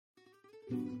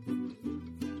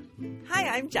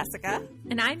Hi, I'm Jessica.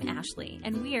 And I'm Ashley,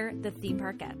 and we're the Theme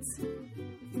Parkettes.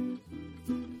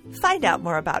 Find out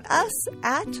more about us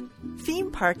at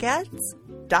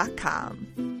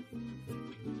themeparkettes.com.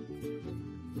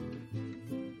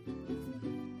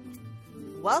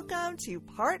 Welcome to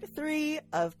part 3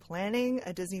 of Planning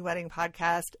a Disney Wedding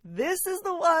podcast. This is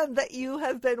the one that you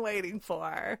have been waiting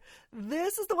for.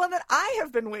 This is the one that I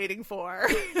have been waiting for.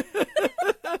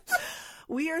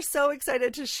 We are so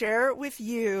excited to share with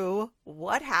you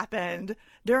what happened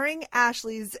during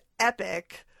Ashley's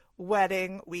epic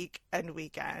wedding week and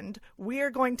weekend. We are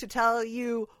going to tell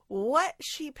you what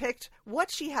she picked,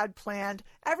 what she had planned,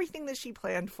 everything that she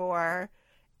planned for,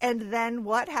 and then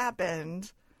what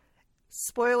happened.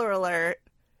 Spoiler alert,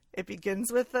 it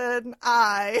begins with an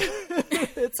I.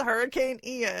 It's Hurricane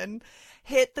Ian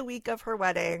hit the week of her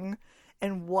wedding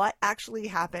and what actually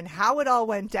happened, how it all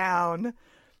went down.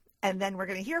 And then we're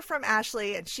going to hear from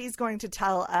Ashley, and she's going to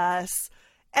tell us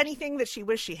anything that she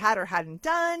wished she had or hadn't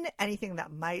done, anything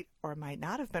that might or might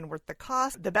not have been worth the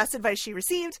cost, the best advice she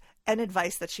received, and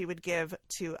advice that she would give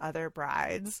to other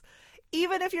brides.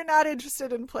 Even if you're not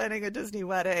interested in planning a Disney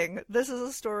wedding, this is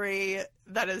a story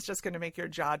that is just going to make your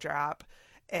jaw drop.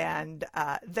 And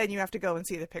then you have to go and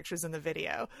see the pictures in the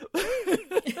video.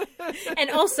 And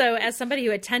also, as somebody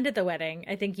who attended the wedding,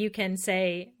 I think you can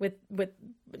say with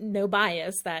no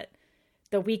bias that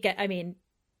the weekend, I mean,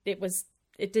 it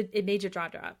made your jaw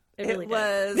drop. It really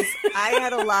did. I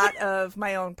had a lot of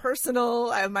my own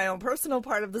personal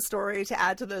part of the story to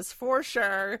add to this for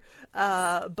sure.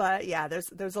 But yeah,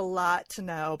 there's a lot to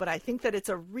know, but I think that it's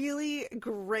a really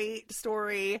great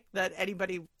story that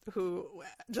anybody who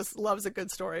just loves a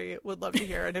good story would love to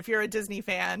hear. And if you're a Disney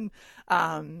fan,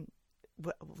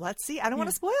 let's see. I don't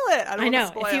want to spoil it. I don't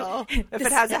want to spoil if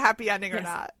it has a happy ending or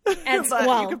not. And, but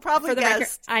well, you could probably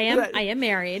guess. Record, I am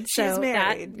married. She's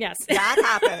married. Yes.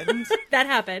 That happened. That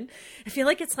happened. I feel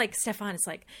like it's like Stefan. It's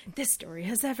like, this story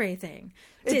has everything.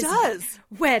 It does.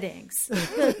 Weddings.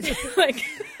 Like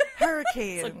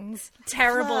hurricanes. Like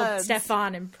terrible floods.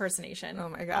 Stefan impersonation. Oh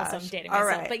my gosh. Also, I'm dating All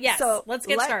myself. right. But yes, so let's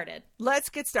get started. Let's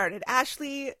get started.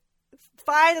 Ashley,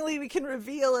 finally we can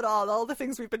reveal it all the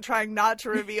things we've been trying not to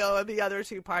reveal in the other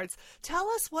two parts. Tell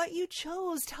us what you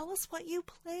chose. Tell us what you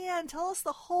planned. Tell us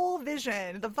the whole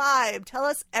vision, the vibe. Tell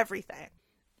us everything.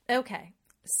 Okay.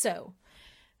 So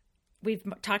we've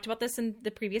talked about this in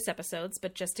the previous episodes,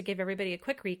 but just to give everybody a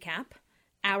quick recap,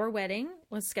 our wedding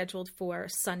was scheduled for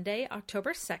Sunday,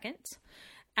 October 2nd.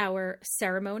 Our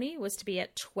ceremony was to be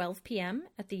at 12 p.m.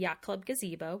 at the Yacht Club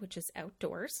Gazebo, which is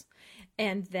outdoors.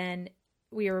 And then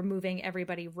we are moving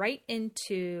everybody right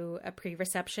into a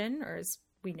pre-reception, or as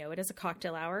we know it as a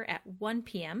cocktail hour, at 1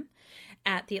 p.m.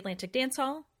 at the Atlantic Dance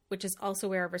Hall, which is also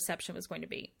where our reception was going to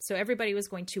be. So everybody was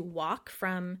going to walk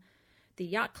from the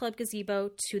Yacht Club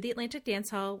Gazebo to the Atlantic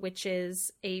Dance Hall, which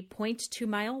is a 0.2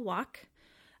 mile walk.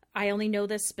 I only know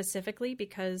this specifically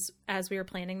because as we were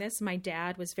planning this, my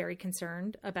dad was very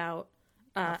concerned about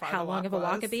how long of a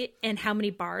walk it'd be and how many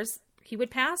bars he would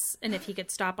pass and if he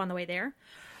could stop on the way there.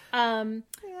 So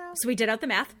we did out the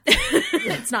math.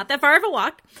 It's not that far of a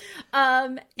walk.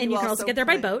 And you can also get there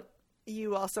by boat.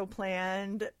 You also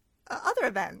planned other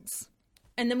events.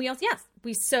 And then we also,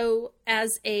 so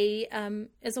as a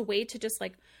way to just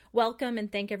like welcome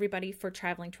and thank everybody for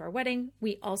traveling to our wedding,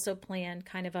 we also planned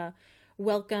kind of a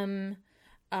welcome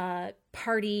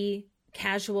party,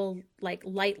 casual, like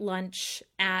light lunch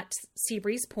at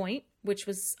Seabreeze Point, which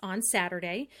was on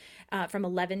Saturday from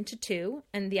 11 to 2.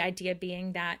 And the idea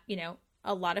being that, you know,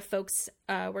 a lot of folks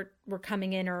were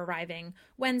coming in or arriving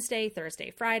Wednesday, Thursday,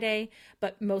 Friday,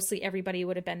 but mostly everybody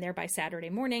would have been there by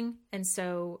Saturday morning. And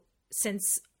so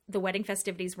since the wedding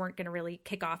festivities weren't going to really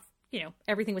kick off, you know,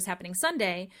 everything was happening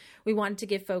Sunday, we wanted to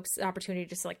give folks the opportunity to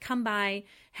just like come by,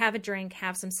 have a drink,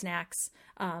 have some snacks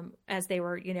as they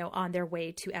were, you know, on their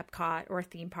way to Epcot or a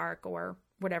theme park or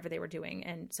whatever they were doing.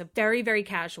 And so very, very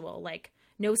casual, like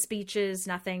no speeches,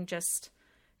 nothing, just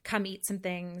come eat some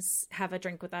things, have a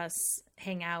drink with us,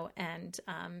 hang out. And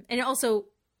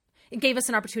it gave us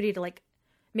an opportunity to like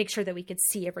make sure that we could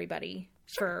see everybody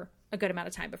for a good amount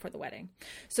of time before the wedding.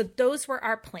 So those were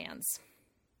our plans.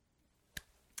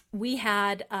 We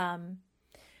had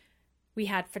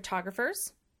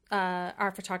photographers,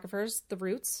 our photographers, the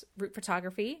Root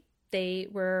Photography. They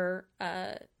were,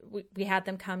 we had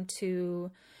them come to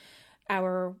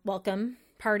our welcome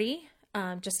party,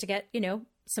 just to get, you know,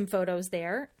 some photos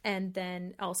there. And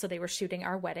then also they were shooting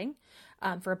our wedding,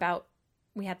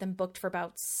 we had them booked for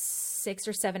about 6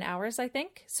 or 7 hours, I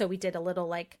think. So we did a little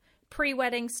like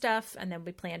pre-wedding stuff, and then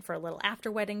we planned for a little after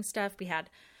wedding stuff. We had,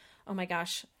 oh my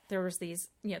gosh, there was these,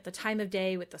 the time of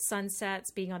day with the sunsets,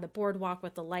 being on the boardwalk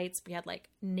with the lights. We had like,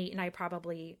 Nate and I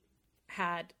probably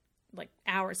had like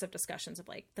hours of discussions of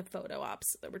like the photo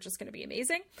ops that were just going to be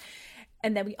amazing.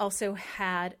 And then we also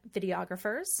had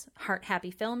videographers, Heart Happy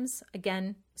Films,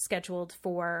 again, scheduled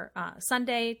for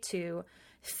Sunday to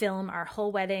film our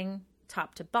whole wedding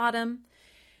top to bottom.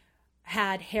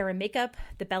 Had hair and makeup,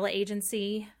 the Bella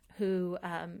Agency, who,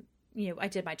 I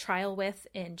did my trial with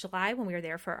in July when we were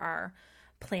there for our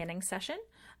planning session.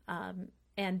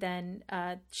 And then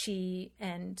she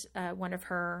and one of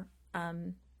her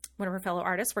fellow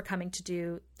artists were coming to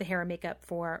do the hair and makeup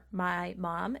for my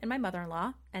mom and my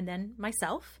mother-in-law, and then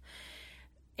myself.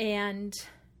 And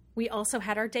we also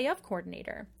had our day of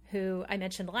coordinator, who I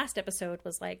mentioned the last episode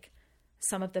was like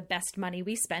some of the best money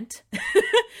we spent.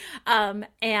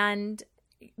 And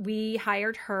we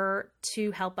hired her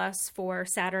to help us for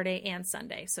Saturday and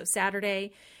Sunday. So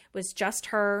Saturday was just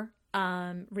her,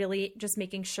 really just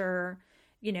making sure,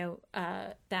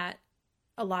 that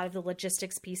a lot of the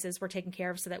logistics pieces were taken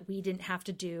care of so that we didn't have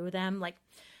to do them. Like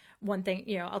one thing,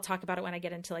 I'll talk about it when I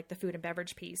get into like the food and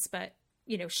beverage piece, but,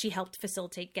 she helped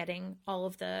facilitate getting all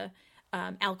of the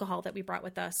alcohol that we brought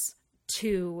with us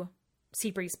to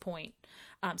Seabreeze Point,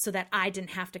 so that I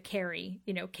didn't have to carry,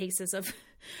 cases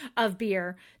of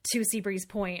beer to Seabreeze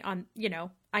Point on,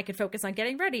 I could focus on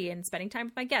getting ready and spending time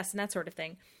with my guests and that sort of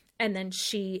thing. And then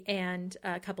she and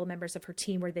a couple of members of her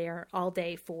team were there all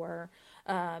day for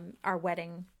our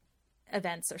wedding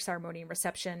events or ceremony and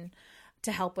reception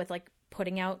to help with like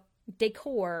putting out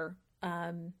decor,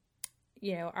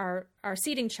 our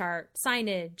seating chart,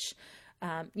 signage,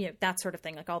 that sort of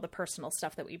thing, like all the personal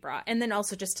stuff that we brought. And then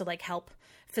also just to like help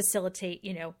facilitate,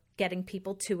 getting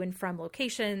people to and from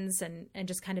locations and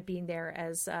just kind of being there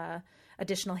as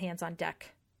additional hands on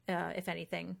deck if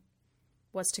anything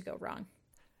was to go wrong.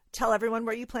 Tell everyone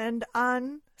where you planned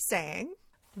on staying.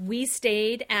 We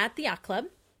stayed at the Yacht Club.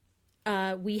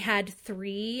 We had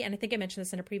 3, and I think I mentioned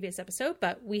this in a previous episode,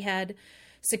 but we had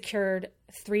secured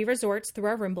 3 resorts through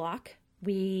our room block.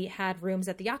 We had rooms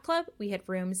at the Yacht Club, we had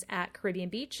rooms at Caribbean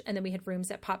Beach, and then we had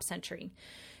rooms at Pop Century.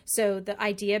 So the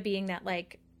idea being that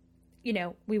like,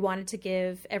 we wanted to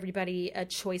give everybody a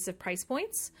choice of price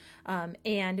points.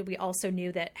 And we also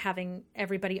knew that having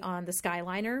everybody on the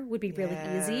Skyliner would be really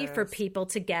easy for people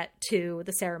to get to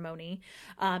the ceremony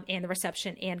and the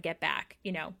reception and get back.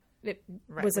 It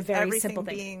was a very simple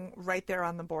thing. Being right there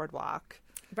on the boardwalk.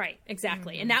 Right,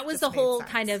 exactly. And that was the whole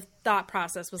kind of thought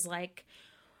process was like,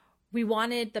 we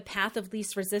wanted the path of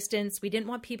least resistance. We didn't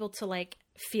want people to like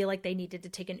feel like they needed to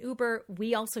take an Uber.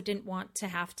 We also didn't want to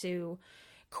have to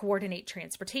coordinate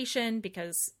transportation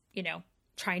because,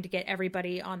 trying to get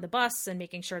everybody on the bus and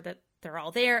making sure that they're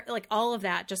all there, like all of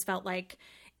that just felt like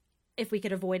if we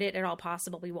could avoid it at all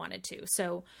possible, we wanted to.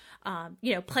 So,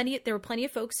 there were plenty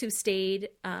of folks who stayed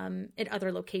at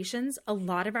other locations. A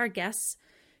lot of our guests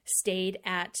stayed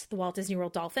at the Walt Disney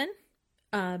World Dolphin,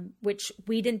 which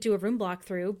we didn't do a room block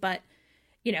through, but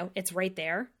it's right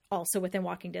there, also within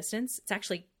walking distance. It's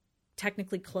actually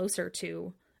technically closer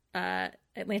to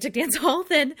Atlantic Dance Hall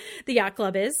than the Yacht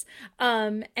Club is.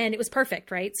 And it was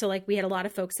perfect, right? So like we had a lot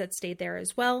of folks that stayed there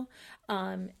as well.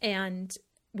 And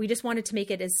we just wanted to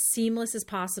make it as seamless as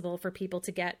possible for people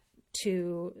to get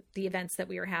to the events that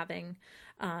we were having.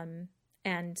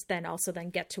 And then also then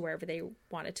get to wherever they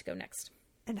wanted to go next.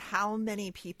 And how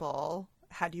many people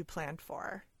had you planned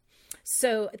for?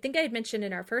 So I think I had mentioned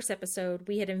in our first episode,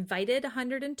 we had invited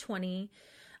 120.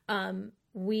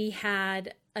 We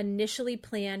had initially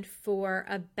planned for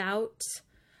about,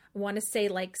 I want to say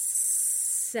like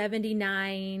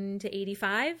 79 to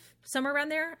 85, somewhere around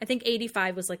there. I think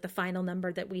 85 was like the final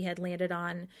number that we had landed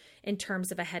on in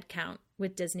terms of a head count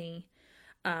with Disney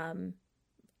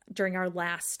during our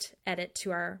last edit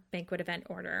to our banquet event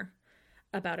order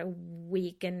about a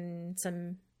week and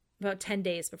about 10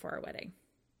 days before our wedding.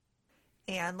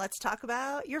 And let's talk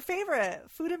about your favorite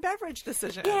food and beverage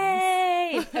decisions.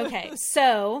 Yay! Okay,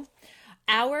 so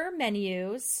our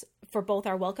menus for both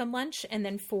our welcome lunch and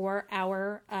then for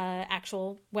our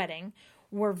actual wedding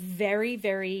were very,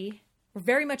 very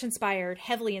much inspired,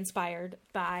 heavily inspired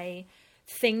by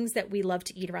things that we love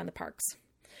to eat around the parks.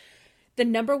 The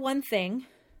number one thing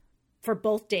for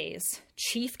both days,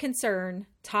 chief concern,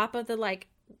 top of the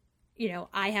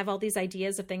I have all these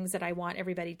ideas of things that I want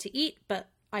everybody to eat, but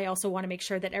I also want to make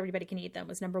sure that everybody can eat them,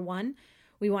 was number one.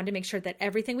 We wanted to make sure that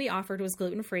everything we offered was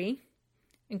gluten-free,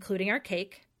 including our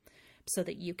cake, so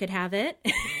that you could have it.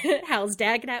 Hal's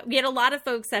dad could have. We had a lot of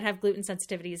folks that have gluten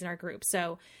sensitivities in our group.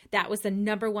 So that was the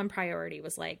number one priority,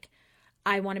 was like,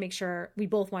 we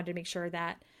both wanted to make sure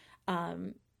that,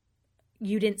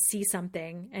 you didn't see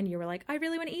something and you were like, I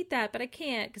really want to eat that, but I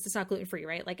can't because it's not gluten-free,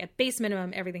 right? Like at base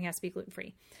minimum, everything has to be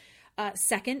gluten-free.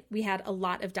 Second, we had a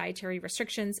lot of dietary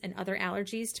restrictions and other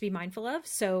allergies to be mindful of.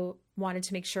 So wanted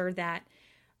to make sure that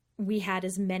we had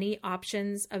as many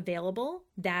options available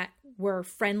that were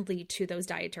friendly to those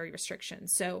dietary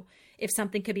restrictions. So if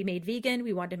something could be made vegan,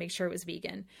 we wanted to make sure it was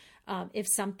vegan.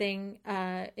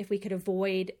 If we could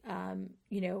avoid,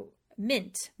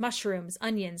 mint, mushrooms,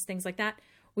 onions, things like that,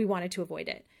 we wanted to avoid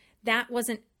it. That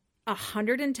wasn't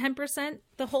 110%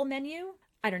 the whole menu.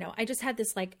 I don't know. I just had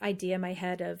this like idea in my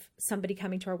head of somebody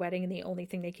coming to our wedding and the only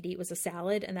thing they could eat was a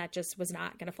salad, and that just was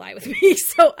not going to fly with me.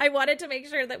 So I wanted to make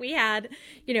sure that we had,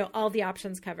 all the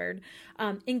options covered,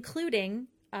 including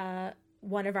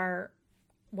one of our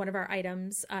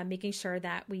items, making sure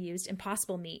that we used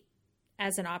Impossible meat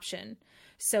as an option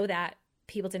so that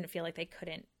people didn't feel like they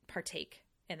couldn't partake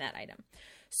in that item.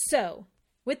 So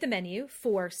with the menu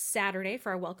for Saturday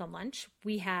for our welcome lunch,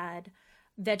 we had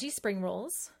veggie spring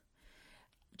rolls,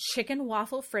 chicken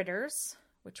waffle fritters,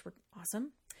 which were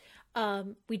awesome.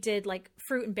 We did like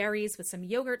fruit and berries with some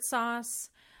yogurt sauce.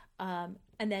 And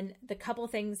then the couple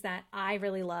things that I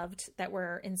really loved that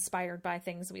were inspired by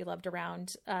things we loved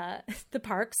around the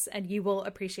parks, and you will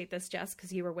appreciate this, Jess,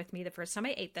 because you were with me the first time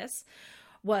I ate this,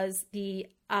 was the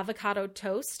avocado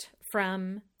toast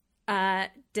from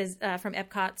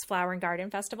Epcot's Flower and Garden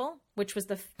Festival, which was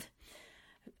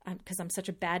because I'm such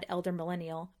a bad elder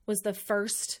millennial, was the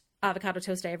first avocado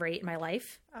toast I ever ate in my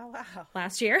life. Oh, wow.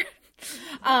 Last year.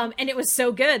 And it was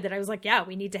so good that I was like, yeah,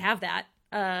 we need to have that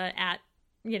at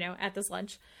this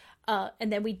lunch.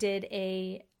 And then we did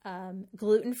a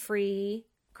gluten-free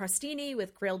crostini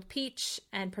with grilled peach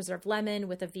and preserved lemon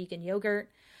with a vegan yogurt.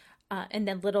 And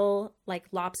then little like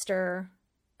lobster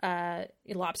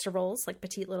rolls, like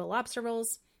petite little lobster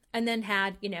rolls. And then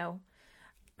had,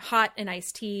 hot and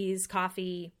iced teas,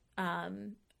 coffee,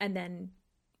 and then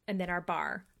our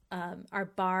bar. Our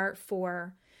bar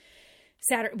for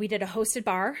Saturday, we did a hosted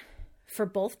bar for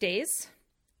both days.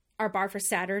 Our bar for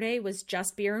Saturday was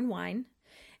just beer and wine.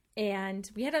 And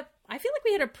I feel like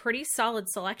we had a pretty solid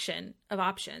selection of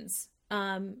options.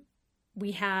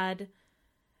 We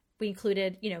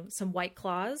included, some White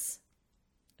Claws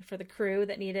for the crew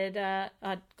that needed a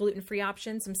gluten-free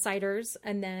option, some ciders.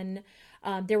 And then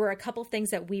there were a couple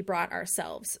things that we brought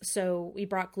ourselves. So we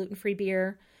brought gluten-free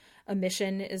beer. A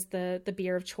Mission is the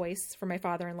beer of choice for my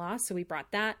father-in-law. So we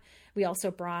brought that. We also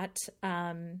brought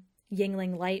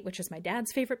Yingling Light, which is my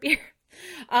dad's favorite beer,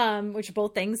 which are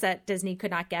both things that Disney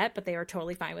could not get, but they were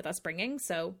totally fine with us bringing.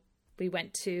 So we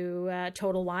went to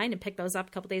Total Wine and picked those up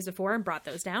a couple days before and brought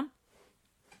those down.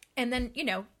 And then,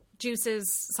 juices,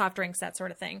 soft drinks, that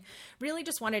sort of thing. Really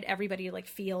just wanted everybody to like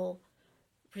feel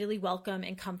really welcome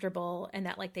and comfortable, and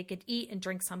that like they could eat and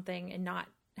drink something and not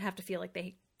have to feel like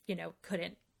they,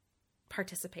 couldn't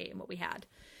participate in what we had.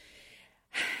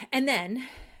 And then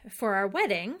for our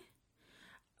wedding,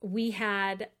 we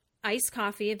had iced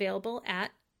coffee available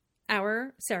at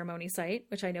our ceremony site,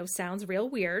 which I know sounds real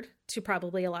weird to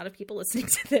probably a lot of people listening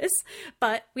to this,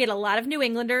 but we had a lot of New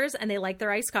Englanders and they like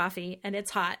their iced coffee and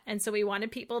it's hot. And so we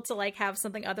wanted people to like have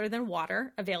something other than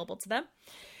water available to them.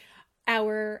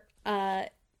 Our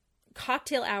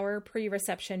cocktail hour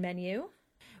pre-reception menu,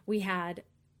 we had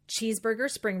cheeseburger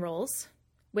spring rolls,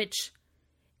 which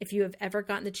if you have ever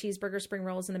gotten the cheeseburger spring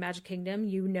rolls in the Magic Kingdom,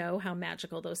 you know how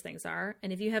magical those things are.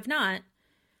 And if you have not,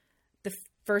 the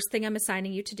first thing I'm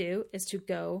assigning you to do is to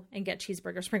go and get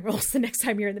cheeseburger spring rolls the next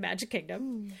time you're in the Magic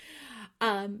Kingdom.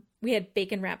 We had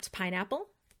bacon wrapped pineapple,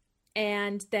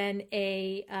 and then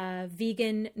a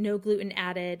vegan, no gluten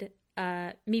added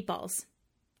meatballs.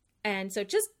 And so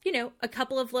just, a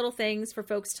couple of little things for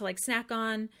folks to like snack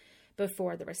on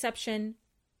before the reception.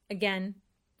 Again,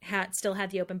 still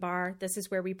had the open bar. This is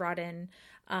where we brought in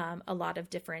a lot of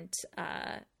different,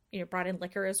 brought in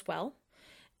liquor as well.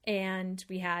 And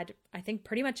we had, I think,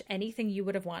 pretty much anything you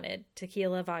would have wanted: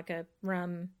 tequila, vodka,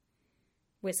 rum,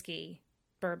 whiskey,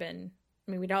 bourbon.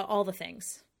 I mean, we'd all the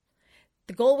things.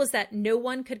 The goal was that no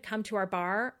one could come to our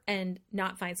bar and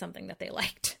not find something that they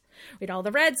liked. We had all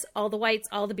the reds, all the whites,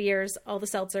 all the beers, all the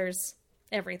seltzers,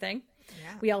 everything.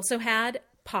 Yeah. We also had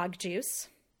Pog juice,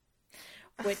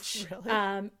 which,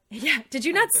 really? Did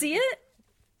you not see it?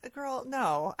 Girl,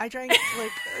 no. I drank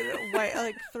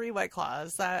like 3 White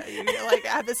Claws at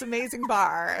this amazing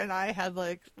bar, and I had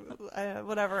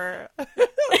whatever.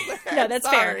 No, that's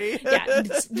Sorry. fair.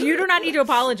 Yeah, you do not need to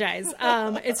apologize.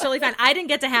 It's totally fine. I didn't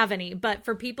get to have any, but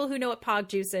for people who know what Pog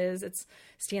juice is, it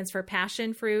stands for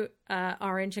passion fruit,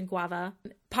 orange, and guava.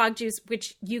 Pog juice,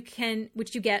 which you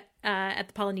get at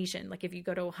the Polynesian. Like if you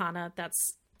go to Ohana,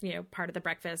 that's part of the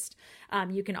breakfast.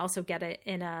 You can also get it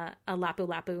in a lapu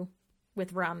lapu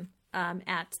with rum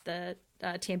at the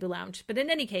Tambu Lounge. But in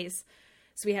any case,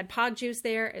 so we had pog juice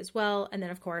there as well. And then,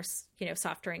 of course,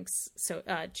 soft drinks,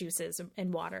 juices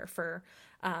and water for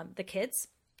the kids.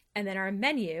 And then our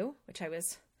menu, which I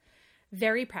was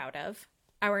very proud of,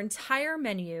 our entire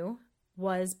menu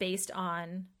was based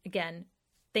on, again,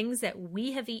 things that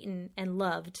we have eaten and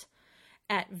loved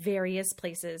at various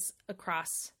places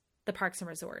across the parks and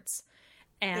resorts.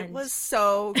 And it was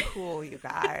so cool, you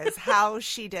guys, how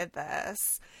she did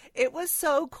this. It was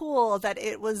so cool that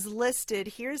it was listed.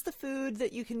 Here's the food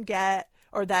that you can get,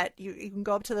 or that you can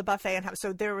go up to the buffet and have.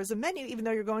 So there was a menu, even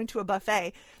though you're going to a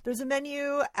buffet, there's a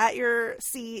menu at your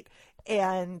seat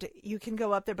and you can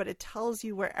go up there, but it tells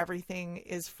you where everything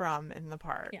is from in the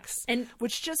parks. Yes. And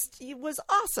which just was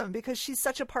awesome because she's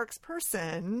such a parks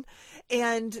person.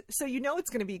 And so it's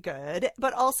going to be good,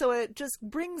 but also it just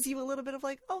brings you a little bit of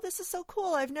like, oh, this is so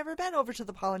cool. I've never been over to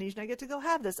the Polynesian. I get to go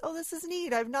have this. Oh, this is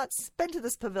neat. I've not been to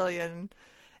this pavilion.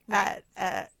 Right.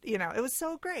 It was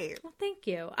so great. Well, thank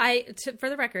you. For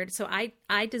the record, so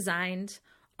I designed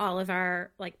all of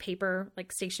our paper,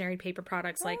 stationery paper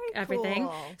products, everything.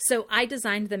 Cool. So I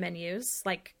designed the menus.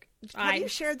 Have you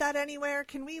shared that anywhere?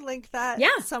 Can we link that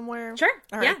somewhere? Sure.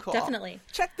 All right, yeah, cool. Definitely.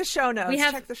 Check the show notes.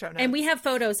 Check the show notes. And we have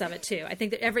photos of it too. I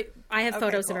think that I have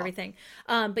photos of everything.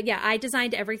 But yeah, I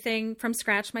designed everything from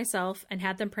scratch myself and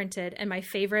had them printed. And my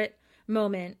favorite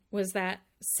moment was that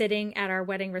sitting at our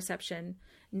wedding reception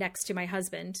next to my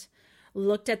husband,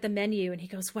 looked at the menu and he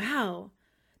goes, wow,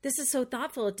 this is so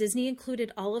thoughtful. Disney included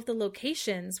all of the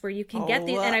locations where you can get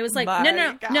these. And I was like,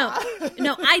 no,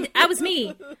 I was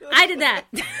me. I did that.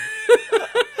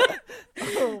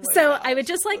 So I would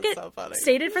just like it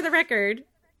stated for the record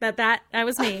that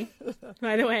was me,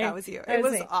 by the way. That was you. It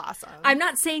was awesome. I'm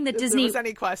not saying that Disney... If there was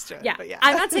any question. Yeah. But yeah.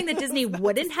 I'm not saying that Disney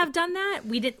wouldn't have done that.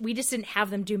 We just didn't have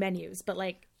them do menus, but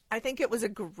I think it was a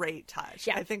great touch.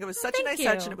 Yeah. I think it was such a nice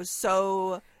touch, and it was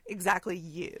so exactly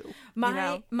you.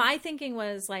 My thinking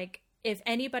was if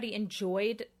anybody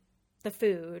enjoyed the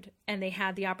food and they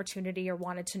had the opportunity or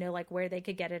wanted to know where they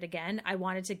could get it again, I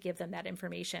wanted to give them that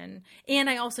information. And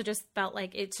I also just felt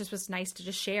like it just was nice to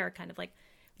just share kind of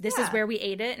this is where we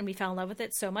ate it and we fell in love with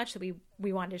it so much that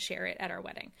we wanted to share it at our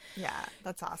wedding. Yeah,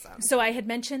 that's awesome. So I had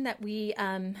mentioned that we,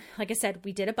 like I said,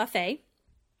 we did a buffet.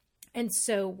 And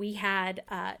so we had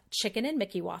chicken and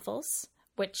Mickey waffles,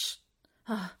 which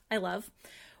I love.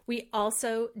 We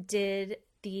also did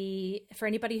for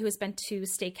anybody who has been to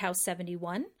Steakhouse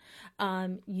 71,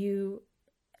 you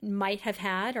might have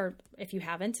had, or if you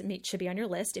haven't, it should be on your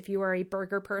list. If you are a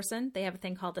burger person, they have a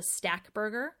thing called a stack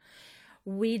burger.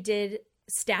 We did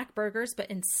stack burgers, but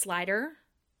in slider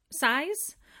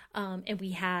size. And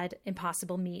we had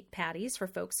Impossible Meat patties for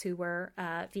folks who were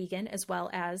vegan, as well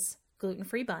as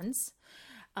gluten-free buns.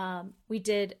 We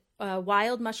did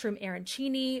wild mushroom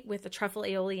arancini with a truffle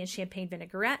aioli and champagne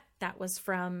vinaigrette. That was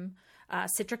from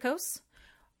Citricos,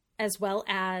 as well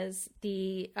as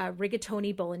the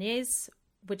rigatoni bolognese,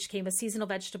 which came with seasonal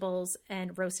vegetables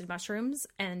and roasted mushrooms.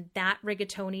 And that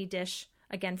rigatoni dish,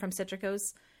 again from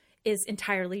Citricos, is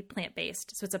entirely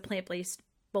plant-based. So it's a plant-based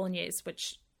bolognese,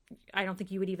 which I don't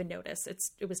think you would even notice.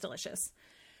 It was delicious.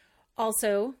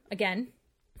 Also, again,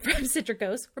 from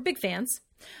Citricos, we're big fans.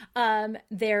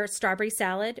 Their strawberry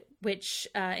salad, which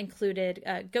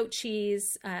included goat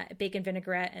cheese, bacon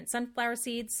vinaigrette, and sunflower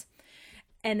seeds.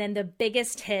 And then the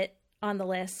biggest hit on the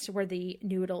list were the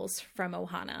noodles from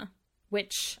Ohana,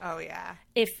 which,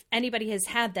 if anybody has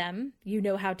had them, you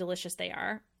know how delicious they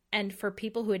are. And for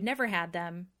people who had never had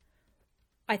them,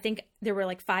 I think there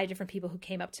were 5 different people who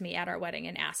came up to me at our wedding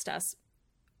and asked us.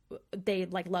 They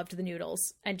loved the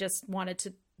noodles and just wanted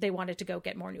to go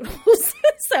get more noodles.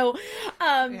 So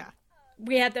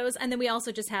we had those. And then we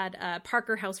also just had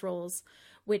Parker house rolls,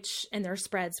 and their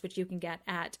spreads, which you can get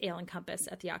at Ale and Compass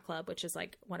at the Yacht Club, which is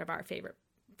one of our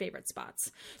favorite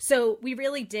spots. So we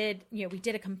really did, we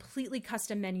did a completely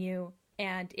custom menu,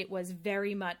 and it was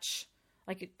very much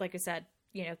like I said,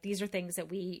 these are things that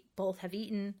we both have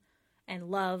eaten and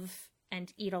love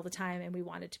and eat all the time. And we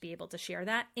wanted to be able to share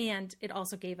that. And it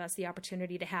also gave us the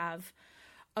opportunity to have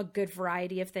a good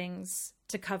variety of things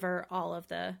to cover all of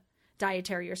the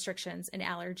dietary restrictions and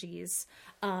allergies,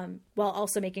 while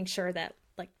also making sure that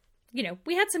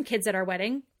we had some kids at our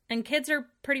wedding, and kids are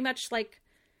pretty much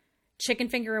chicken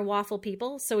finger and waffle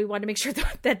people. So we wanted to make sure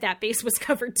that base was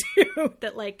covered too,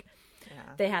 that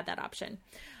they had that option.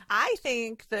 I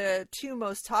think the 2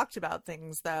 most talked about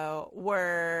things, though,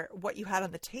 were what you had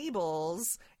on the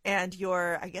tables and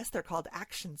I guess they're called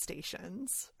action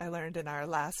stations. I learned in our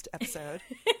last episode.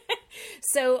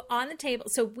 So on the table,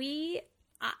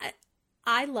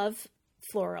 I love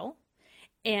floral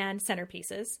and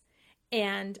centerpieces.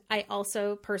 And I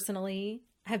also personally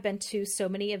have been to so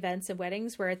many events and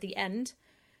weddings where at the end,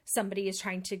 somebody is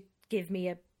trying to give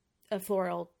me a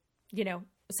floral,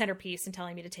 centerpiece and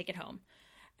telling me to take it home.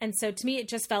 And so to me, it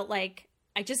just felt like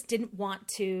I just didn't want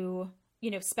to,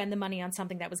 spend the money on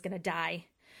something that was going to die.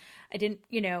 I didn't,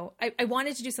 I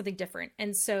wanted to do something different.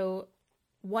 And so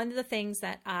one of the things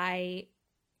that I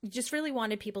just really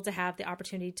wanted people to have the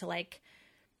opportunity to like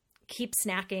keep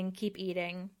snacking, keep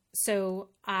eating. So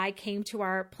I came to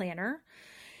our planner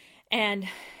and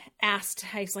asked,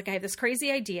 I was like, I have this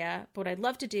crazy idea, but what I'd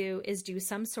love to do is do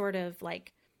some sort of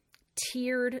like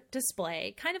tiered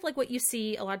display, kind of like what you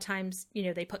see a lot of times,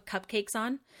 they put cupcakes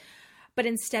on, but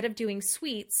instead of doing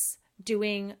sweets,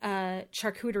 doing a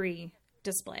charcuterie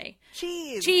display.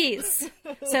 Cheese.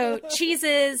 So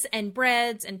cheeses and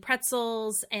breads and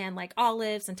pretzels and like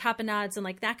olives and tapenades and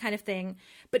like that kind of thing,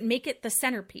 but make it the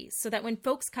centerpiece so that when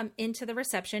folks come into the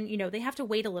reception, they have to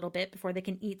wait a little bit before they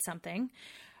can eat something,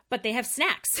 but they have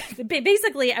snacks.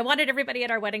 Basically, I wanted everybody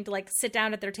at our wedding to like sit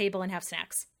down at their table and have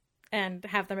snacks and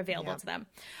have them available to them.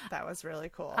 That was really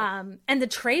cool. And the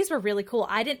trays were really cool.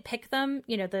 I didn't pick them,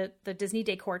 the Disney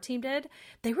decor team did.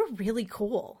 They were really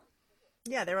cool.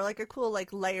 Yeah, they were like a cool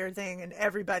like layer thing, and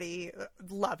everybody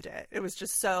loved it. It was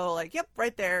just so like, yep,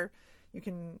 right there. You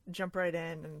can jump right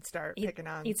in and start picking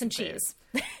on. Eat some cheese.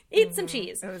 Eat some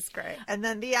cheese. It was great. And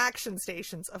then the action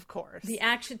stations, of course. The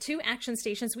two action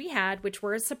stations we had, which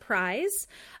were a surprise,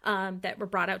 that were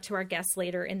brought out to our guests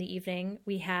later in the evening.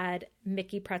 We had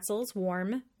Mickey pretzels,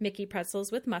 warm Mickey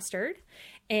pretzels with mustard,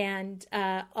 and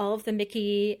all of the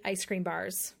Mickey ice cream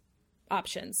bars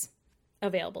options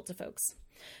available to folks.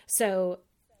 So,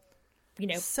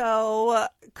 so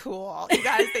cool. You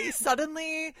guys, they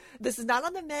suddenly, this is not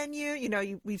on the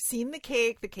menu. We've seen the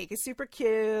cake. The cake is super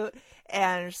cute.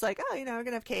 And it's like, oh, we're going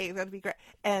to have cake. That'd be great.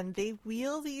 And they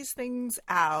wheel these things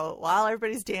out while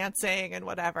everybody's dancing and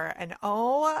whatever. And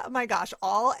oh my gosh,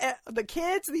 all the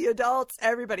kids, the adults,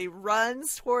 everybody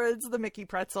runs towards the Mickey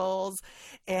pretzels.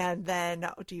 And then,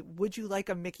 would you like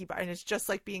a Mickey bar? And it's just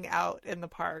like being out in the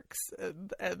parks.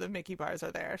 The Mickey bars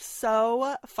are there.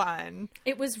 So fun.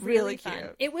 It was really fun.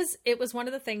 Cute. It was one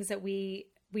of the things that we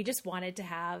just wanted to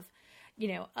have,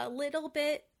 a little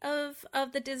bit of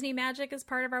the Disney magic as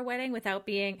part of our wedding without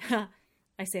being,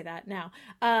 I say that now,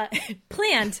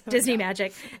 planned Disney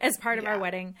magic as part of our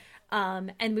wedding.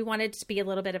 And we wanted it to be a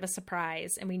little bit of a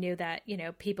surprise. And we knew that,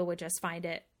 people would just find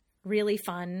it really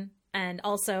fun. And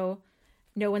also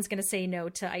no one's going to say no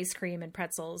to ice cream and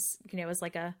pretzels,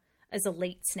 as a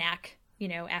late snack,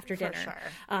 after dinner. For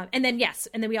sure. And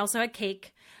then we also had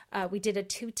cake. We did a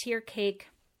 2-tier cake.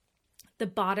 The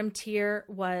bottom tier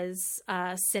was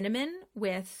cinnamon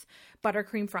with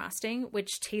buttercream frosting,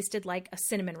 which tasted like a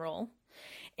cinnamon roll.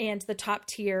 And the top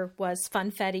tier was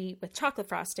funfetti with chocolate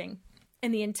frosting.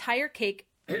 And the entire cake,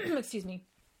 excuse me.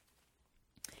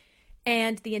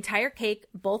 And the entire cake,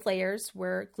 both layers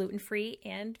were gluten-free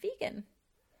and vegan.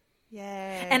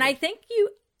 Yay. And I think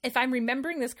if I'm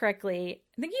remembering this correctly,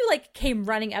 I think you came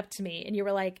running up to me and you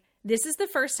were like, this is the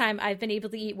first time I've been able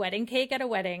to eat wedding cake at a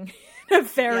wedding in a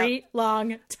very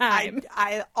long time.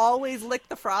 I always lick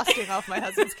the frosting off my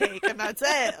husband's cake, and that's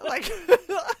it.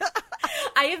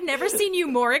 I have never seen you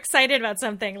more excited about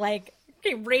something.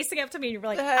 Racing up to me, and you were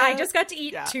like, I just got to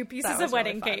eat 2 pieces of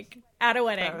wedding cake at a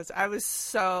wedding. I was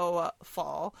so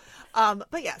full.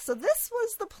 But yeah, so this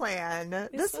was the plan.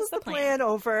 This was the plan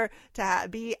over to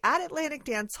be at Atlantic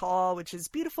Dance Hall, which is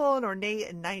beautiful and ornate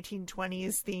and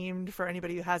 1920s themed for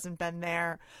anybody who hasn't been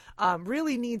there.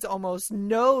 Really needs almost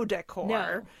no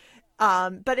decor.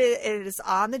 No. But it is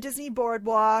on the Disney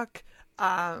Boardwalk.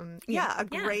 A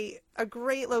great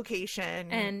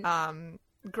location. And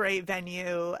great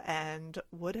venue, and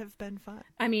would have been fun.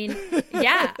 I mean,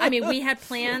 yeah. I mean, we had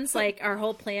plans, our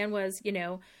whole plan was, we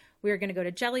were going to go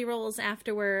to Jelly Rolls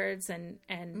afterwards, and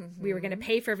we were going to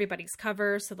pay for everybody's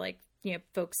cover. So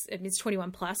folks, it's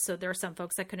 21 plus. So there are some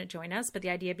folks that couldn't join us, but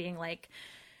the idea being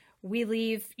we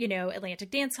leave, Atlantic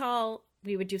Dance Hall,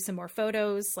 we would do some more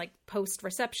photos, post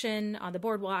reception on the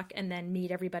boardwalk, and then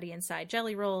meet everybody inside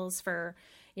Jelly Rolls for,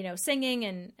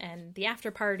 singing and the after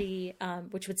party,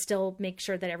 which would still make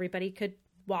sure that everybody could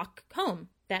walk home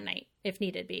that night if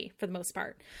needed be, for the most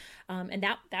part. And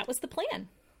that was the plan.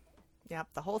 Yep.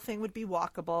 The whole thing would be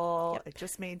walkable. Yep. It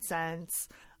just made sense.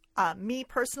 Me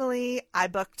personally, I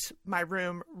booked my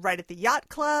room right at the Yacht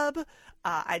Club.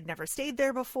 I'd never stayed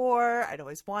there before. I'd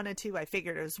always wanted to. I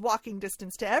figured it was walking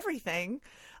distance to everything.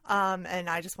 And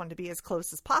I just wanted to be as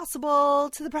close as possible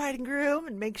to the bride and groom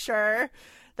and make sure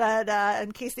that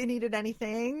in case they needed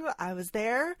anything, I was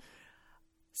there.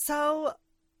 So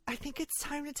I think it's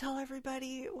time to tell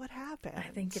everybody what happened. I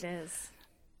think it is.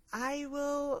 I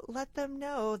will let them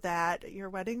know that your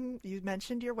wedding, you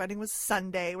mentioned your wedding was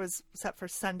Sunday, was set for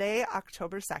Sunday,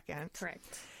 October 2nd.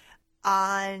 Correct.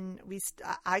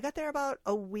 I got there about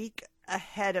a week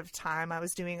ahead of time. I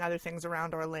was doing other things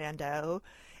around Orlando,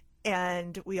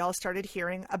 and we all started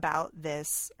hearing about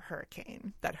this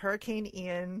hurricane. That Hurricane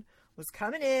Ian was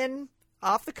coming in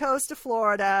off the coast of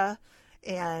Florida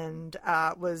and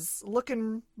was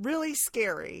looking really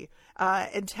scary,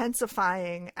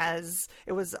 intensifying as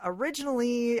it was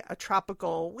originally a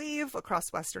tropical wave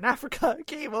across Western Africa. It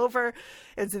came over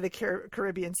into the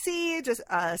Caribbean Sea just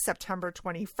September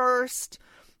 21st.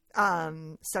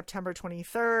 September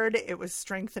 23rd, it was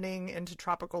strengthening into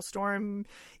Tropical Storm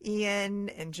Ian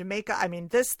in Jamaica. I mean,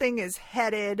 this thing is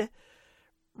headed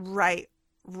right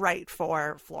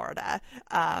for Florida.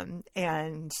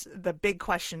 And the big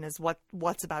question is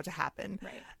what's about to happen.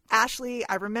 Right. Ashley,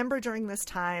 I remember during this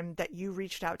time that you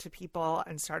reached out to people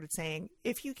and started saying,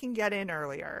 if you can get in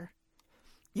earlier,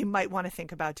 you might want to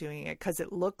think about doing it because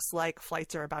it looks like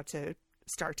flights are about to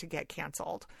start to get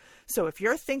canceled. So if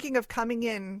you're thinking of coming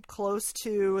in close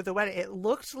to the wedding, it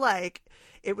looked like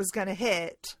it was going to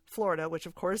hit Florida, which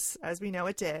of course, as we know,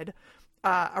 it did,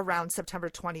 around September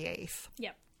 28th.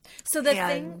 Yep. So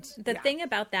the thing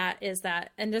about that is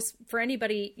that, and just for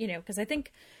anybody, because I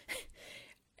think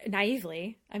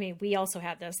naively, I mean, we also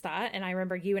had this thought, and I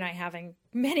remember you and I having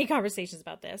many conversations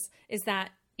about this, is that,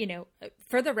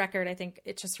 for the record, I think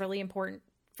it's just really important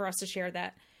for us to share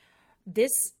that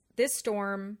this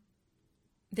storm,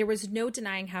 there was no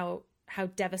denying how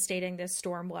devastating this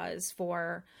storm was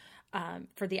for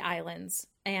the islands.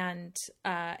 And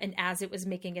as it was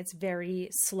making its very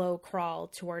slow crawl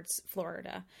towards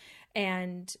Florida.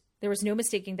 And there was no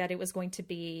mistaking that it was going to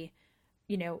be,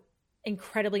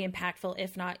 incredibly impactful,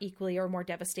 if not equally or more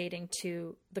devastating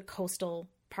to the coastal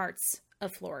parts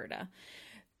of Florida.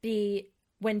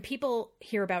 When people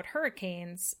hear about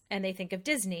hurricanes and they think of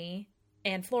Disney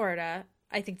and Florida,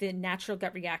 I think the natural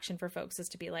gut reaction for folks is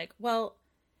to be like, well,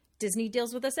 Disney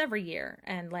deals with this every year.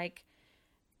 And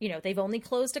they've only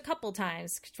closed a couple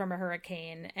times from a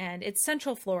hurricane, and it's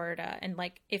Central Florida. And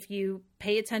if you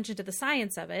pay attention to the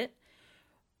science of it,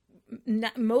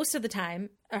 most of the time,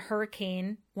 a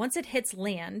hurricane, once it hits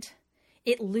land,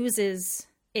 it loses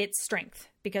its strength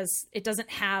because it doesn't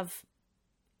have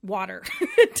water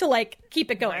to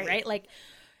keep it going, right?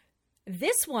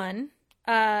 This one,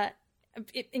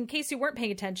 in case you weren't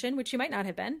paying attention, which you might not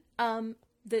have been,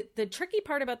 the tricky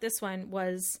part about this one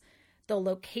was the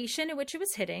location at which it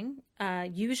was hitting.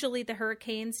 Usually the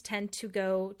hurricanes tend to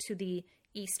go to the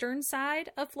eastern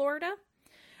side of Florida.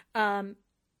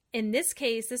 In this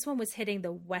case, this one was hitting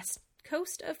the west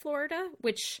coast of Florida,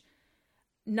 which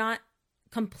not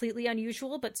completely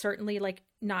unusual, but certainly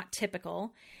not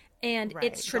typical. And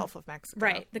it's Gulf of Mexico.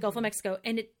 Right, the Gulf of Mexico.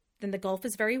 And then the Gulf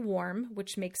is very warm,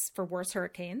 which makes for worse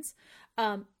hurricanes.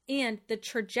 And the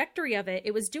trajectory of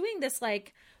it was doing this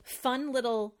fun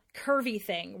little curvy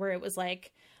thing where it was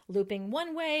looping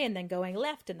one way and then going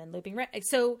left and then looping right.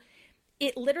 So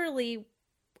it literally,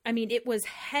 it was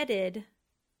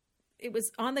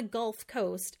on the Gulf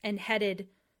Coast and headed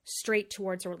straight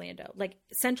towards Orlando,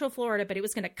 Central Florida, but it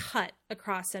was going to cut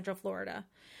across Central Florida.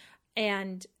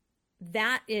 And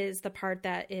that is the part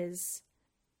that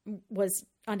was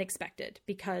unexpected,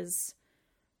 because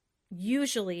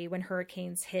usually when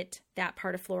hurricanes hit that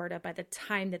part of Florida, by the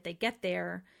time that they get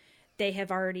there, they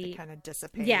have already kind of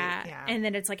dissipated. Yeah. And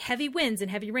then it's heavy winds and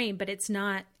heavy rain, but it's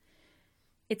not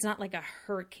like a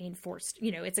hurricane force,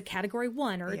 it's a category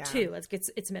 1 or a 2.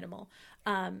 It's minimal.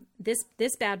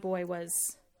 This bad boy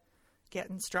was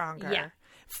getting stronger. Yeah.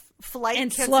 Flight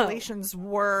and cancellations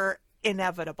were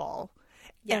inevitable.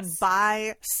 Yes. And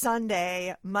by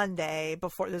Sunday, Monday,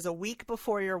 there's a week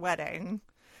before your wedding,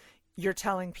 you're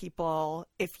telling people,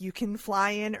 if you can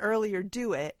fly in earlier,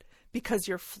 do it, because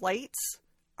your flights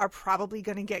are probably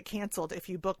going to get canceled if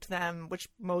you booked them, which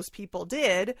most people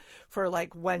did, for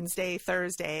Wednesday,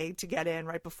 Thursday to get in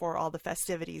right before all the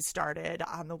festivities started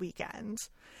on the weekend.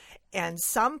 And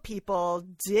some people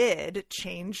did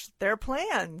change their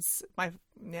plans. My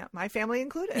family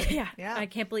included. Yeah. Yeah. I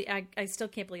still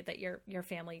can't believe that your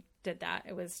family did that.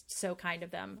 It was so kind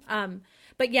of them.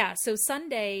 But yeah, so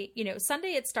Sunday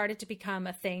it started to become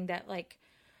a thing that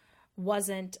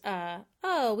wasn't,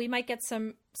 we might get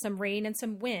some rain and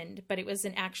some wind, but it was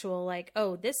an actual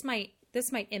this might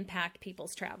impact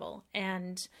people's travel.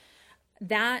 And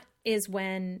that is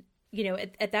when,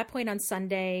 at that point on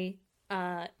Sunday,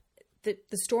 the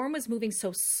storm was moving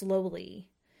so slowly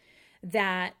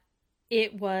that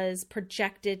it was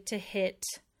projected to hit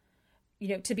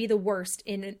to be the worst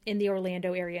in the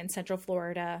Orlando area in Central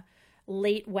Florida,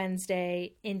 late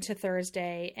Wednesday into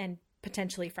Thursday and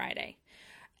potentially Friday.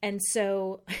 And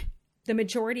so the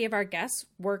majority of our guests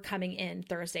were coming in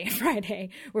Thursday and Friday.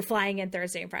 We're flying in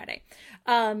Thursday and Friday.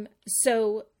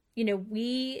 So,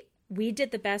 we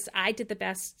did the best. I did the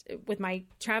best with my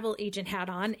travel agent hat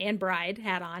on and bride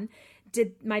hat on,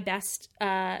 did my best.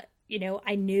 I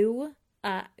knew,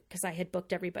 cause I had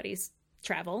booked everybody's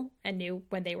travel and knew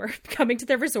when they were coming to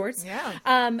their resorts.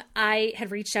 Yeah. I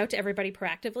had reached out to everybody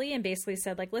proactively and basically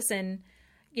said, like, listen,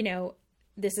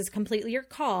 this is completely your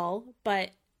call,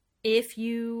 but if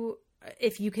you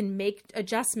can make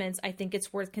adjustments, I think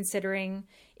it's worth considering.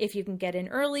 If you can get in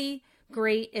early,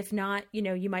 great. If not,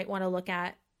 you might want to look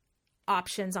at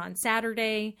options on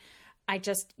Saturday. I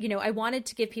just, I wanted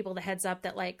to give people the heads up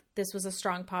that like this was a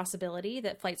strong possibility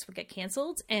that flights would get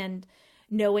canceled, and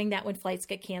knowing that when flights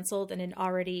get canceled in an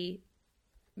already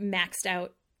maxed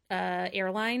out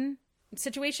airline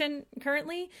situation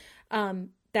currently,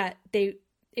 that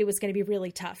it was going to be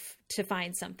really tough to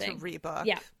find something. To rebook.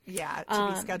 Yeah. Yeah,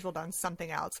 to be scheduled on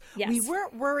something else. Yes. We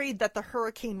weren't worried that the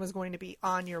hurricane was going to be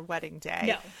on your wedding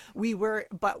day. No.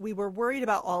 But we were worried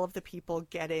about all of the people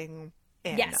getting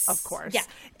in, Yes. of course. Yeah.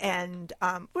 And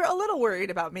we're a little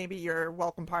worried about maybe your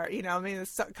welcome party.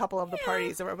 There's a couple of the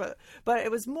parties, but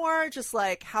it was more just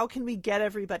like, how can we get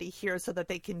everybody here so that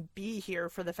they can be here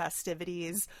for the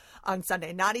festivities on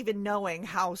Sunday, not even knowing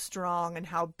how strong and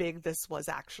how big this was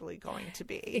actually going to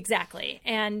be. Exactly.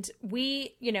 And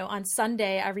we, on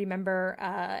Sunday, I remember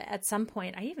at some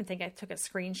point, I even think I took a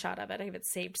screenshot of it. I have it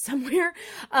saved somewhere.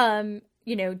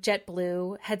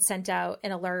 JetBlue had sent out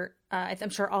an alert. I'm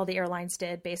sure all the airlines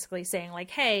did, basically saying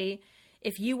like, hey,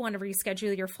 if you want to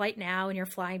reschedule your flight now and you're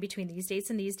flying between these dates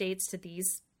and these dates to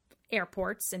these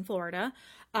airports in Florida,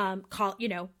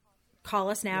 call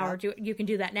us now, or you can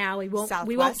do that now. We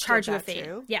won't charge you a fee.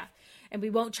 Too. Yeah. And we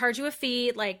won't charge you a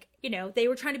fee. Like, they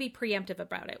were trying to be preemptive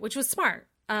about it, which was smart,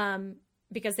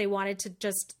 because they wanted to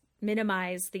just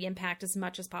minimize the impact as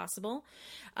much as possible.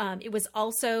 It was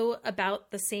also about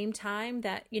the same time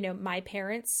that, my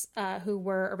parents, who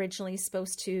were originally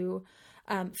supposed to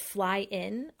fly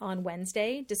in on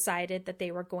Wednesday, decided that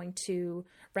they were going to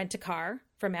rent a car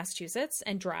from Massachusetts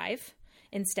and drive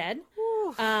instead.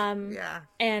 Yeah.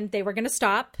 And they were going to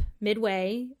stop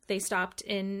midway. They stopped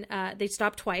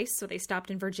twice. So they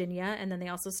stopped in Virginia, and then they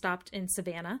also stopped in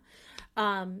Savannah.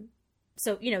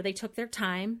 So, they took their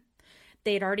time.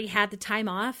 They had already had the time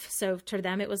off. So to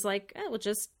them, it was like, we'll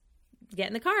just get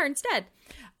in the car instead.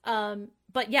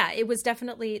 But yeah, it was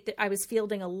definitely, I was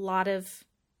fielding a lot of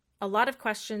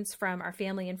questions from our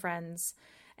family and friends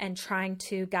and trying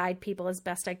to guide people as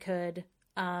best I could.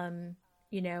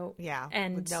 Yeah,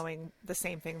 and knowing the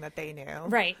same thing that they knew.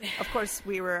 Right. Of course,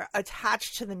 we were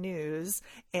attached to the news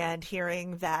and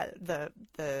hearing that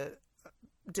the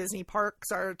Disney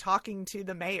parks are talking to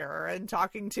the mayor and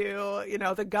talking to,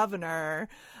 the governor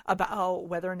about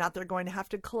whether or not they're going to have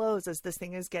to close as this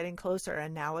thing is getting closer.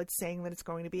 And now it's saying that it's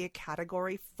going to be a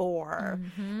Category 4,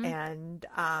 and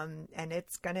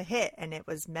it's going to hit. And it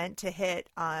was meant to hit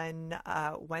on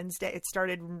Wednesday. It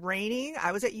started raining.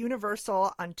 I was at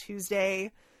Universal on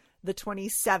Tuesday, the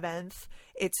 27th.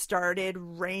 It started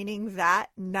raining that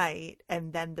night,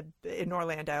 and then in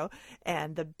Orlando,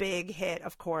 and the big hit,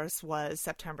 of course, was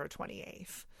September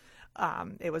 28th.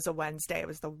 It was a Wednesday. It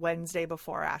was the Wednesday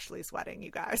before Ashley's wedding,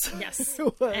 you guys. Yes.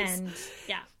 And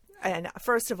yeah. And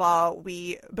first of all,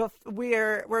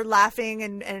 we're laughing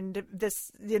and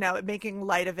this, making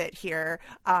light of it here.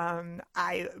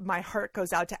 My heart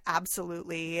goes out to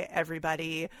absolutely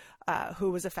everybody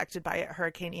who was affected by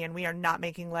Hurricane Ian. We are not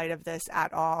making light of this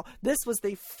at all. This was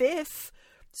the 5th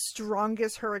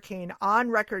strongest hurricane on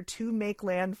record to make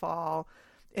landfall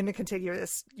in the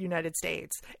contiguous United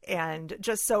States. And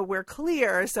just so we're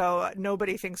clear, so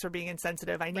nobody thinks we're being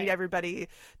insensitive, I need everybody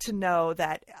to know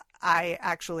that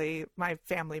my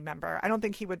family member, I don't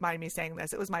think he would mind me saying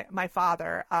this, it was my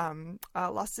father,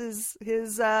 lost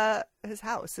his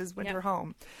house, his winter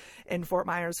home in Fort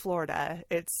Myers, Florida.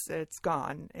 It's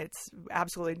gone. It's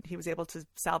absolutely, he was able to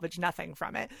salvage nothing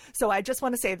from it. So I just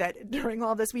want to say that during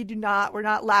all this, we're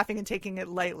not laughing and taking it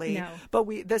lightly, but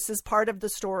this is part of the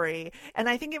story. And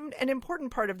I think an important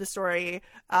part of the story,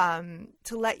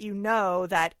 to let you know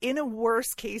that in a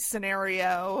worst case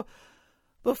scenario,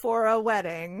 before a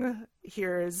wedding,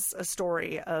 here's a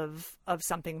story of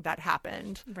something that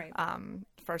happened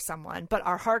for someone. But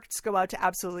our hearts go out to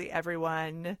absolutely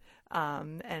everyone.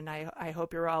 And I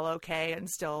hope you're all okay and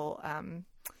still, and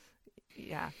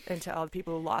to all the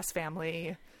people who lost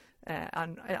family,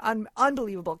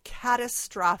 unbelievable,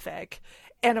 catastrophic.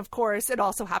 And of course, it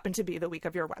also happened to be the week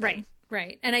of your wedding. Right.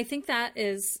 Right. And I think that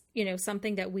is,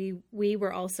 something that we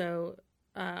were also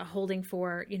holding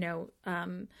for,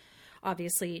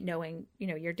 obviously knowing,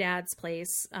 your dad's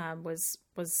place was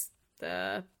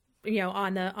the,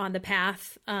 on the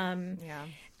path. Yeah.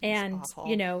 And,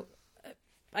 awful.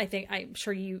 I'm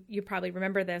sure you probably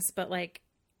remember this, but like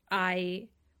I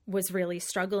was really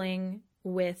struggling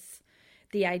with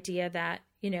the idea that,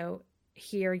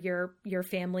 here your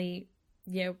family,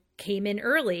 came in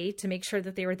early to make sure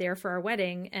that they were there for our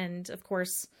wedding. And of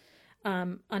course,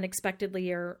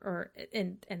 unexpectedly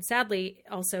and sadly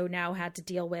also now had to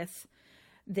deal with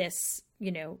this,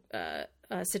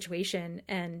 situation.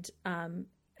 And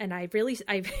I really,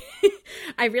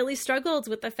 I really struggled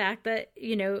with the fact that,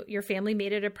 your family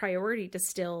made it a priority to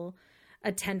still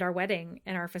attend our wedding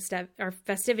and our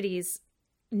festivities,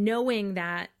 knowing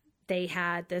that they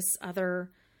had this other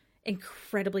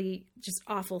incredibly just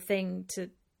awful thing to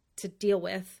deal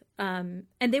with. And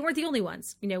they weren't the only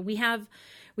ones. We have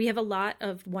a lot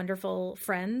of wonderful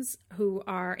friends who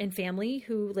are in family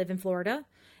who live in Florida,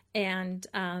 and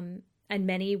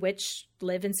many which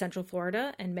live in Central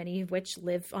Florida, and many of which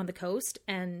live on the coast.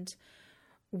 And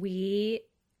we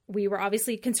were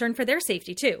obviously concerned for their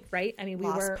safety too, right? I mean, we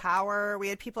lost power. We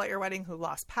had people at your wedding who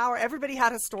lost power. Everybody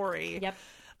had a story. Yep.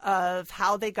 Of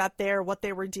how they got there, what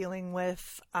they were dealing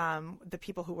with, the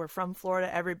people who were from Florida,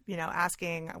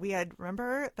 asking. We had,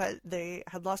 remember that they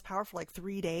had lost power for like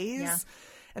 3 days,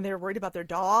 and they were worried about their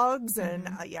dogs. And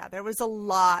there was a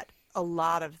lot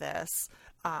of this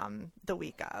the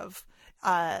week of.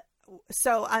 But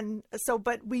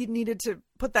we needed to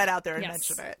put that out there and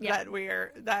mention it. Yep.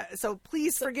 So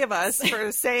please forgive us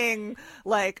for saying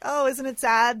like, oh, isn't it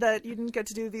sad that you didn't get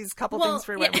to do these couple things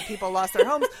for when people lost their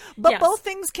homes? But both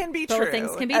things can be true. Both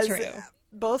things can be true.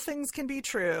 Both things can be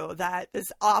true, that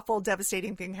this awful,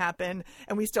 devastating thing happened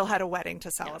and we still had a wedding to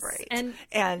celebrate. Yes.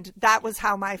 And that was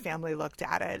how my family looked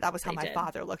at it. That was how my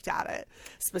father looked at it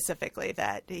specifically,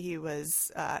 that he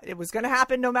was, it was going to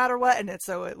happen no matter what. And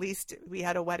so at least we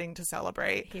had a wedding to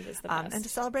celebrate. He was the best. And to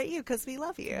celebrate you because we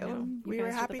love you. We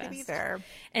were happy to be there.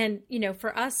 And,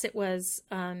 for us, it was,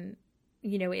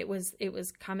 it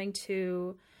was coming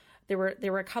to, there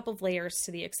were a couple of layers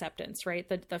to the acceptance, right?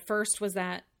 The first was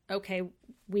that, okay,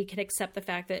 we can accept the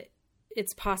fact that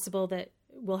it's possible that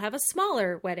we'll have a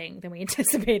smaller wedding than we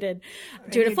anticipated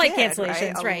due to flight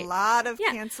cancellations, right? A lot of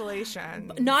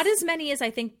cancellations. Not as many as I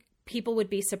think people would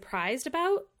be surprised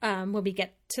about when we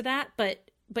get to that. But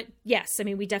yes, I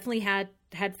mean, we definitely had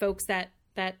folks that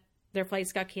their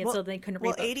flights got canceled and they couldn't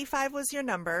rebook. Well, 85 was your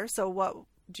number. So what,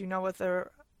 do you know what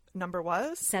their number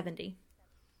was? 70.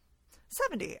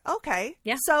 70. Okay.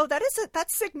 Yeah. So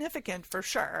that's significant for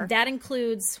sure. That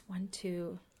includes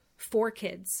 4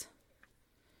 kids.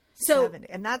 So 70.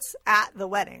 And that's at the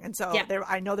wedding. And so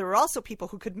I know there were also people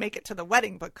who could make it to the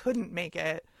wedding but couldn't make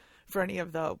it for any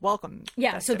of the welcome.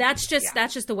 Yeah. So that's just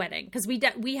the wedding, because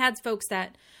we had folks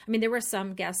that, I mean, there were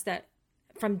some guests that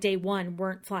from day one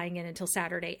weren't flying in until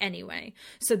Saturday anyway.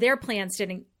 So their plans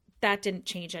didn't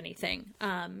change anything.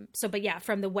 But yeah,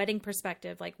 from the wedding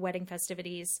perspective, like wedding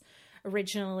festivities,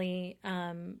 originally,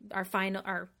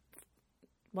 our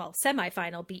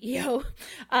semi-final BEO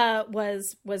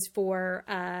was for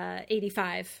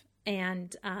 85,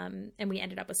 and we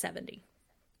ended up with 70.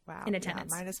 Wow. In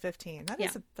attendance. Minus 15.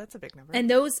 That's a big number. And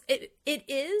those it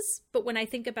is, but when I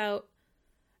think about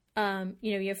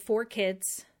you have 4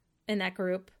 kids in that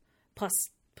group plus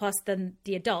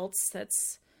the adults,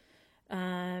 that's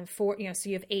 4, so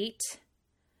you have 8,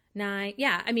 9.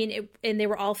 Yeah. I mean, and they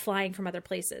were all flying from other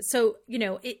places. So,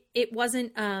 it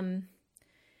wasn't,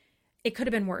 it could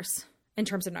have been worse in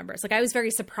terms of numbers. Like I was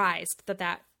very surprised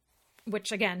that,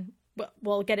 which again,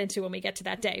 we'll get into when we get to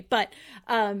that day, but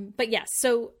yes.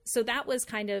 So that was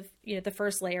kind of, the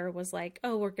first layer was like,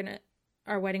 oh,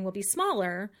 our wedding will be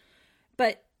smaller,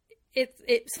 but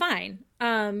it's fine.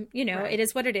 Right. It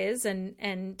is what it is.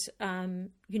 And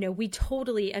we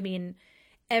totally, I mean,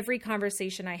 every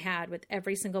conversation I had with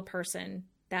every single person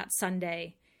that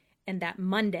Sunday and that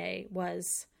Monday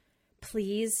was,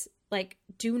 please, like,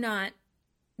 do not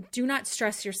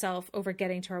stress yourself over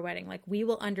getting to our wedding. Like, we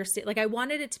will understand. Like, I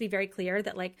wanted it to be very clear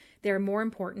that, like, there are more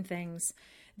important things,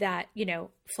 that,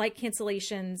 flight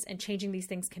cancellations and changing these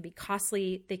things can be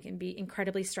costly. They can be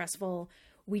incredibly stressful.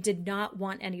 We did not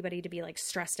want anybody to be like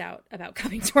stressed out about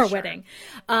coming to our wedding.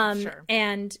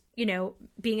 And,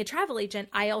 being a travel agent,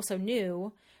 I also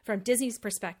knew from Disney's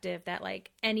perspective that like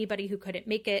anybody who couldn't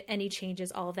make it, any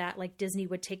changes, all of that, like Disney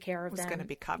would take care of them. It was going to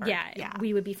be covered. Yeah,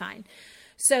 we would be fine.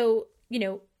 So,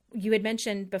 you had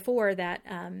mentioned before that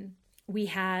we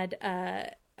had,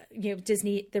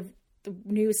 Disney, the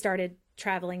news started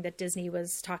traveling that Disney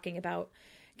was talking about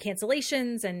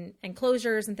cancellations and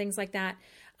closures and things like that.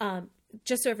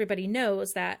 Just so everybody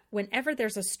knows that whenever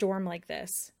there's a storm like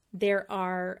this, there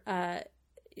are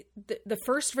the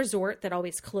first resort that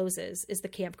always closes is the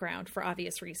campground for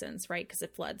obvious reasons, right? Because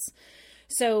it floods.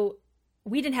 So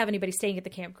we didn't have anybody staying at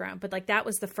the campground, but like that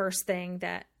was the first thing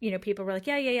that, you know, people were like,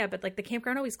 yeah. But like the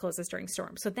campground always closes during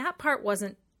storms. So that part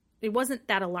wasn't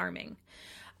that alarming.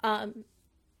 And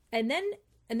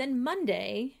then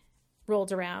Monday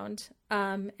rolled around.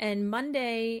 And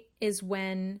Monday is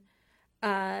when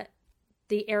the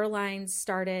airlines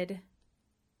started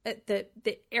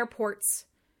the airports.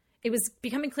 It was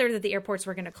becoming clear that the airports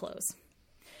were going to close.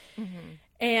 Mm-hmm.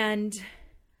 And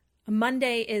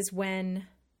Monday is when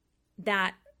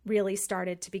that really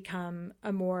started to become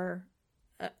a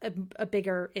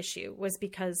bigger issue, was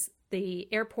because the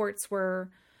airports were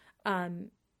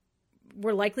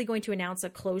likely going to announce a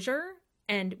closure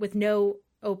and with no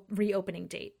reopening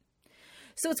date.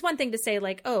 So it's one thing to say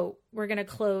like, oh, we're going to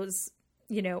close,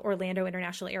 you know, Orlando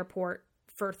International Airport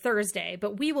for Thursday,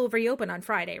 but we will reopen on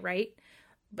Friday, right?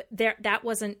 But that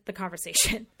wasn't the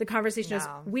conversation. The conversation is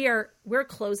we're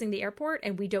closing the airport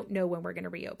and we don't know when we're going to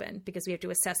reopen because we have to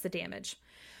assess the damage.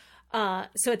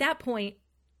 So at that point,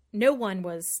 no one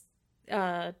was,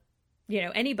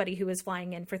 anybody who was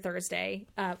flying in for Thursday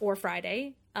or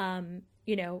Friday,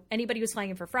 anybody who was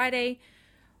flying in for Friday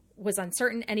was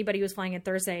uncertain. Anybody who was flying in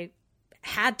Thursday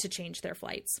had to change their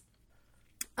flights.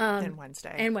 And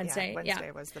Wednesday. Yeah,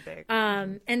 Wednesday was the big.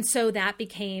 And so that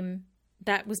became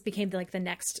like the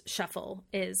next shuffle,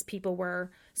 is people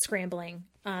were scrambling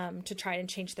to try and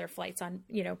change their flights on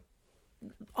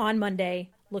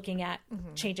Monday, looking at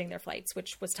changing their flights,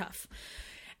 which was tough.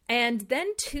 And then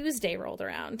Tuesday rolled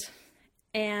around,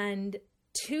 and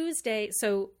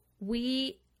so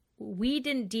we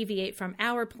didn't deviate from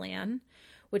our plan,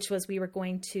 which was we were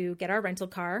going to get our rental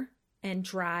car and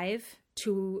drive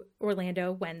to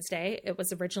Orlando Wednesday. It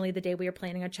was originally the day we were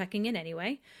planning on checking in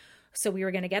anyway. So we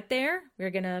were going to get there. We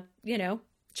were going to,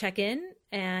 check in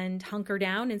and hunker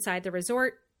down inside the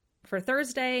resort for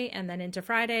Thursday and then into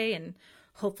Friday. And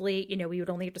hopefully, we would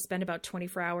only have to spend about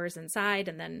 24 hours inside,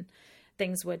 and then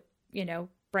things would,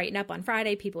 brighten up on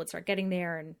Friday. People would start getting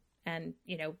there, and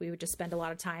we would just spend a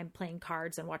lot of time playing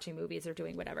cards and watching movies or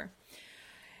doing whatever.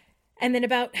 And then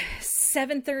about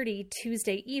 7:30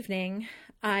 Tuesday evening,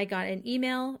 I got an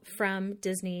email from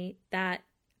Disney that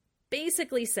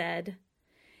basically said,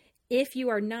 if you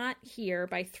are not here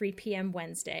by 3 p.m.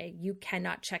 Wednesday, you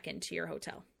cannot check into your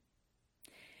hotel.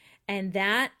 And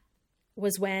that's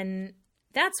when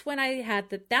the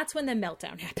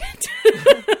meltdown happened.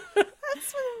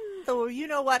 That's when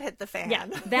the hit the fan. Yeah,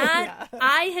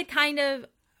 I had kind of,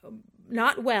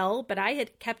 not well, but I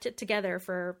had kept it together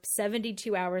for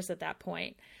 72 hours at that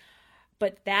point.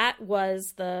 But that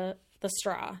was the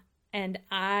straw. And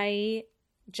I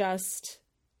just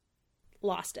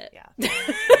lost it. Yeah.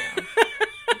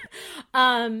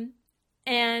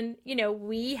 And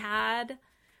we had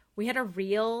a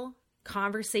real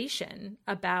conversation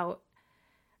about,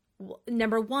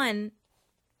 number one,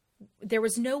 there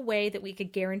was no way that we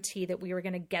could guarantee that we were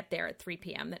going to get there at 3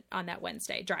 p.m. on that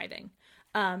Wednesday driving.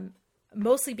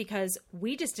 Mostly because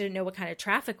we just didn't know what kind of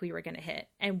traffic we were going to hit.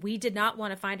 And we did not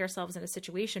want to find ourselves in a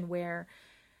situation where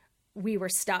we were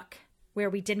stuck, where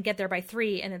we didn't get there by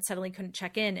 3 and then suddenly couldn't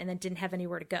check in and then didn't have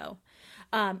anywhere to go.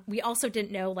 We also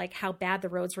didn't know like how bad the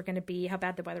roads were going to be, how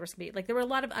bad the weather was going to be. Like there were a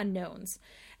lot of unknowns.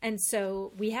 And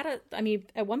so we had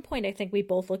at one point, I think we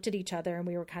both looked at each other and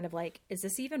we were kind of like, is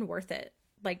this even worth it?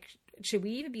 Like, should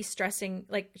we even be stressing?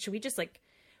 Like, should we just like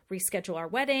reschedule our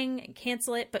wedding and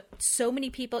cancel it? But so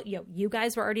many people, you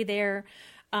guys were already there.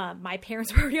 My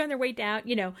parents were already on their way down,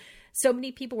 so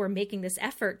many people were making this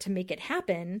effort to make it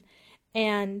happen.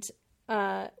 And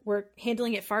were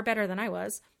handling it far better than I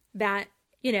was, that,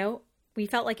 we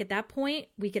felt like at that point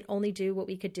we could only do what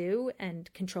we could do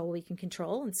and control what we can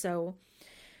control. And so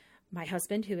my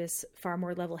husband, who is far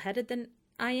more level-headed than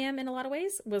I am in a lot of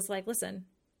ways, was like, listen,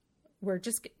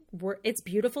 it's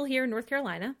beautiful here in North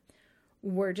Carolina.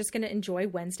 We're just going to enjoy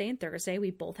Wednesday and Thursday. We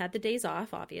both had the days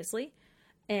off, obviously.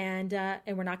 And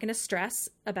we're not going to stress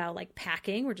about like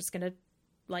packing. We're just going to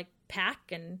like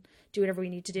pack and do whatever we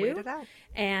need to do. Wait it out.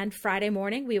 And Friday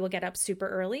morning we will get up super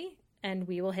early and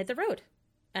we will hit the road,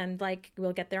 and like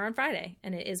we'll get there on Friday,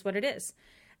 and it is what it is.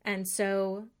 And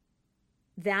so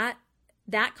that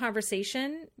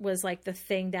conversation was like the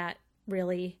thing that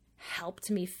really helped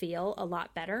me feel a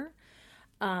lot better.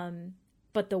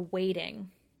 But the waiting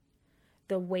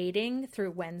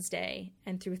through Wednesday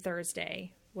and through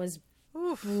Thursday was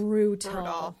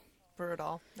brutal.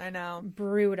 Brutal. I know.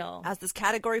 Brutal. As this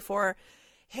Category 4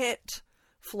 hit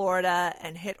Florida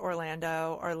and hit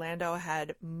Orlando, Orlando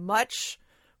had much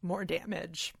more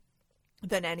damage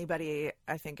than anybody,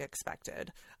 I think,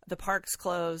 expected. The parks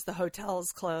closed, the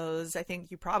hotels closed. I think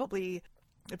you probably,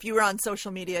 if you were on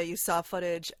social media, you saw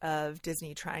footage of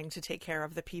Disney trying to take care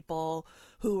of the people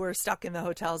who were stuck in the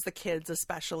hotels, the kids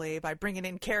especially, by bringing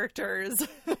in characters.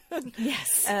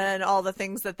 Yes. And all the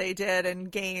things that they did and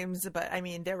games. But I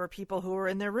mean, there were people who were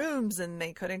in their rooms and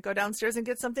they couldn't go downstairs and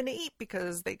get something to eat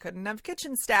because they couldn't have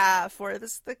kitchen staff. Where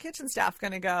is the kitchen staff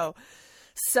going to go?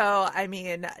 So, I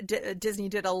mean, Disney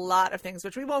did a lot of things,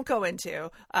 which we won't go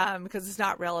into because it's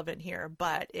not relevant here.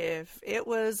 But if it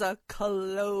was a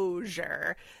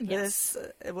closure, Yes.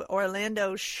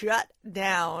 Orlando shut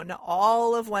down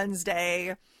all of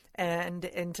Wednesday and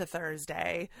into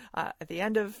Thursday, at the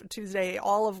end of Tuesday,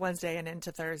 all of Wednesday and into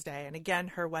Thursday. And again,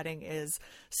 her wedding is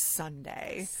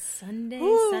Sunday. Sunday,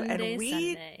 And we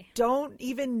Sunday. don't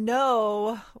even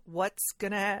know what's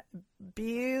going to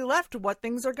be left, what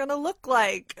things are going to look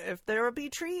like, if there will be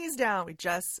trees down. We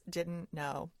just didn't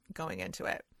know going into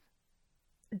it.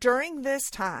 During this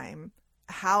time,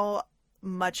 how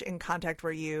much in contact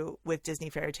were you with Disney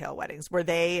Fairy Tale Weddings? Were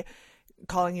they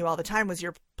calling you all the time? Was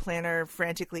your planner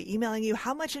frantically emailing you?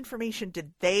 How much information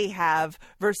did they have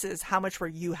versus how much were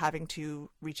you having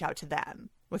to reach out to them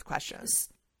with questions?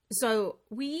 So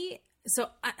I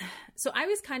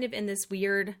was kind of in this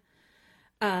weird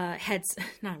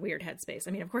not weird headspace.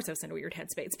 I mean, of course I was in a weird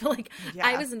headspace, but like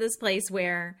I was in this place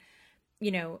where,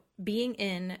 you know, being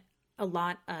in a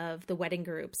lot of the wedding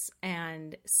groups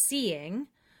and seeing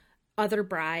other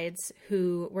brides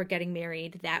who were getting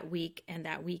married that week and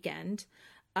that weekend,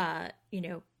 you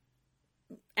know,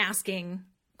 asking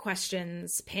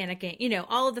questions, panicking, you know,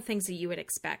 all of the things that you would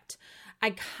expect.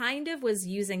 I kind of was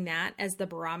using that as the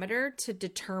barometer to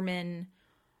determine,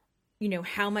 you know,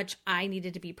 how much I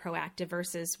needed to be proactive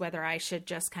versus whether I should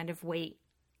just kind of wait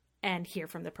and hear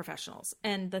from the professionals.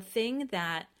 And the thing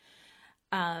that,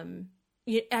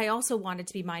 I also wanted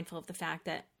to be mindful of the fact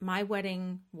that my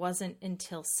wedding wasn't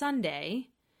until Sunday.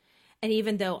 And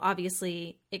even though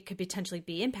obviously it could potentially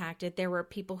be impacted, there were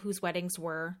people whose weddings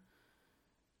were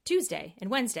Tuesday and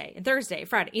Wednesday and Thursday,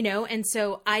 Friday, you know? And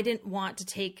so I didn't want to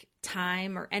take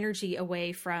time or energy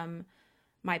away from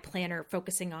my planner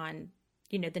focusing on,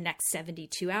 you know, the next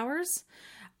 72 hours.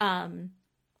 And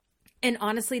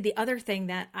honestly, the other thing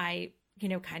that I, you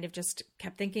know, kind of just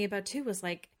kept thinking about too was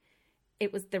like,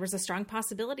 there was a strong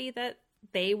possibility that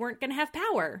they weren't going to have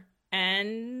power,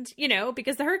 and, you know,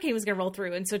 because the hurricane was going to roll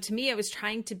through. And so to me, I was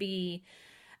trying to be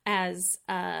as,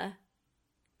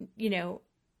 you know,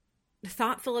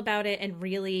 thoughtful about it. And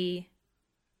really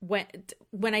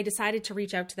when I decided to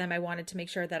reach out to them, I wanted to make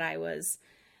sure that I was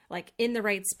like in the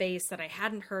right space, that I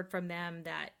hadn't heard from them,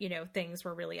 that, you know, things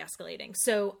were really escalating.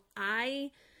 So I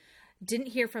didn't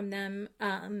hear from them,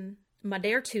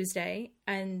 Monday or Tuesday,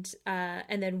 and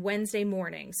then Wednesday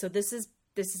morning. So this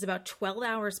is about 12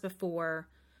 hours before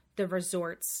the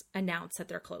resorts announce that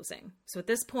they're closing. So at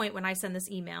this point, when I send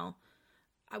this email,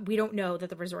 we don't know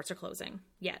that the resorts are closing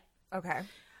yet. Okay.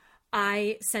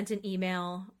 I sent an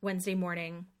email Wednesday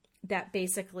morning that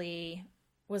basically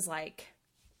was like,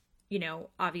 you know,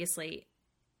 obviously,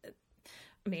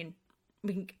 I mean,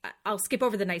 I'll skip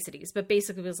over the niceties, but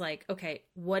basically was like, okay,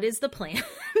 what is the plan?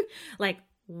 Like,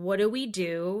 what do we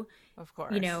do? Of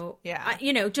course. You know, yeah.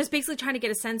 You know, just basically trying to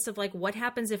get a sense of like, what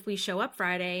happens if we show up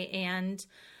Friday and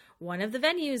one of the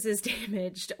venues is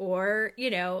damaged, or, you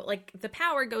know, like the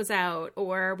power goes out,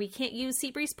 or we can't use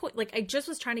Seabreeze Point. Like, I just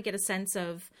was trying to get a sense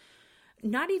of,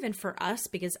 not even for us,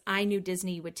 because I knew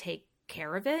Disney would take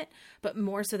care of it, but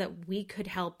more so that we could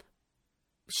help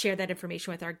share that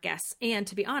information with our guests. And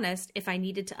to be honest, if I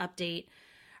needed to update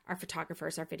our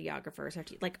photographers, our videographers,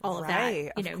 like all of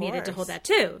that, you know, needed to hold that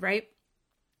too. Right.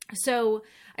 So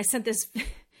I sent this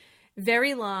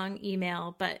very long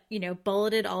email, but, you know,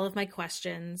 bulleted all of my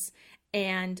questions.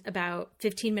 And about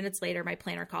 15 minutes later, my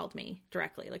planner called me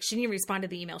directly. Like, she didn't even respond to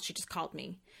the email. She just called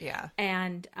me. Yeah.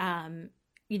 And,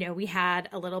 you know, we had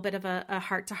a little bit of a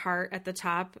heart to heart at the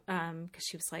top. Cause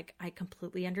she was like, I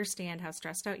completely understand how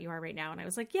stressed out you are right now. And I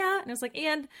was like, yeah. And I was like,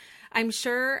 and I'm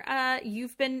sure,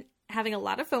 you've been having a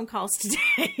lot of phone calls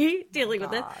today dealing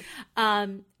with it.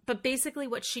 But basically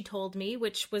what she told me,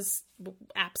 which was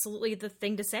absolutely the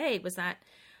thing to say, was that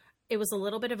it was a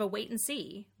little bit of a wait and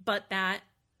see, but that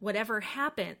whatever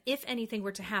happened, if anything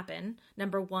were to happen,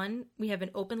 number one, we have an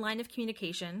open line of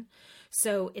communication.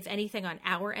 So if anything on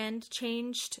our end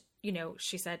changed, you know,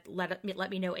 she said, let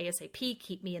me know ASAP,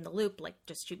 keep me in the loop, like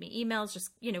just shoot me emails,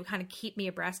 just, you know, kind of keep me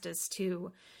abreast as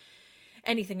to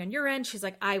anything on your end? She's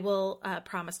like, I will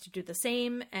promise to do the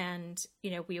same. And,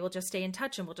 we will just stay in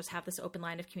touch and we'll just have this open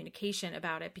line of communication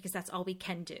about it because that's all we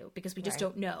can do because we just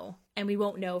don't know. And we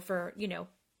won't know for,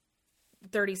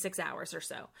 36 hours or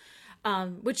so,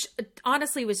 which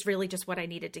honestly was really just what I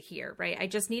needed to hear, right? I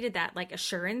just needed that like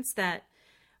assurance that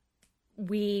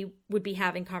we would be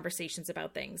having conversations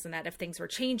about things and that if things were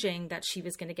changing, that she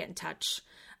was going to get in touch.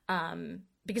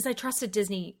 Because I trusted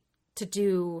Disney to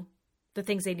do the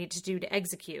things they need to do to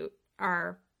execute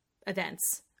our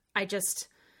events. I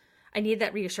needed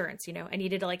that reassurance, I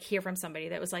needed to like hear from somebody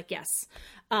that was like, yes.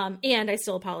 And I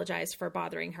still apologize for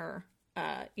bothering her,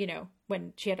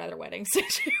 when she had other weddings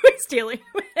she was dealing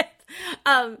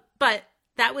with. But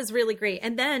that was really great.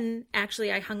 And then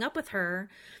actually I hung up with her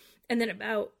and then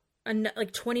about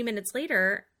like 20 minutes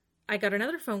later, I got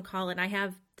another phone call and I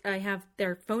have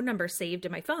their phone number saved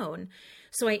in my phone.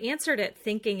 So I answered it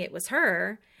thinking it was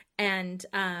her. And,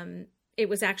 it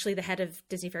was actually the head of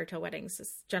Disney Fairy Tale Weddings,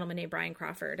 this gentleman named Brian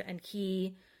Crawford. And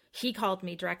he called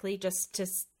me directly just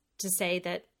to say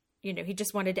that, he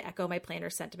just wanted to echo my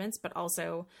planner's sentiments, but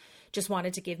also just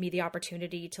wanted to give me the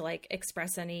opportunity to like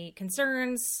express any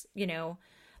concerns,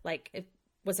 like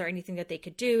was there anything that they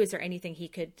could do? Is there anything he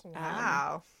could,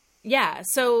 wow. Yeah.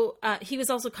 So, he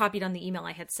was also copied on the email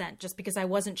I had sent just because I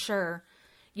wasn't sure,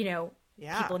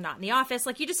 people not in the office,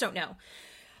 like you just don't know.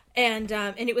 And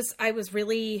I was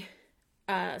really,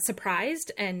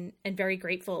 surprised and very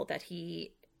grateful that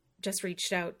he just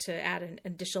reached out to add an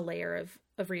additional layer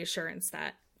of reassurance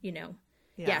that,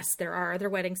 yes, there are other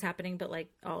weddings happening, but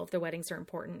like all of the weddings are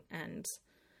important and,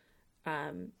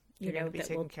 you're going to be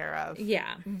taken care of.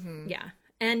 Yeah. Mm-hmm. Yeah.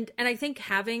 And I think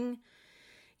having,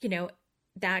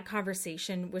 that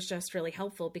conversation was just really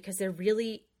helpful because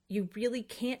you really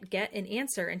can't get an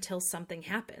answer until something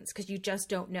happens because you just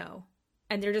don't know.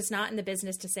 And they're just not in the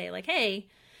business to say like, hey,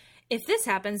 if this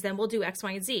happens, then we'll do X,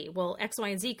 Y, and Z. Well, X, Y,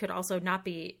 and Z could also not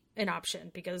be an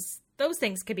option because those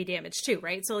things could be damaged too,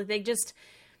 right? So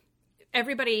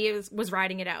everybody was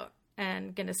riding it out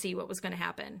and going to see what was going to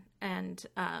happen. And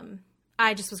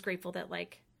I just was grateful that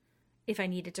like, if I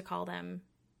needed to call them,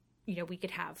 we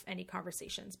could have any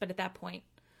conversations. But at that point,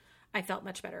 I felt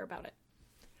much better about it.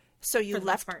 So you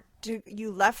left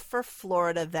for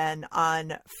Florida then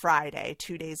on Friday,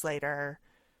 2 days later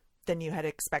than you had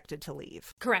expected to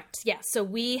leave. Correct. Yeah. So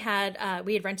we had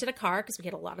rented a car because we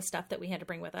had a lot of stuff that we had to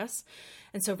bring with us.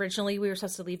 And so originally we were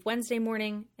supposed to leave Wednesday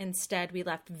morning. Instead, we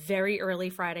left very early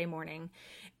Friday morning.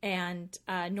 And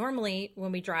normally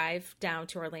when we drive down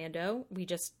to Orlando, we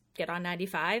just get on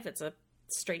 95. It's a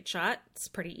straight shot. It's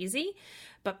pretty easy.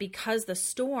 But because the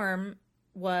storm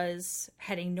was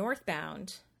heading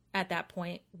northbound at that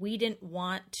point, we didn't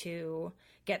want to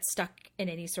get stuck in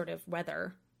any sort of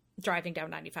weather driving down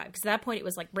 95 because at that point it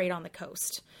was like right on the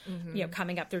coast,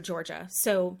 coming up through Georgia.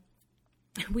 So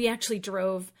we actually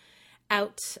drove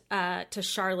out to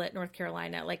Charlotte, North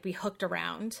Carolina. Like we hooked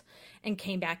around and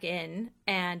came back in.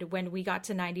 And when we got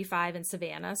to 95 in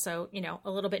Savannah, so,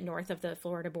 a little bit north of the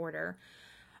Florida border,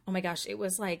 oh my gosh, it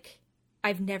was like,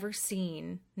 I've never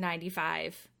seen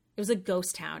 95. It was a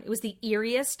ghost town. It was the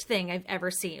eeriest thing I've ever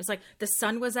seen. It was like the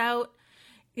sun was out,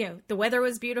 the weather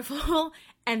was beautiful,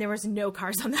 and there was no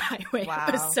cars on the highway. Wow.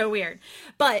 It was so weird.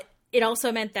 But it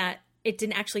also meant that it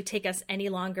didn't actually take us any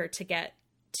longer to get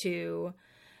to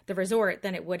the resort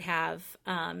than it would have,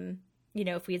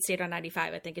 if we had stayed on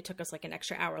 95. I think it took us like an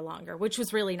extra hour longer, which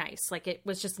was really nice. Like it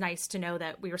was just nice to know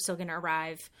that we were still going to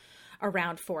arrive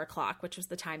around 4:00, which was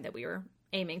the time that we were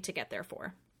aiming to get there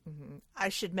for. Mm-hmm. I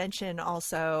should mention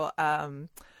also,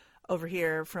 over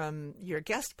here from your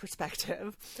guest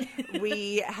perspective,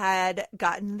 we had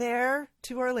gotten there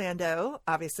to Orlando.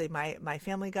 Obviously, my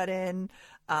family got in.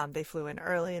 They flew in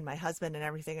early, and my husband and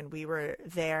everything, and we were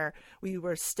there. We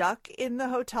were stuck in the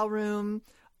hotel room,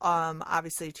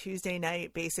 obviously Tuesday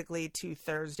night, basically to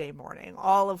Thursday morning.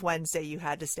 All of Wednesday, you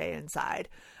had to stay inside.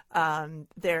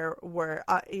 There were,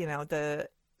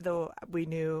 we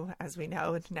knew, as we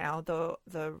know now,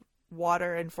 the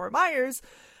water in Fort Myers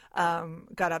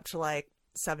got up to like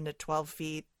 7 to 12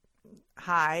 feet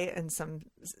high in some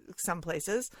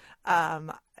places,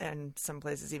 and some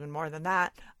places even more than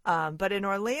that. But in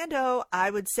Orlando, I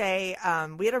would say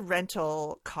we had a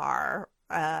rental car,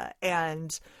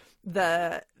 and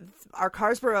our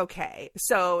cars were okay.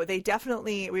 So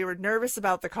we were nervous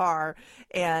about the car,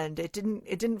 and it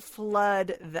didn't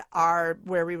flood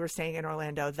where we were staying in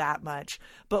Orlando that much.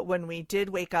 But when we did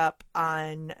wake up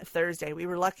on Thursday, we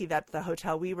were lucky that the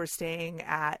hotel we were staying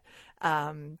at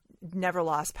never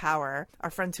lost power.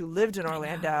 Our friends who lived in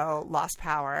Orlando lost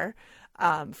power.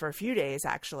 for a few days,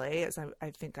 actually, as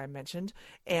I think I mentioned.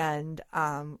 And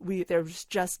there was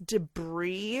just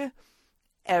debris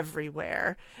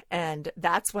everywhere. And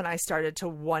that's when I started to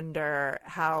wonder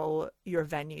how your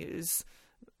venues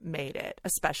made it,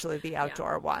 especially the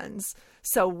outdoor ones.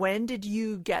 So when did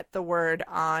you get the word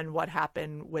on what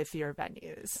happened with your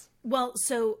venues? Well,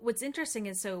 so what's interesting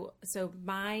is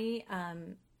my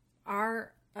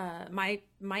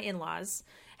my in-laws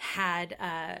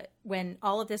had when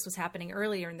all of this was happening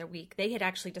earlier in the week, they had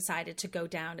actually decided to go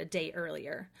down a day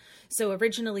earlier. So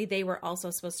originally they were also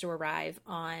supposed to arrive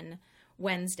on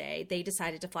Wednesday. They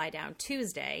decided to fly down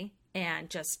Tuesday and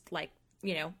just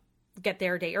get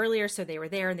there a day earlier, so they were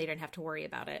there and they didn't have to worry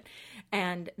about it.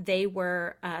 And they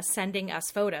were sending us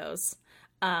photos.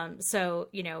 So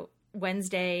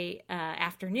Wednesday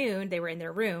afternoon, they were in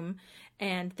their room,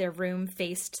 and their room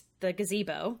faced the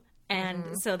gazebo.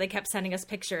 And so they kept sending us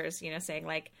pictures, saying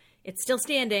like, it's still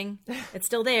standing. It's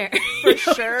still there. For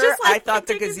sure. I thought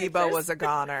the gazebo was a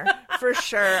goner. For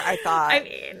sure. I thought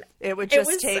it would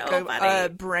just take a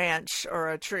branch or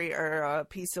a tree or a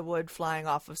piece of wood flying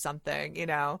off of something,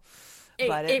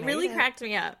 But it really cracked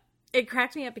me up. It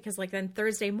cracked me up because then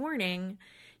Thursday morning,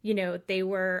 they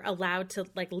were allowed to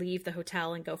leave the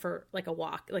hotel and go for a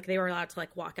walk. They were allowed to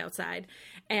walk outside.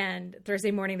 And Thursday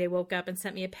morning they woke up and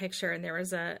sent me a picture, and there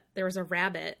was a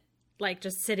rabbit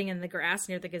just sitting in the grass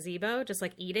near the gazebo, just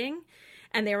eating.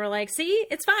 And they were like, see,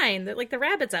 it's fine. The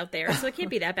rabbit's out there, so it can't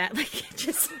be that bad.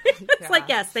 It's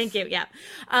yes, thank you. Yeah.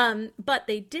 But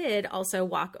they did also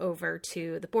walk over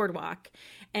to the boardwalk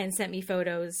and sent me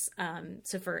photos.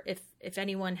 So for if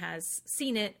anyone has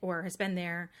seen it or has been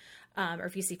there, or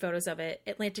if you see photos of it,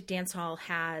 Atlantic Dance Hall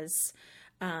has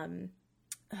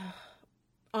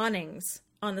awnings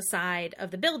on the side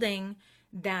of the building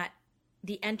that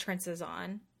the entrance is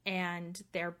on. And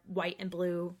they're white and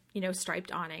blue,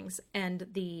 striped awnings. And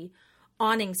the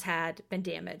awnings had been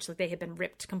damaged. They had been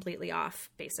ripped completely off,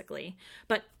 basically.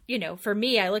 But, for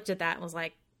me, I looked at that and was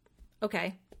like,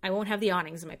 okay, I won't have the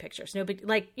awnings in my pictures. No big,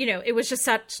 it was just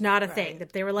such not a thing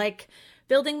that they were like,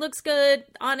 building looks good,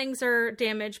 awnings are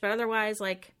damaged, but otherwise,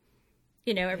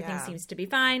 everything seems to be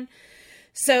fine.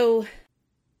 So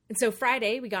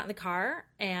Friday, we got in the car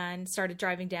and started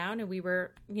driving down, and we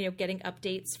were, getting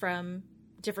updates from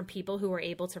different people who were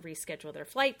able to reschedule their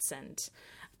flights and,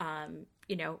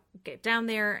 get down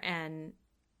there. And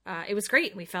it was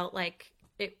great. We felt like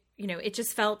it, it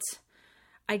just felt,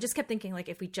 I just kept thinking,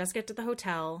 if we just get to the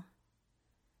hotel,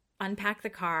 unpack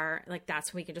the car,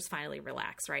 that's when we can just finally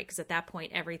relax, right? Because at that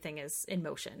point, everything is in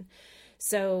motion.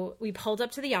 So we pulled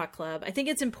up to the yacht club. I think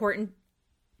it's important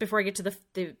before I get to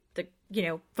the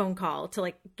phone call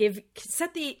to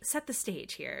set the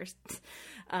stage here.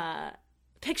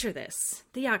 Picture this,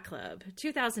 the yacht club,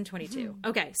 2022.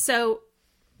 Okay, so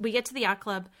we get to the yacht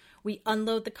club, we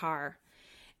unload the car.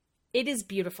 It is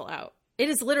beautiful out. It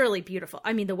is literally beautiful.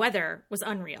 I mean, the weather was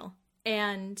unreal.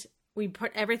 And we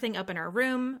put everything up in our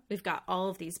room. We've got all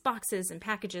of these boxes and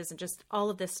packages and just all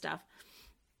of this stuff.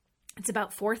 It's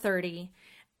about 4:30,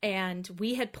 and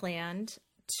we had planned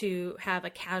to have a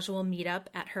casual meetup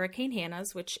at Hurricane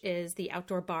Hannah's, which is the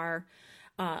outdoor bar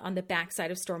on the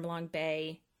backside of Stormalong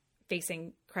Bay,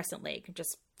 facing Crescent Lake,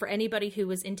 just for anybody who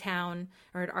was in town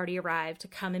or had already arrived to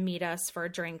come and meet us for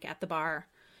a drink at the bar,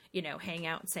 hang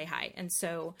out and say hi. And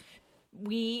so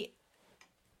we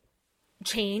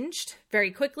changed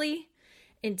very quickly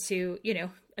into,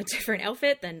 a different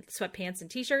outfit than sweatpants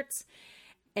and t-shirts.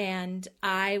 And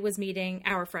I was meeting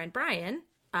our friend Brian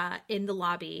in the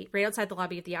lobby, right outside the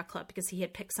lobby of the yacht club, because he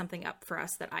had picked something up for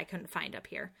us that I couldn't find up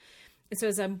here. And so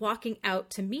as I'm walking out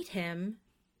to meet him,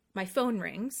 my phone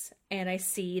rings and I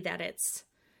see that it's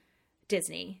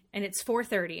Disney, and it's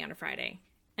 4:30 on a Friday.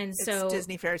 And so it's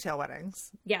Disney Fairy Tale Weddings.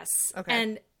 Yes. Okay.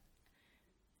 And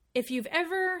if you've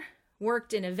ever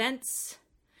worked in events,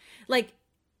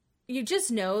 you just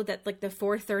know that the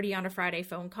 4:30 on a Friday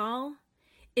phone call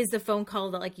is the phone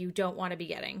call that you don't want to be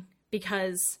getting,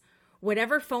 because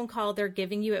whatever phone call they're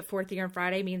giving you at 4:30 on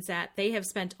Friday means that they have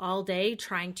spent all day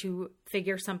trying to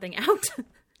figure something out.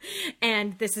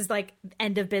 And this is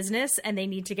end of business, and they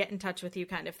need to get in touch with you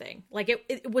kind of thing.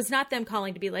 It was not them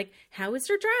calling to be like, how was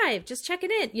your drive? Just checking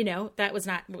in. That was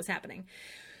not what was happening.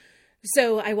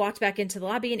 So I walked back into the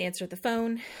lobby and answered the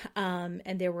phone. And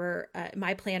there were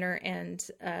my planner and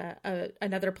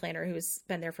another planner who's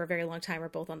been there for a very long time are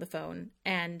both on the phone.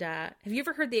 And have you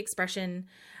ever heard the expression,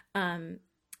 there's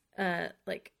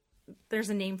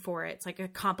a name for it. It's a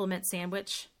compliment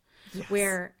sandwich. Yes.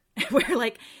 where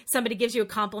somebody gives you a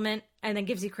compliment and then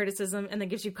gives you criticism and then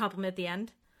gives you a compliment at the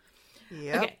end.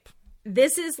 Yep. Okay.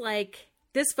 This is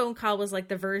this phone call was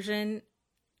the version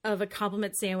of a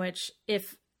compliment sandwich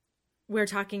if we're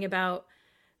talking about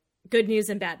good news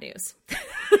and bad news.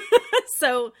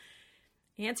 So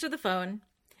answer the phone,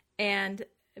 and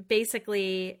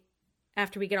basically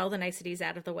after we get all the niceties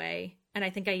out of the way, and I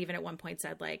think I even at one point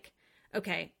said like,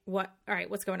 okay, all right,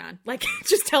 what's going on? Like,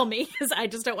 just tell me, because I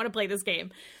just don't want to play this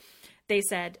game. They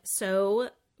said, so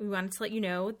we wanted to let you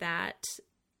know that,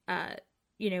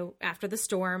 after the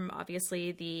storm,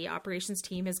 obviously the operations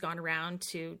team has gone around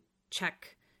to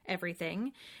check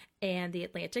everything, and the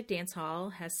Atlantic Dance Hall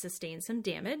has sustained some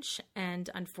damage, and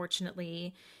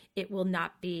unfortunately it will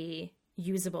not be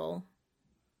usable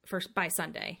by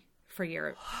Sunday for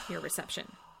your reception.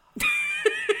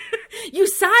 You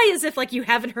sigh as if like you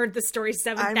haven't heard the story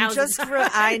 7,000 times.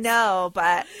 I know,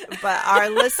 but our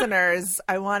listeners,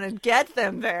 I want to get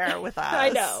them there with us.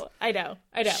 I know.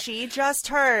 She just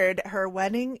heard her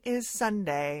wedding is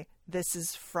Sunday. This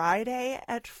is Friday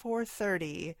at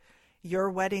 4:30.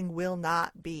 Your wedding will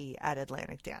not be at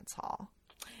Atlantic Dance Hall.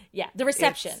 Yeah, the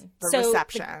reception.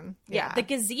 Reception. The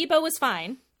gazebo was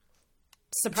fine.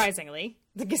 Surprisingly,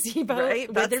 the gazebo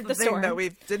right? That's weathered the thing storm. that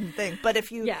we didn't think. But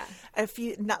if you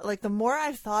not like, the more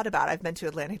I've thought about it, I've been to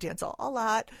Atlantic Dance Hall a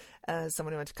lot.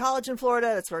 Someone who went to college in Florida,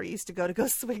 that's where we used to go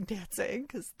swing dancing,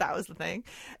 because that was the thing.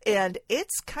 And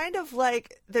it's kind of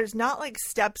like, there's not like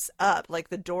steps up, like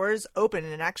the doors open,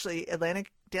 and actually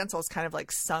Atlantic Dance Hall is kind of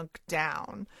like sunk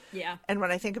down. Yeah. And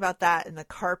when I think about that, and the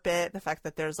carpet, the fact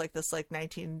that there's like this like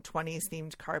 1920s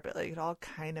themed carpet, like it all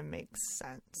kind of makes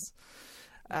sense.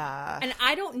 And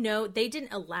I don't know, they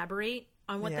didn't elaborate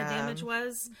on what the damage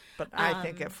was. But I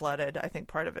think it flooded. I think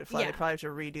part of it flooded. Yeah. Probably have to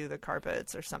redo the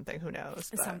carpets or something. Who knows?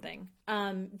 But. Something.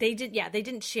 They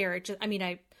didn't share it.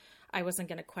 I wasn't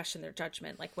going to question their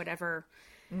judgment. Like whatever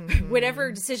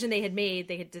decision they had made,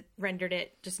 they had rendered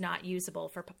it just not usable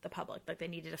for the public. Like they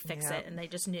needed to fix it, and they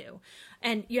just knew.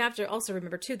 And you have to also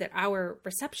remember too that our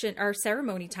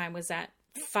ceremony time was at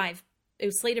 5. It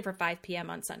was slated for 5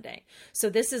 p.m. on Sunday. So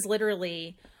this is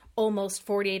literally almost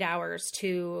 48 hours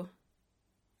to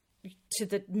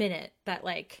the minute that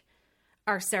like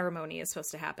our ceremony is supposed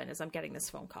to happen, as I'm getting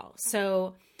this phone call.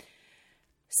 So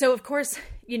of course,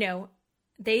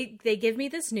 they give me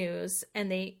this news,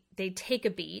 and they take a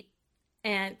beat,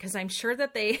 and because I'm sure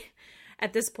that they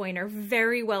at this point are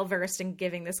very well versed in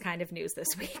giving this kind of news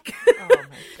this week. Oh my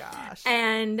gosh.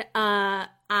 And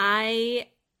I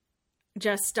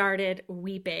just started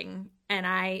weeping, and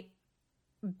I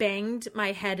banged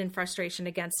my head in frustration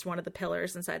against one of the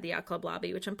pillars inside the yacht club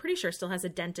lobby, which I'm pretty sure still has a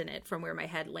dent in it from where my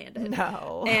head landed.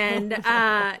 No.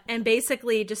 And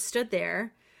basically just stood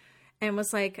there and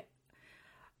was like,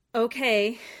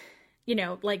 okay,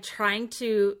 like trying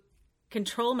to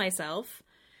control myself,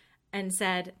 and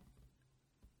said,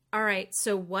 all right,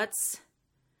 so what's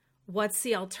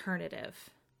the alternative?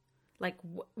 Like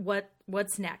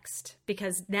what's next?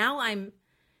 Because now I'm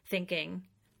thinking,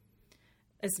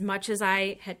 as much as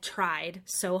I had tried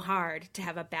so hard to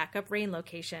have a backup rain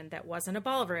location that wasn't a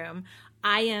ballroom,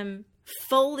 I am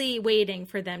fully waiting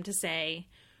for them to say,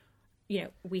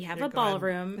 we have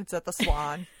ballroom. It's at the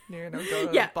Swan. You're going to go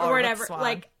to the ballroom or whatever. at the Swan.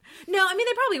 Like, no, I mean,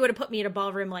 they probably would have put me at a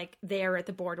ballroom like there at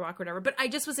the boardwalk or whatever, but I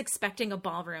just was expecting a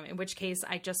ballroom, in which case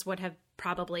I just would have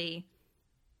probably,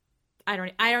 I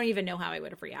don't even know how I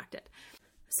would have reacted.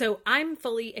 So I'm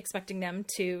fully expecting them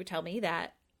to tell me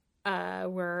that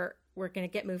we're going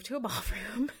to get moved to a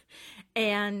ballroom.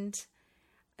 And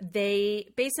they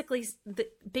basically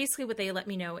what they let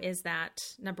me know is that,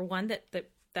 number one,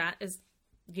 that is,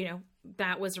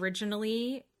 that was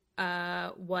originally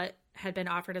what had been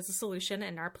offered as a solution.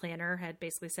 And our planner had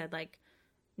basically said, like,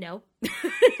 no,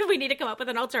 we need to come up with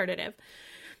an alternative.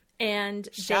 And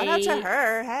shout out to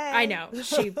her. Hey, I know.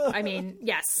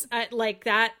 Yes, like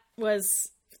that was,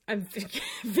 I'm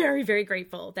very, very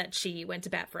grateful that she went to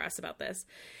bat for us about this.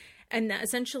 And that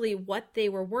essentially what they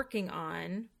were working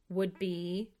on would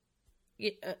be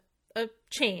a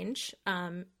change.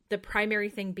 The primary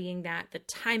thing being that the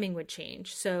timing would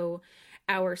change. So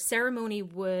our ceremony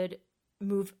would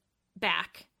move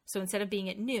back. So instead of being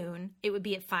at noon, it would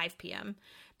be at 5 p.m.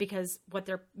 because what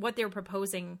they're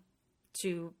proposing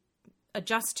to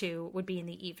adjust to would be in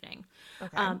the evening.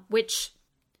 Okay. Which,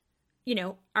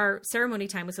 our ceremony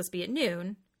time was supposed to be at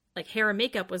noon. Like hair and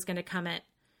makeup was going to come at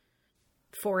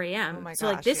 4 a.m. Oh my gosh, so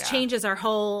like this changes our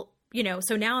whole,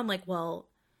 so now I'm like, well,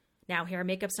 now hair and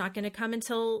makeup's not going to come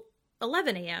until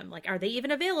 11 a.m. Like, are they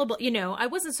even available? I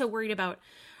wasn't so worried about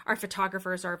our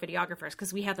photographers or our videographers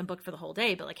because we had them booked for the whole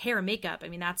day, but like hair and makeup, I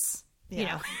mean, that's,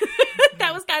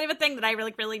 that was kind of a thing that I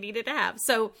really, really needed to have.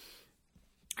 So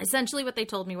essentially what they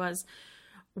told me was,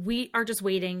 we are just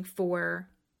waiting for,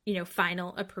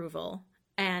 final approval.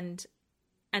 And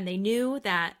and they knew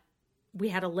that we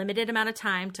had a limited amount of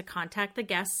time to contact the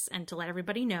guests and to let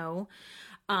everybody know.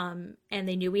 And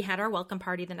they knew we had our welcome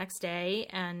party the next day.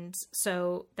 And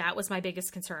so that was my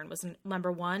biggest concern was,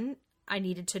 number one, I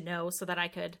needed to know so that I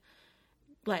could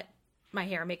let my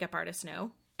hair and makeup artist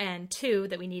know. And two,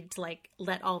 that we needed to like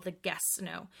let all the guests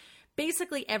know.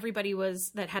 Basically everybody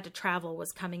that had to travel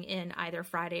was coming in either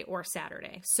Friday or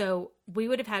Saturday. So we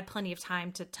would have had plenty of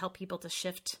time to tell people to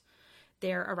shift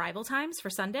their arrival times for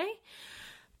Sunday.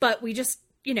 But we just,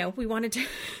 we wanted to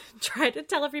try to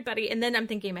tell everybody. And then I'm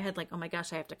thinking in my head, like, oh my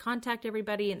gosh, I have to contact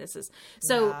everybody. And this is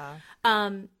so,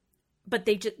 but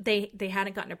they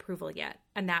hadn't gotten approval yet.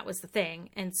 And that was the thing.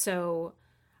 And so,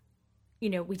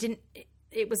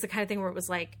 it was the kind of thing where it was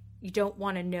like, you don't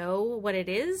want to know what it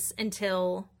is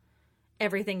until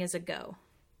everything is a go.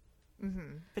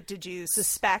 Mm-hmm. But did you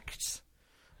suspect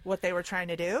what they were trying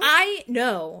to do? I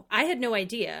had no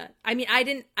idea. I mean, I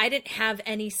didn't have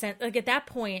any sense. Like at that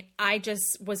point, I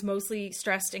just was mostly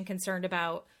stressed and concerned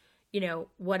about,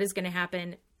 what is going to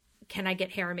happen. Can I get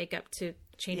hair and makeup to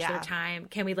change their time?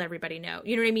 Can we let everybody know?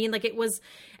 You know what I mean? Like it was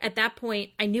at that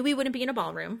point, I knew we wouldn't be in a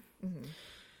ballroom,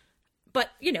 but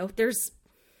there's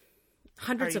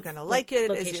hundreds of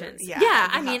locations.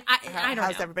 I mean, I don't know.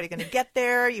 How's everybody going to get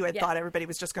there? You had thought everybody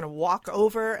was just going to walk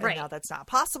over, and now that's not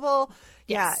possible.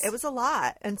 Yes. Yeah, it was a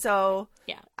lot. And so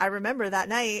I remember that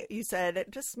night you said,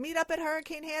 just meet up at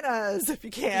Hurricane Hannah's if you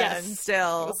can. Yes.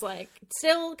 Still. It was like,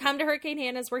 still come to Hurricane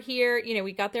Hannah's. We're here.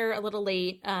 We got there a little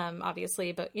late,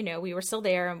 obviously, but, we were still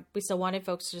there. And we still wanted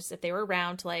folks to just, if they were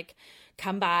around, to like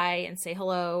come by and say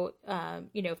hello,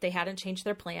 if they hadn't changed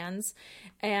their plans.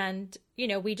 And,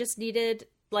 we just needed,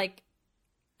 like,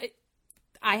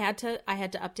 I had to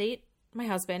update my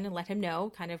husband and let him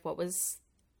know kind of what was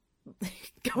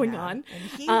going on. And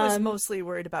he was mostly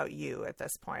worried about you at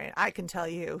this point. I can tell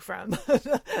you from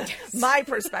my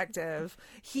perspective,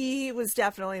 he was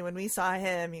definitely, when we saw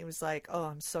him, he was like, oh,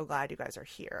 I'm so glad you guys are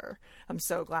here. I'm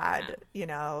so glad,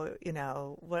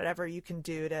 whatever you can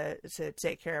do to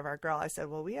take care of our girl. I said,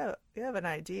 well, we have an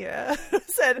idea.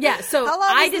 So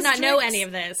I did not know any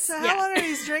of this. So how long are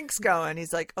these drinks going?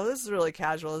 He's like, oh, this is really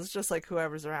casual. It's just like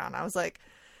whoever's around. I was like,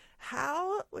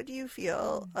 how would you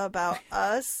feel about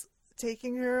us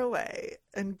taking her away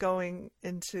and going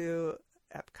into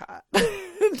Epcot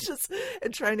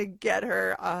and trying to get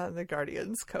her on the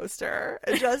Guardians coaster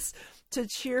and just to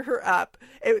cheer her up?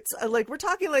 It's like, we're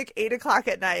talking like 8:00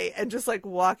 at night and just like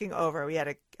walking over. We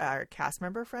had our cast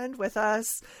member friend with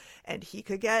us and he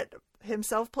could get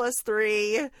himself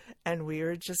 +3 and we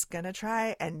were just gonna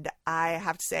try. And I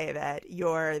have to say that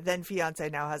your then fiance,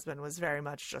 now husband, was very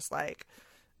much just like,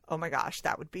 oh my gosh,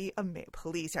 that would be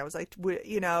police. I was like,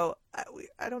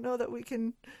 I don't know that we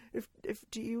can, if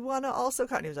do you want to also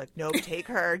come? And he was like, nope, take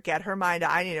her, get her mind.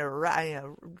 I need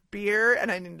a beer and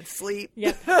I need to sleep.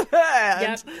 Yep.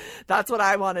 And that's what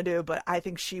I want to do. But I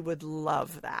think she would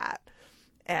love that.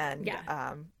 And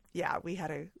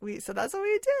so that's what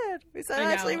we did. We said,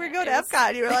 actually, we're going to Epcot.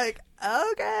 And you were like,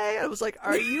 okay. I was like,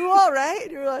 are you all right?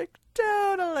 And you were like,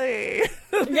 totally.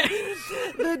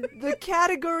 The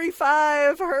category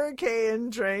 5 hurricane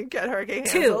drink at Hurricane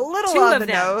Hannah's, a little on the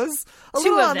nose. A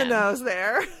little on the nose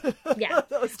there. Yeah.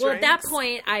 Well, at that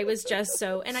point, I was just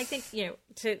so, and I think,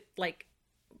 to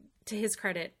his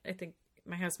credit, I think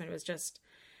my husband was just,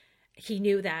 he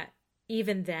knew that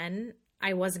even then,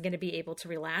 I wasn't going to be able to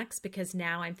relax because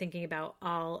now I'm thinking about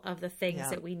all of the things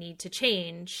that we need to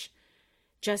change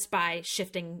just by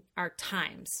shifting our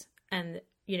times. And,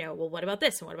 well, what about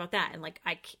this and what about that? And like,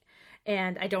 I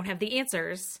don't have the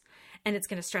answers and it's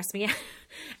going to stress me out.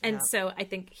 And so I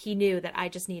think he knew that I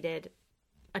just needed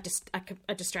a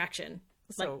distraction.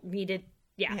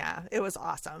 Yeah, it was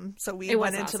awesome. So we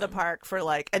went into the park for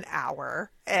like an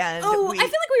hour. And I feel like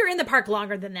we were in the park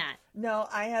longer than that. No,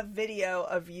 I have video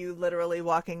of you literally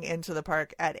walking into the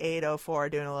park at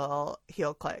 8:04 doing a little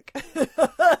heel click.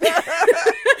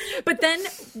 But then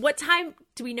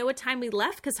do we know what time we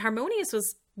left? Because Harmonious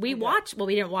was, we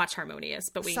didn't watch Harmonious,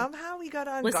 but somehow we got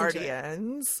on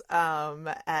Guardians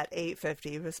at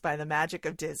 8:50 just by the magic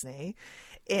of Disney.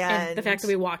 And the fact that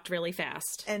we walked really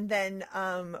fast. And then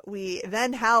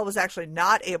Hal was actually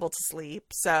not able to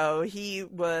sleep. So he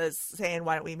was saying,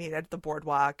 why don't we meet at the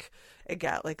boardwalk and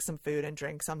get like some food and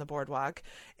drinks on the boardwalk.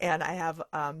 And I have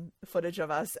footage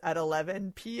of us at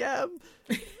 11 p.m.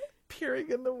 peering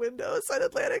in the windows at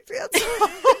Atlantic Dance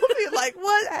Hall, being like,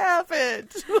 what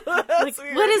happened?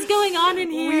 What is going on in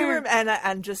here?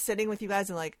 And just sitting with you guys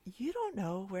and like, you don't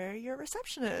know where your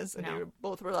reception is. And you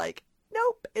both were like,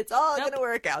 Nope, it's all going to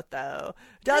work out, though.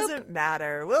 Doesn't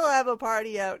matter. We'll have a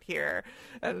party out here.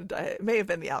 And it may have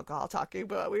been the alcohol talking,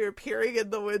 but we were peering in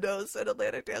the windows at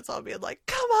Atlantic Dance Hall being like,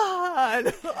 come on!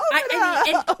 And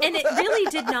it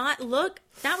really did not look...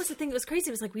 That was the thing that was crazy.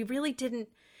 It was like, we really didn't...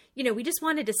 we just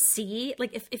wanted to see...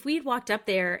 Like, if we had walked up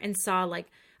there and saw, like,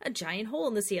 a giant hole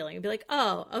in the ceiling, we'd be like,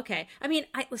 oh, okay. I mean,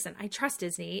 I trust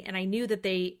Disney, and I knew that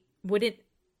they wouldn't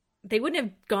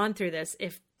have gone through this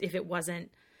if it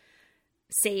wasn't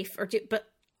safe but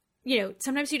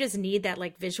sometimes you just need that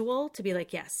like visual to be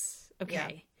like, yes,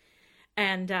 okay.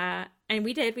 Yeah. And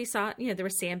we did, we saw, there were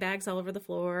sandbags all over the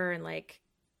floor, and like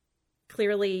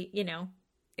clearly,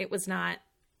 it was not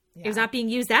being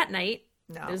used that night.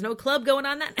 No, there's no club going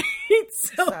on that night.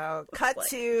 So cut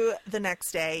to the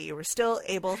next day, you were still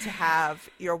able to have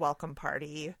your welcome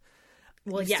party.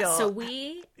 Well, so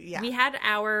we had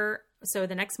so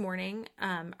the next morning,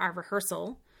 our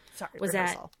rehearsal was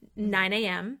at 9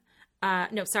 a.m.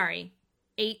 8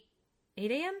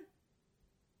 a.m.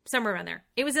 Somewhere around there.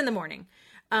 It was in the morning.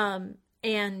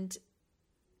 And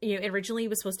originally it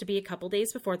was supposed to be a couple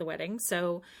days before the wedding.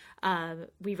 So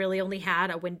we really only had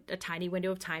a tiny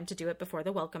window of time to do it before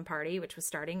the welcome party, which was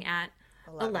starting at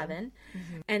 11.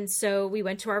 Mm-hmm. And so we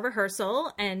went to our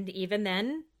rehearsal, and even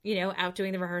then, out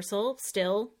doing the rehearsal,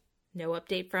 still no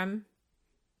update from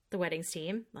the weddings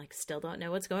team. Like, still don't know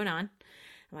what's going on.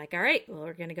 I'm like, all right, well,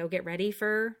 we're going to go get ready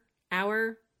for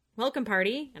our welcome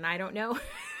party. And I don't know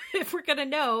if we're going to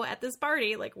know at this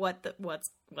party, like what the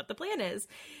plan is.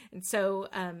 And so,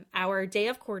 our day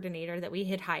of coordinator that we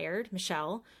had hired,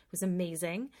 Michelle, was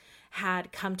amazing,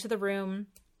 had come to the room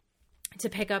to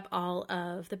pick up all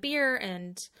of the beer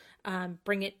and,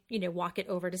 bring it, walk it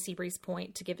over to Seabreeze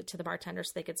Point to give it to the bartender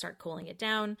so they could start cooling it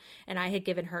down. And I had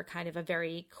given her kind of a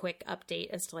very quick update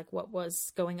as to like what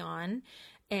was going on,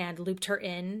 and looped her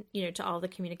in, to all the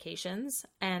communications.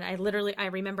 And I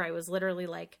remember I was literally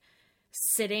like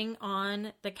sitting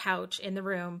on the couch in the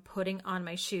room, putting on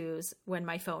my shoes when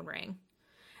my phone rang,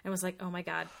 and was like, oh my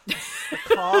God. The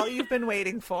call you've been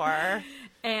waiting for.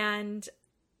 And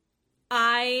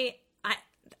I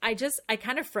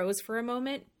kind of froze for a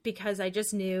moment, because I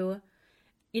just knew,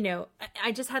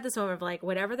 I just had this moment of like,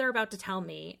 whatever they're about to tell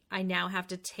me, I now have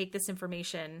to take this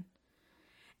information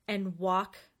and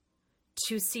walk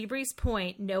to Seabreeze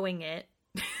Point knowing it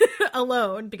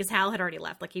alone, because Hal had already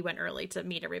left. Like, he went early to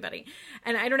meet everybody.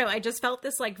 And I don't know, I just felt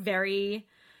this like very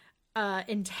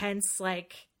intense,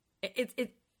 like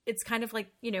it's kind of like,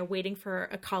 waiting for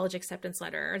a college acceptance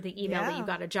letter or the email that you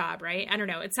got a job, right? I don't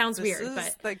know. It sounds weird,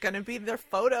 but like going to be their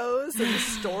photos and the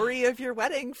story of your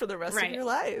wedding for the rest of your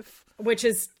life, which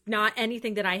is not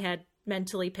anything that I had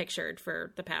mentally pictured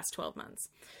for the past 12 months.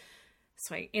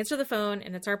 So I answer the phone,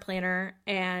 and it's our planner,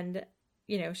 and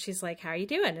she's like, how are you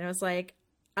doing? And I was like,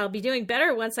 I'll be doing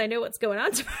better once I know what's going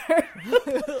on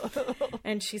tomorrow.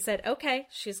 And she said, okay.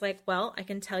 She's like, well, I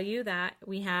can tell you that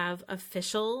we have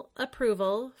official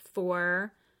approval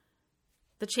for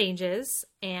the changes,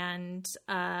 and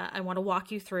I want to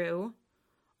walk you through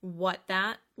what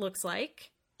that looks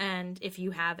like. And if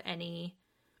you have any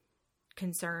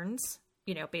concerns,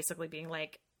 basically being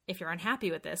like, if you're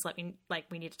unhappy with this,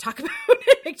 we need to talk about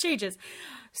it, make changes.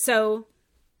 So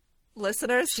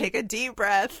listeners, take a deep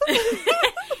breath.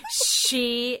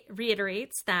 She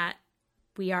reiterates that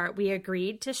we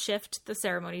agreed to shift the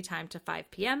ceremony time to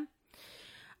 5 p.m.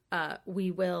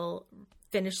 We will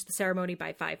finish the ceremony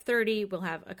by 5:30. We'll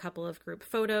have a couple of group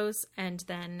photos, and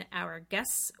then our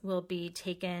guests will be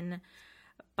taken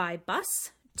by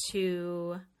bus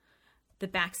to the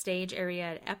backstage area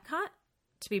at Epcot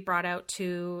to be brought out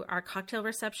to our cocktail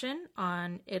reception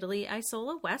on Italy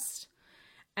Isola West.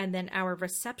 And then our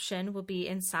reception will be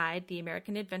inside the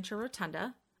American Adventure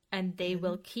Rotunda, and they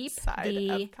will keep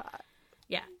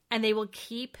and they will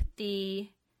keep the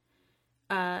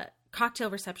cocktail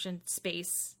reception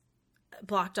space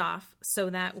blocked off so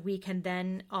that we can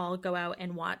then all go out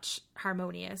and watch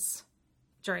Harmonious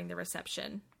during the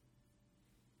reception.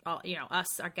 All,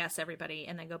 us, our guests, everybody,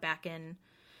 and then go back in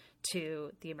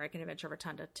to the American Adventure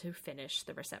Rotunda to finish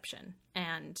the reception.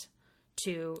 And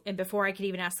before I could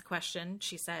even ask the question,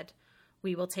 she said,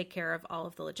 we will take care of all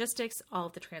of the logistics, all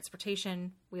of the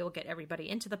transportation. We will get everybody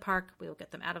into the park. We will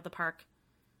get them out of the park.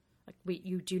 Like,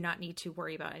 you do not need to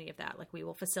worry about any of that. Like, we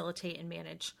will facilitate and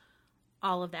manage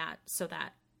all of that so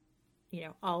that,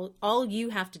 all you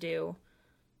have to do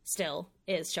still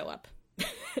is show up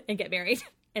and get married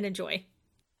and enjoy.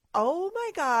 Oh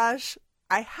my gosh.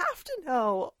 I have to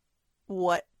know,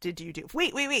 what did you do?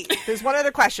 Wait. There's one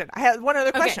other question. I had one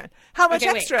other question. Okay. How much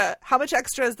extra? Wait. How much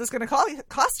extra is this going to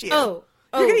cost you? Oh,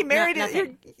 you're getting married.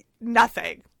 Nothing.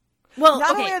 Nothing. Well,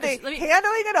 not okay, only are they let me-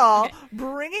 handling it all, Okay.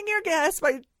 bringing your guests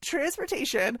by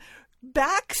transportation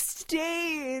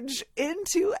backstage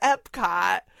into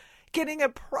Epcot, getting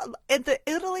at the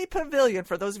Italy Pavilion.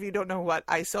 For those of you who don't know what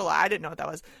Isola, I didn't know what that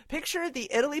was. Picture the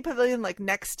Italy Pavilion like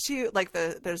next to like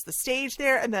there's the stage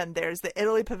there, and then there's the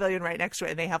Italy Pavilion right next to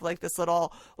it, and they have like this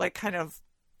little like kind of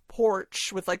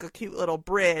porch with like a cute little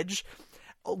bridge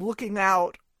looking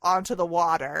out onto the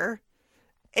water,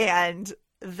 and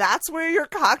that's where your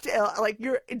cocktail, like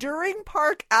during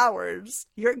park hours,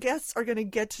 your guests are going to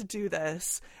get to do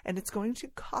this, and it's going to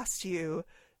cost you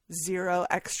 $0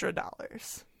 extra.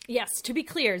 Yes, to be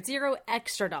clear, $0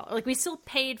 extra. Like, we still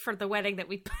paid for the wedding that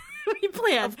we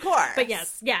planned. Of course. But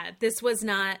yes, yeah, this was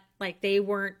not, like, they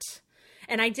weren't,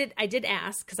 and I did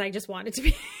ask, because I just wanted to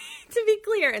be, to be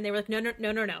clear, and they were like,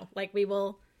 no. Like, we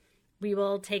will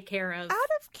take care of Out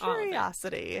of all of it.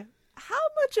 curiosity, how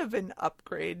much of an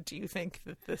upgrade do you think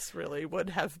that this really would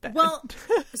have been? Well,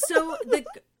 so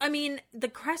the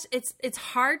crest, it's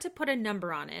hard to put a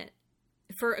number on it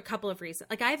for a couple of reasons.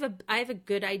 Like, I have a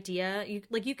good idea.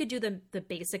 You could do the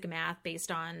basic math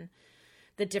based on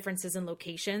the differences in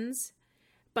locations,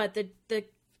 but the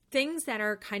things that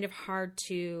are kind of hard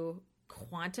to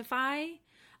quantify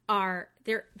are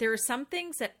there are some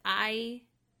things that I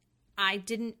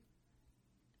didn't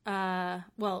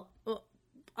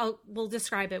we'll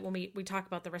describe it when we talk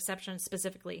about the reception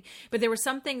specifically, but there were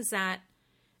some things that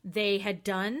they had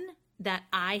done that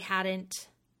I hadn't,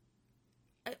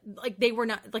 like, they were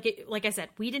not, like I said,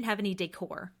 we didn't have any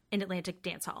decor in Atlantic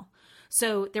Dance Hall.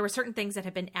 So there were certain things that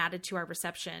had been added to our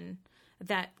reception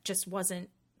that just wasn't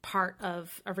part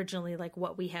of originally like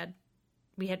what we had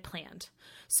planned.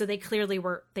 So they clearly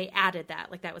they added that,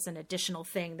 like that was an additional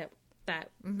thing that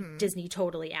Mm-hmm. Disney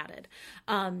totally added.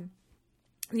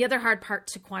 The other hard part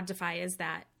to quantify is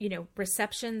that,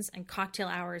 receptions and cocktail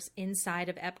hours inside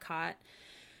of Epcot,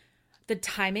 the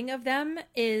timing of them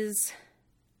is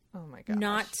oh my gosh,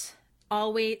 not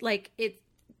always like it.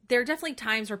 There are definitely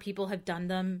times where people have done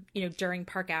them, during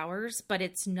park hours, but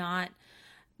it's not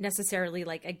necessarily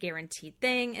like a guaranteed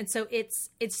thing. And so it's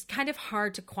kind of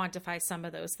hard to quantify some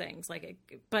of those things.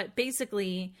 But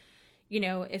basically,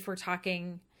 if we're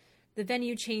talking the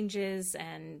venue changes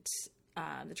and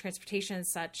the transportation and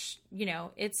such,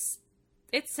 it's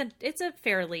a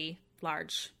fairly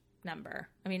large number.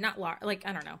 I mean, not large, like,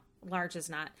 I don't know. Large is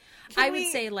not.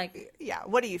 Would say like, yeah.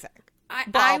 What do you think?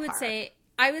 I would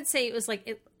say it was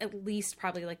like at least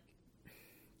probably like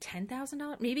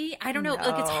 $10,000, maybe. I don't know. No.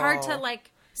 Like, it's hard to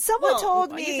like. Someone told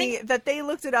you me think- that they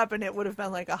looked it up and it would have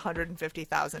been like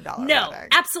 $150,000. No, wedding.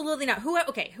 absolutely not.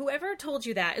 Whoever told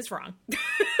you that is wrong,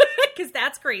 because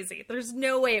that's crazy. There's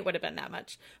no way it would have been that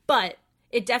much, but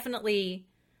it definitely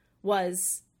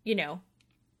was.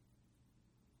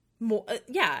 More.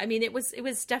 Yeah, I mean, it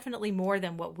was definitely more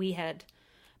than what we had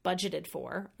budgeted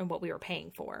for and what we were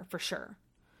paying for sure.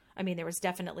 I mean, there was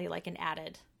definitely like an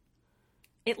added,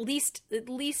 at least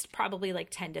probably like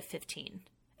 10 to 15.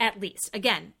 At least.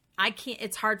 Again, I can't,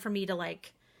 it's hard for me to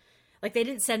like they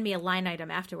didn't send me a line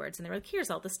item afterwards and they were like, here's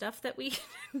all the stuff that we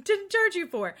didn't charge you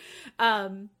for.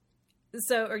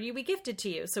 We gifted to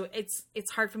you. So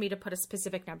it's hard for me to put a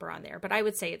specific number on there, but I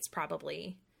would say it's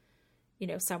probably,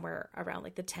 somewhere around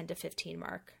like the 10 to 15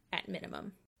 mark at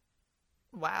minimum.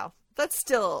 Wow. That's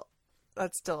still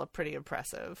a pretty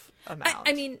impressive amount.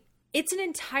 I mean, it's an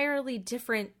entirely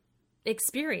different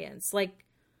experience. Like,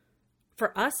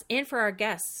 for us and for our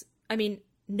guests, I mean,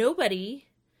 nobody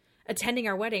attending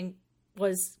our wedding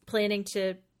was planning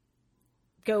to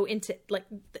go into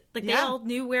they all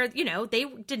knew where, they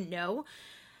didn't know.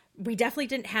 We definitely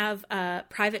didn't have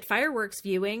private fireworks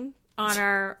viewing on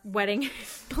our wedding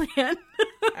plan.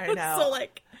 I know.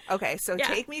 So okay, so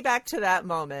take me back to that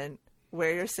moment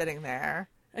where you're sitting there.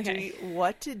 Okay.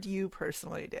 What did you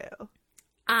personally do?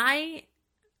 I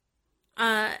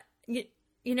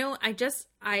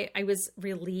was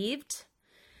relieved.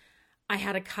 I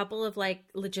had a couple of like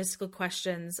logistical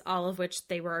questions, all of which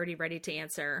they were already ready to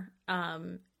answer.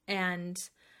 And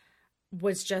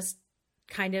was just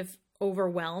kind of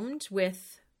overwhelmed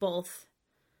with both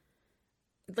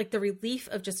like the relief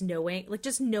of just knowing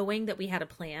that we had a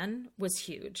plan was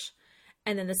huge.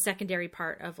 And then the secondary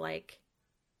part of like,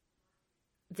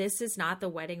 this is not the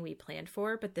wedding we planned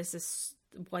for, but this is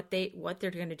what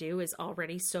they're going to do is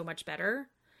already so much better.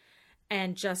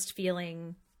 And just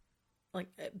feeling like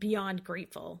beyond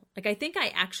grateful. Like, I think I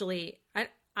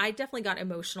definitely got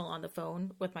emotional on the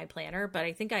phone with my planner, but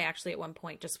I think I actually at one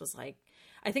point just was like,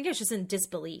 I think I was just in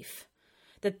disbelief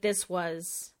that this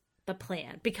was the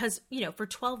plan, because, for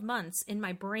 12 months in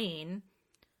my brain,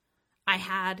 I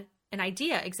had an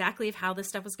idea exactly of how this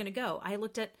stuff was going to go. I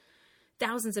looked at,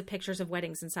 thousands of pictures of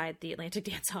weddings inside the Atlantic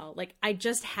Dance Hall. Like, I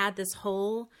just had this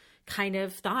whole kind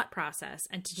of thought process,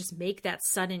 and to just make that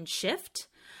sudden shift.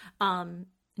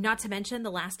 Not to mention,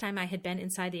 the last time I had been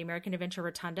inside the American Adventure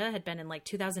Rotunda had been in like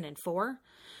 2004.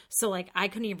 So like, I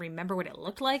couldn't even remember what it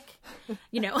looked like,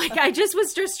 like I just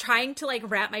was trying to like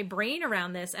wrap my brain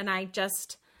around this. And I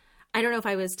don't know if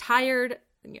I was tired,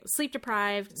 sleep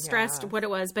deprived, stressed, what it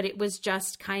was, but it was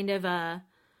just kind of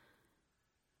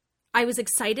I was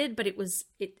excited, but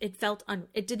it felt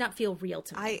it did not feel real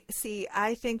to me.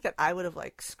 I think that I would have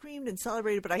like screamed and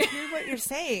celebrated, but I hear what you're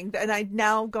saying. And I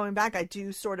now going back, I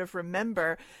do sort of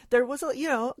remember there was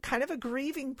kind of a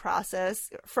grieving process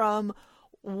from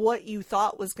what you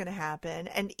thought was going to happen.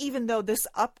 And even though this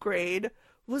upgrade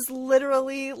was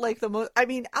literally like the most, I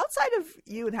mean, outside of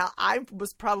you and Hal, I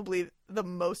was probably the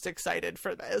most excited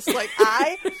for this. Like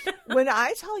when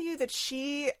I tell you that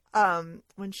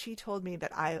when she told me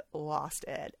that I lost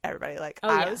it, everybody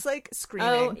I was like screaming.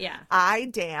 Oh, yeah. I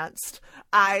danced.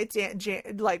 I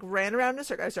like ran around in a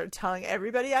circle. I started telling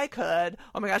everybody I could.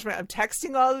 Oh my gosh, I'm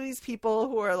texting all of these people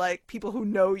who are like people who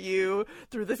know you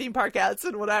through the theme park ads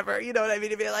and whatever. You know what I mean?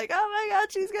 To be like, oh my God,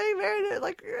 she's getting married.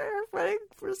 Like, her wedding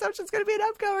reception's going to be an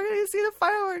Epcot. We're going to see the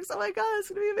fireworks. Oh my God, it's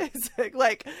going to be amazing.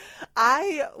 Like,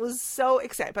 I was so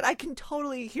excited, but I can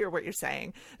totally hear what you're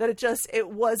saying, that it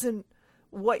wasn't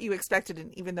what you expected.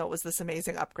 And even though it was this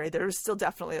amazing upgrade, there was still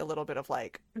definitely a little bit of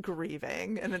like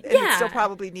grieving, and it still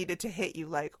probably needed to hit you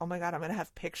like, oh my God, I'm going to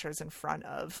have pictures in front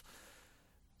of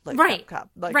like Epcot,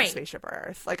 like Spaceship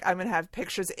Earth. Like, I'm going to have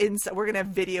pictures inside. We're going to have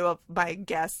video of my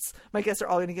guests. My guests are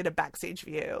all going to get a backstage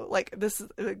view. Like, this is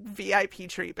like VIP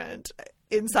treatment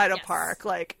inside a park.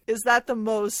 Like, is that the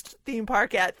most theme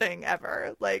park-ette thing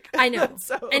ever? Like, I know.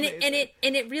 So and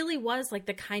it really was like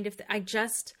the kind of I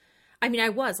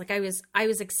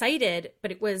was excited,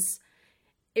 but it was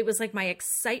like my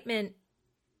excitement,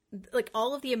 like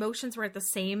all of the emotions were at the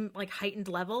same like heightened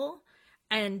level.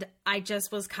 And I just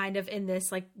was kind of in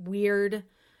this like weird,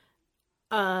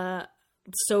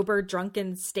 sober,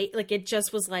 drunken state. Like, it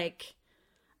just was like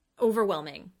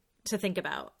overwhelming to think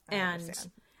about. And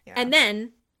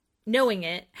then knowing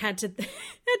it, had to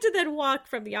then walk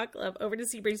from the yacht club over to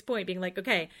Seabreeze Point, being like,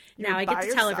 okay, now I get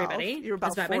to tell everybody. You're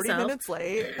about 40 minutes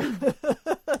late.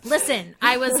 Listen,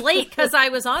 I was late because I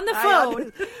was on the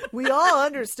phone. We all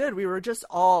understood. We were just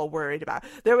all worried about.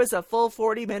 There was a full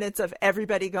 40 minutes of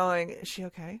everybody going, is she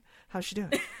okay? How's she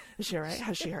doing? Is she all right?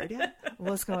 Has she heard yet?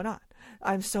 What's going on?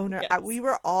 I'm so nervous. Yes. We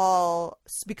were all,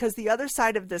 because the other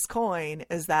side of this coin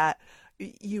is that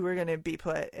you were going to be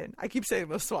put in, I keep saying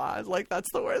the swan, like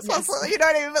that's the worst. Yes. You know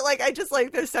what I mean? But like, I just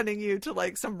like, they're sending you to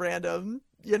like some random,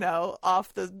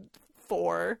 off the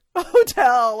 4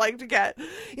 hotel, like to get,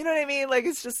 you know what I mean? Like,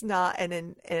 it's just not,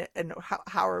 and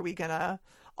how are we going to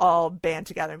all band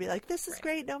together and be like, this is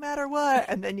great no matter what?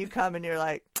 And then you come and you're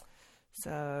like,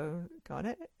 so going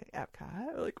to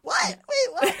Epcot? Like, what? Yeah. Wait,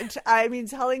 what? I mean,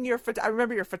 I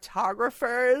remember your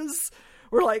photographers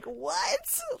were like, what?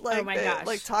 Like, oh my gosh.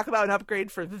 Like, talk about an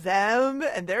upgrade for them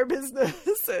and their business.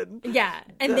 And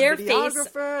and their face.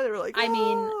 They were like, I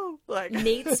mean, like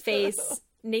Nate's face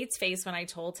when I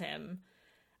told him,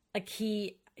 like,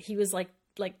 he was like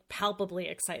palpably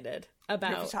excited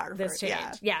about this change.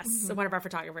 Yeah. Yes, mm-hmm. One of our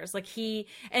photographers. Like, he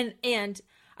and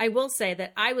I will say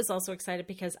that I was also excited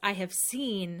because I have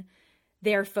seen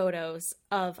their photos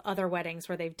of other weddings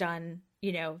where they've done,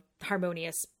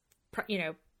 harmonious,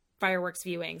 fireworks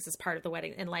viewings as part of the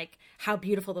wedding, and like how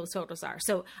beautiful those photos are.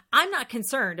 So I'm not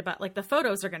concerned about, like, the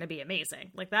photos are going to be amazing.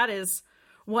 Like, that is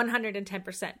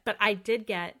 110%. But I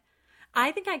think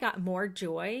I got more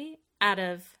joy out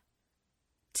of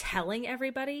telling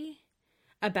everybody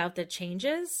about the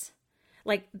changes,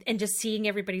 like, and just seeing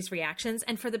everybody's reactions.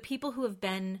 And for the people who have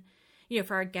been,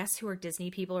 for our guests who are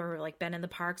Disney people or like been in the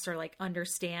parks or like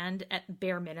understand at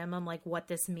bare minimum, like what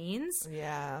this means.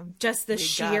 Yeah. Just the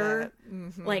sheer,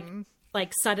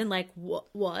 like sudden, like,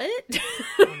 what?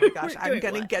 Oh my gosh. I'm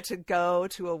going to get to go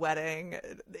to a wedding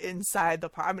inside the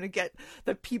park. I'm going to get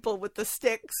the people with the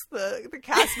sticks, the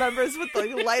cast members with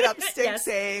the light up sticks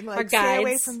saying, like, stay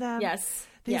away from them. Yes.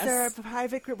 These are a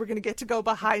private group. We're going to get to go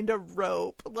behind a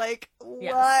rope. Like,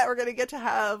 what? We're going to get to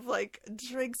have, like,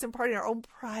 drinks and party, our own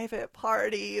private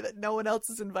party that no one else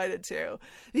is invited to.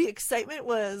 The excitement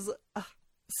was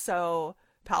so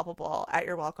palpable at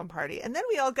your welcome party. And then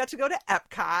we all got to go to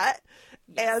Epcot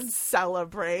and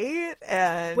celebrate.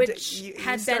 And which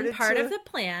had been part of the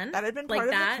plan. That had been part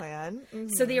of the plan. Mm-hmm.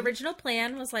 So the original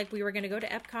plan was, like, we were going to go to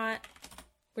Epcot.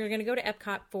 We were going to go to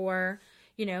Epcot for,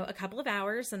 a couple of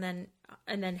hours, and then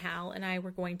Hal and I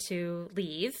were going to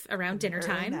leave around dinner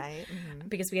time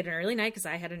because we had an early night because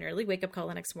I had an early wake up call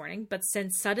the next morning. But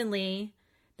since suddenly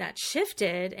that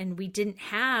shifted and we didn't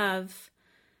have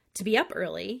to be up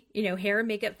early, you know, hair and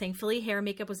makeup, thankfully hair and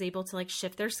makeup was able to like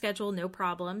shift their schedule, no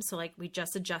problem. So like we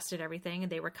just adjusted everything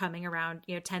and they were coming around,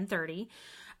 you know, 10:30.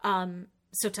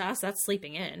 So to us, that's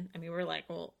sleeping in. I mean, we're like,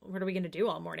 well, what are we going to do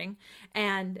all morning?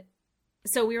 And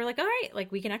so we were like, all right,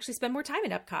 like we can actually spend more time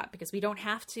in Epcot because we don't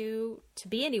have to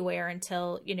be anywhere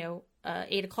until, you know,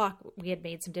 8:00. We had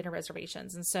made some dinner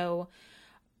reservations. And so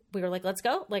we were like, let's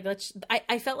go. Like,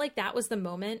 I felt like that was the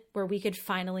moment where we could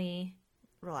finally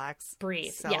relax,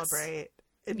 breathe, celebrate,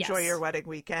 enjoy your wedding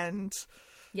weekend.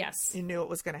 Yes. You knew it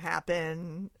was going to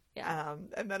happen. Yeah.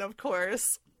 And then, of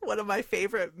course, one of my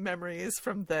favorite memories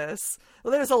from this,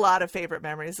 well, there's a lot of favorite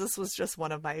memories. This was just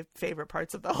one of my favorite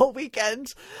parts of the whole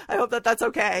weekend. I hope that that's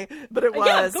okay. But it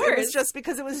was just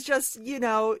because it was just, you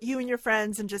know, you and your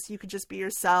friends and just, you could just be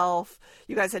yourself.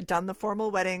 You guys had done the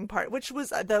formal wedding part, which was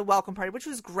the welcome party, which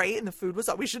was great. And the food was,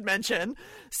 we should mention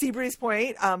Seabreeze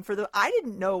Point. I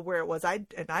didn't know where it was.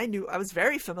 I knew, I was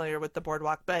very familiar with the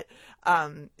boardwalk, but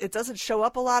it doesn't show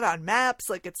up a lot on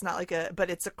maps. Like it's not like but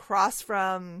it's across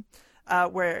from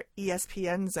where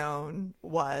ESPN Zone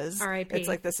was. R.I.P. It's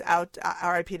like this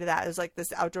R.I.P. to that. It was like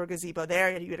this outdoor gazebo there,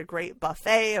 and you had a great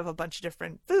buffet of a bunch of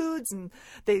different foods, and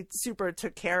they super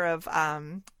took care of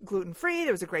gluten-free.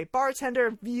 There was a great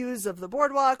bartender, views of the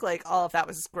boardwalk, like all of that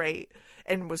was great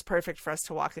and was perfect for us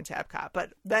to walk into Epcot.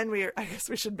 But then I guess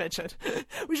we should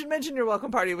mention your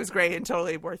welcome party was great and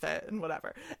totally worth it and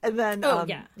whatever. And then,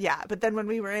 but then when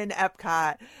we were in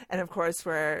Epcot, and of course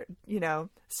we're, you know,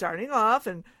 starting off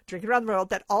and drinking around the world,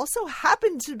 that also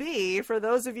happened to be, for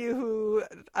those of you who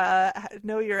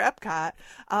know your Epcot,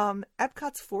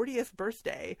 Epcot's 40th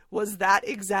birthday was that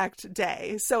exact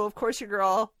day. So of course your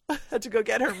girl had to go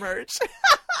get her merch.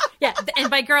 Yeah, and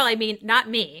by girl I mean not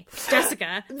me,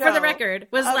 Jessica. No, for the record,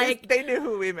 was like they knew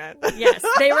who we meant. Yes,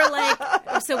 they were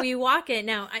like. So we walk in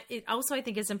now. I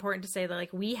think it's important to say that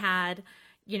like we had,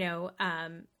 you know,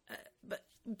 but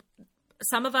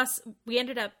some of us, we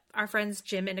ended up, our friends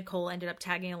Jim and Nicole ended up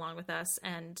tagging along with us,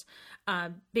 and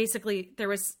basically there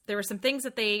were some things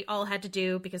that they all had to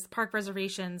do because the park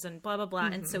reservations and blah blah blah,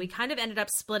 and so we kind of ended up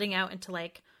splitting out into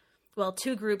like, well,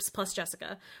 two groups plus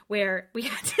Jessica, where we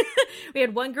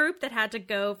had one group that had to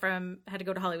go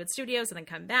to Hollywood Studios and then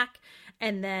come back.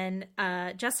 And then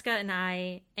Jessica and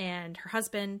I and her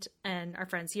husband and our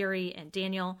friends Yuri and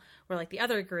Daniel were like the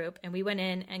other group. And we went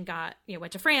in and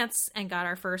went to France and got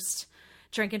our first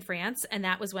drink in France. And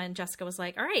that was when Jessica was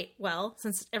like, all right, well,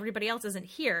 since everybody else isn't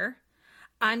here,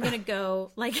 I'm going to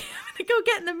go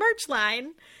get in the merch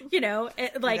line, you know,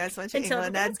 like, you guys went to England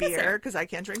and had beer because I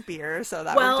can't drink beer. So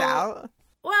that worked out.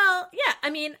 Well, yeah. I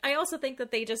mean, I also think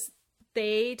that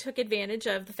they took advantage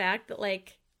of the fact that like,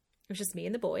 it was just me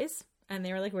and the boys, and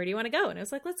they were like, where do you want to go? And I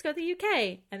was like, let's go to the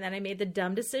UK. And then I made the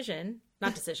dumb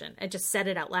I just said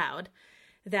it out loud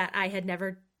that I had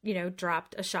never, you know,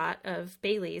 dropped a shot of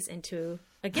Bailey's into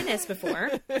a Guinness before.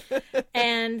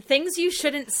 And things you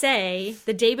shouldn't say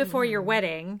the day before your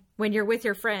wedding when you're with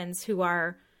your friends who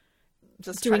are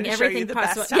just doing everything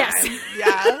possible. Yes.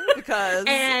 Yeah. Because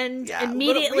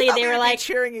immediately they were like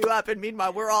cheering you up, and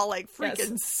meanwhile we're all like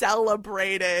freaking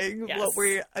celebrating what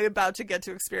we're about to get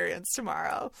to experience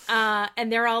tomorrow.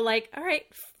 And they're all like, all right,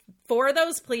 4 of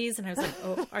those, please. And I was like,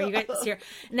 oh, are you guys here?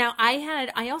 Now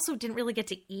I also didn't really get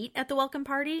to eat at the welcome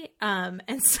party.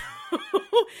 And so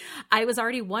I was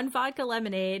already 1 vodka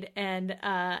lemonade and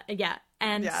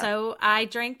so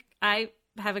I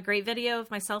have a great video of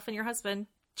myself and your husband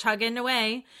chugging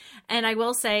away. And I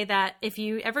will say that if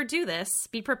you ever do this,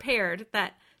 be prepared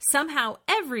that somehow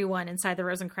everyone inside the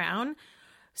Rose and Crown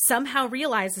somehow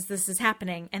realizes this is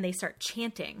happening and they start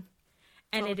chanting.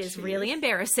 And it is really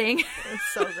embarrassing.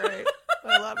 It's so great.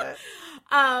 I love it.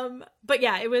 But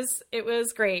yeah, it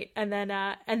was great. And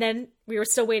then we were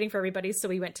still waiting for everybody. So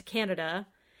we went to Canada.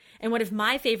 And one of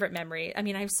my favorite memories, I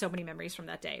mean, I have so many memories from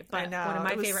that day, but one of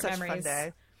my favorite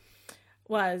memories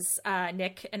was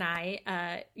Nick and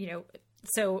I, you know,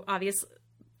 so obvious,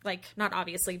 like not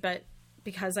obviously, but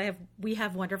because we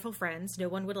have wonderful friends, no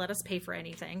one would let us pay for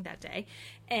anything that day.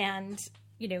 And,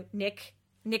 you know, Nick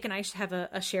and I have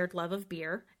a shared love of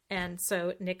beer. And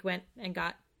so Nick went and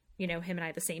got, you know, him and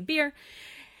I the same beer.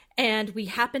 And we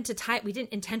happened to we didn't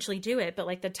intentionally do it, but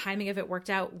like the timing of it worked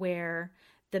out where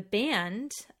the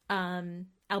band,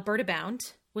 Alberta Bound,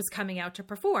 was coming out to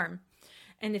perform.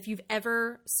 And if you've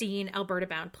ever seen Alberta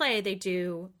Bound play, they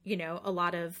do, you know, a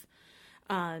lot of,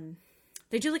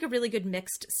 they do like a really good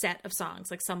mixed set of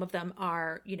songs. Like some of them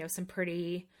are, you know, some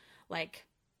pretty like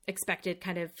expected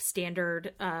kind of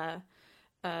standard,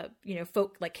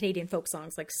 folk, like Canadian folk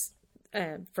songs, like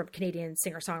from Canadian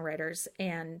singer-songwriters.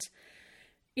 And,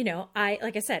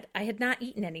 like I said, I had not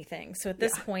eaten anything. So at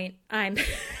this point I'm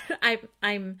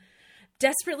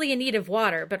desperately in need of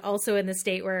water, but also in the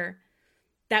state where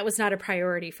that was not a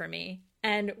priority for me.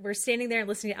 And we're standing there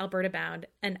listening to Alberta Bound.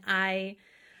 And I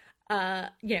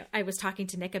was talking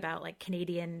to Nick about like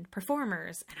Canadian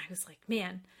performers. And I was like,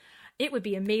 man, it would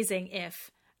be amazing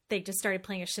if they just started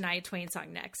playing a Shania Twain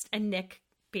song next. And Nick,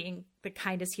 being the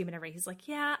kindest human ever, he's like,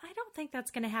 yeah, I don't think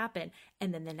that's going to happen.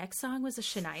 And then the next song was a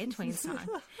Shania Twain song.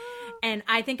 And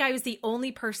I think I was the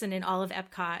only person in all of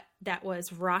Epcot that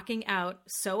was rocking out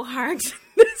so hard to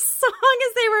this song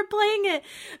as they were playing it.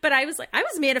 But I was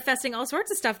manifesting all sorts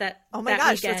of stuff that Oh my that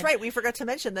gosh, weekend. that's right. We forgot to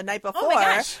mention the night before. Oh my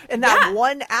gosh. In that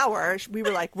 1 hour, we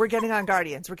were like, we're getting on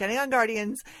Guardians. We're getting on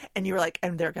Guardians. And you were like,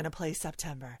 and they're going to play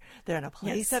September. They're going to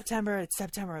play September. It's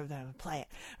September. They're going to play it.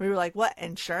 We were like, what?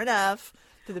 And sure enough,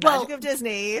 through the magic of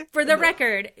Disney. For the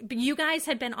record, you guys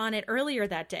had been on it earlier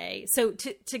that day. So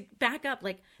to back up,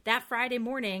 like that Friday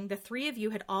morning, the three of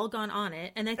you had all gone on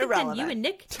it. And I think then you and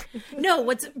Nick,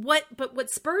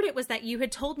 what spurred it was that you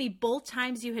had told me both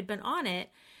times you had been on it.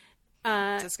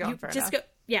 Disco Inferno.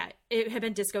 It had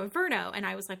been Disco Inferno. And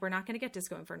I was like, we're not going to get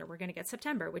Disco Inferno. We're going to get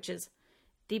September, which is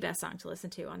the best song to listen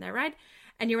to on that ride.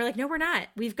 And you were like, no, we're not.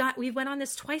 We went on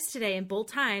this twice today, and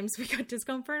both times we got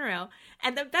Disco Inferno.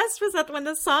 And the best was that when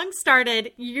the song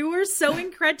started, you were so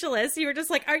incredulous. You were just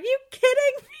like, are you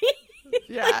kidding me?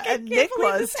 Yeah, like, and Nick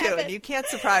was too. And you can't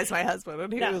surprise my husband.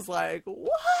 And he was like,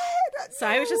 what? So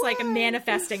I was just like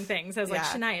manifesting things. I was like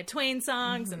Shania Twain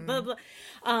songs and blah, blah.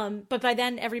 But by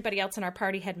then everybody else in our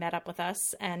party had met up with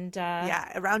us and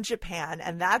around Japan.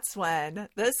 And that's when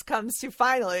this comes to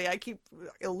finally, I keep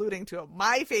alluding to it,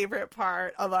 my favorite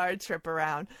part of our trip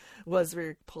around was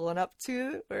we're pulling up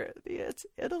to the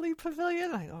Italy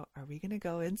pavilion. I go, are we going to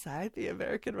go inside the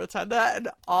American Rotunda? And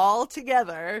all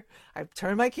together, I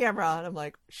turn my camera on. I'm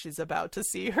like, she's about to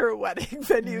see her wedding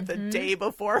venue the day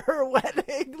before her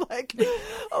wedding. Like,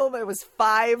 it was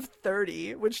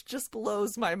 5:30, which just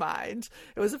blows my mind.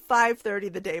 It was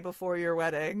 5:30 the day before your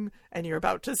wedding, and you're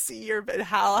about to see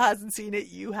Hal hasn't seen it.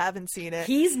 You haven't seen it.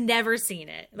 He's never seen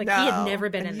it. Like, he had never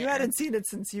been in there. You hadn't seen it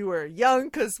since you were young,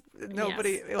 because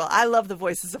nobody, well, I love the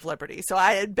Voices of Liberty, so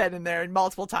I had been in there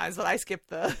multiple times, but I skipped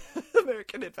the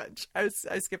American Adventure. I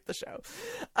skipped the show.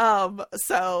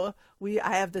 So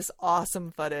I have this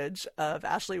awesome footage of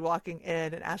Ashley walking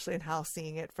in and Ashley and Hal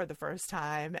seeing it for the first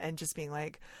time and just being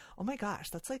like, oh my gosh,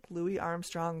 that's like Louis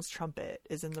Armstrong's trumpet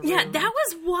is in the room. Yeah, that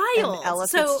was wild. And Ella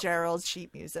Fitzgerald's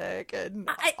sheet music and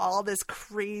all this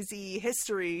crazy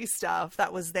history stuff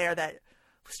that was there that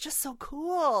was just so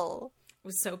cool. It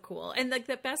was so cool. And like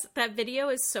that video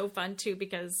is so fun too,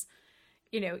 because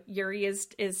Yuri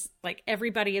is like,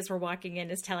 everybody as we're walking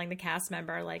in is telling the cast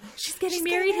member, like, she's getting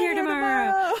married here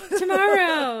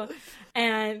tomorrow.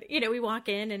 And, we walk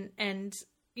in and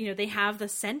they have the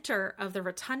center of the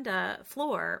rotunda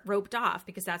floor roped off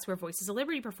because that's where Voices of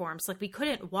Liberty performs. Like, we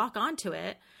couldn't walk onto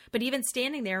it, but even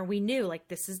standing there, we knew, like,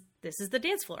 this is the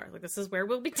dance floor. Like, this is where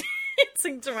we'll be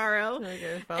dancing tomorrow.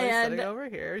 Okay, sitting over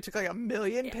here. We took like 1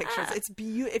 million pictures. It's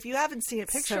beautiful. If you haven't seen it,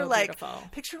 picture like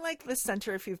the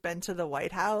center. If you've been to the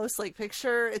White House, like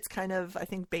picture it's kind of, I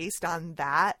think, based on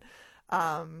that.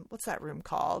 What's that room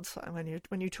called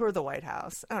when you tour the White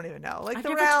House? I don't even know. Like, I've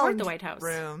the round toured the White House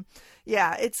room.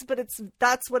 Yeah,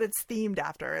 that's what it's themed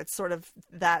after. It's sort of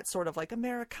that sort of like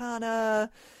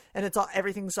Americana, and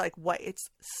everything's like white. It's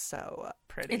so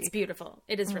pretty. It's beautiful.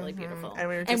 It is really beautiful. And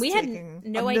we were just taking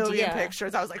no idea. Million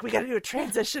pictures. I was like, we got to do a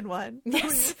transition one.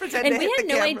 Yes, and we had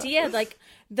no idea. Like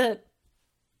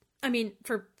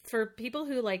for people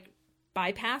who like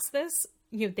bypass this,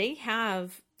 they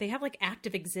have like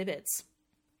active exhibits.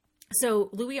 So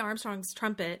Louis Armstrong's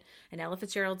trumpet and Ella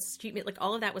Fitzgerald's sheet, like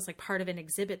all of that was like part of an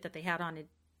exhibit that they had on a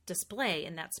display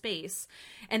in that space,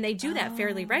 and they do that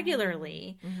fairly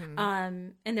regularly.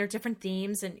 And there are different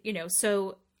themes, and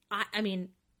so I mean,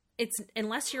 it's,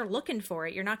 unless you're looking for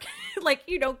it, you're not like,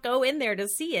 you don't go in there to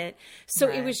see it. So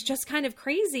It was just kind of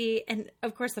crazy. And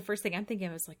of course, the first thing I'm thinking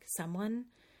of is like, someone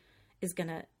is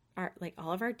gonna, like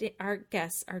all of our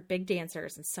guests are big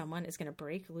dancers, and someone is going to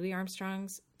break Louis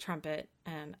Armstrong's trumpet.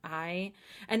 And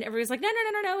everybody's like, no,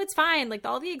 it's fine. Like,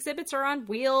 all the exhibits are on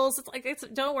wheels. It's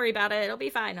like, don't worry about it. It'll be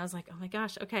fine. And I was like, oh my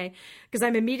gosh. Okay. Cause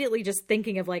I'm immediately just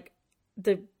thinking of like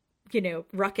the,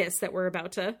 ruckus that we're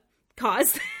about to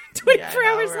cause 24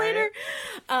 hours later.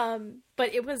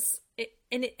 But it was,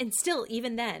 and still,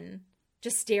 even then,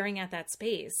 just staring at that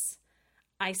space,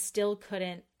 I still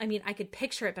couldn't, I mean, I could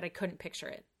picture it, but I couldn't picture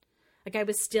it. Like I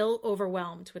was still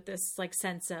overwhelmed with this like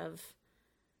sense of,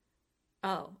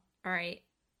 oh, all right,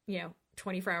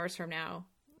 24 hours from now,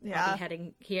 I'll be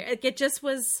heading here. It just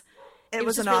was. It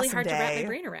was just an really awesome hard day. to wrap my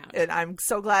brain around. And I'm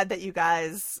so glad that you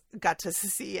guys got to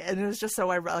see it. And it was just so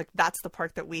like that's the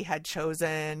park that we had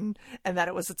chosen, and that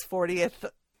it was its 40th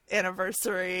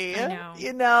anniversary. I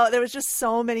know. There was just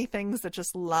so many things that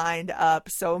just lined up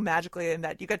so magically, and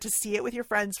that you got to see it with your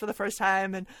friends for the first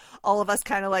time, and all of us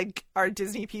kind of like our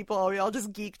Disney people, we all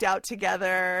just geeked out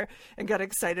together and got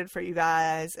excited for you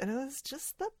guys, and it was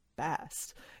just the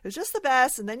best. It was just the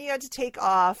best. And then you had to take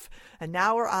off, and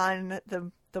now we're on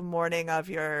the morning of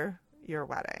your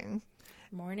wedding.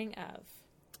 Morning of.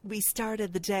 We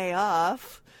started the day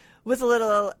off with a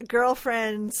little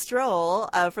girlfriend stroll.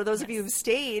 For those of you who've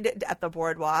stayed at the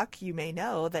boardwalk, you may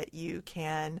know that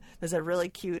there's a really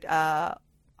cute,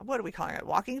 what are we calling it?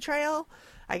 Walking trail,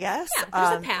 I guess. Yeah,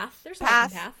 there's a path. There's a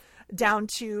walking path. Down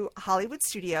to Hollywood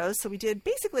Studios. So we did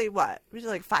basically what? We did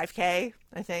like 5K,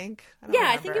 I think.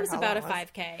 I think it was about a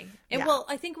 5K. And well,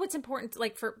 I think what's important,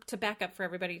 like to back up for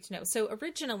everybody to know. So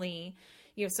originally,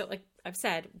 so like I've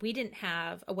said, we didn't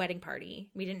have a wedding party.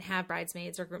 We didn't have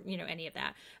bridesmaids or, any of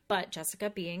that. But Jessica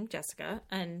being Jessica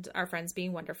and our friends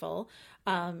being wonderful,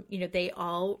 they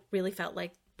all really felt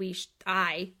like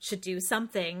I should do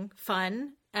something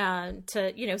fun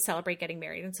to, celebrate getting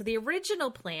married. And so the original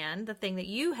plan, the thing that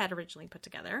you had originally put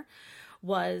together,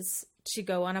 was to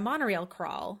go on a monorail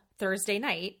crawl Thursday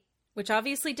night, which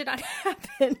obviously did not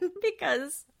happen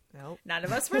because none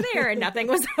of us were there and nothing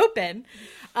was open.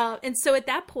 And so at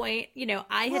that point,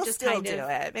 I had just kind of do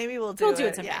it. Maybe we'll do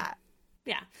it sometime.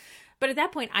 Yeah. But at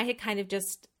that point, I had kind of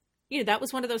just, that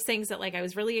was one of those things that like I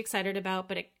was really excited about,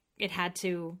 but it had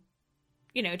to,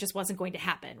 it just wasn't going to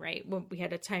happen, right? When we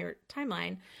had a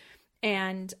timeline.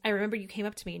 And I remember you came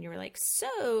up to me and you were like,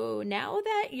 so now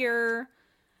that your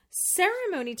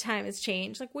ceremony time has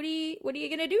changed, like, what are you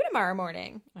going to do tomorrow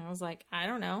morning? And I was like, I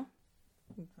don't know.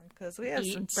 Because we have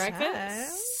some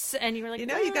breakfast. And you were like,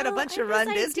 you got a bunch of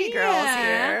Run Disney girls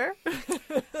here.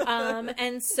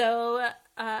 And so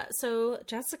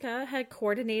Jessica had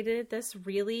coordinated this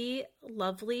really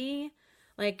lovely,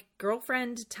 like,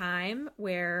 girlfriend time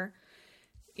where,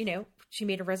 she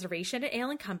made a reservation at Ale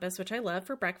and Compass, which I love,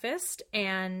 for breakfast.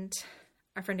 And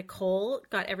our friend Nicole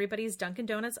got everybody's Dunkin'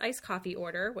 Donuts iced coffee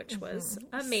order, which was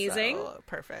amazing. So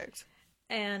perfect.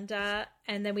 And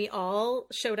then we all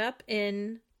showed up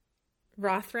in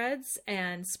Rothreads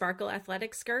and Sparkle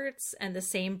athletic skirts and the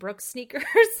same Brooks sneakers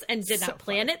and did not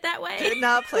plan it that way. Did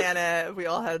not plan it. We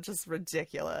all had just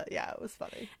ridiculous. Yeah, it was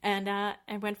funny. And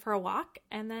went for a walk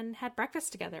and then had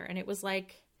breakfast together. And it was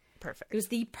like, perfect.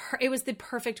 It was the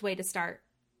perfect way to start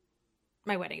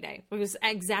my wedding day. It was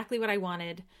exactly what I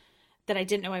wanted that I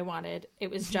didn't know I wanted.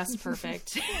 It was just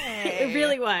perfect. It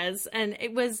really was. And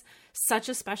it was such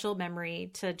a special memory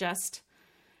to just,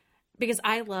 because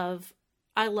I love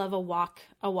a walk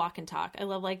and talk. I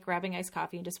love like grabbing iced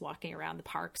coffee and just walking around the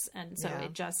parks. And so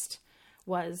it just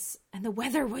was, and the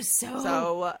weather was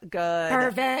so good.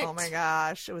 Perfect. Oh my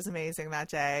gosh. It was amazing that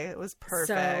day. It was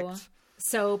perfect.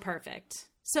 So perfect.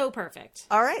 So perfect.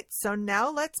 All right. So now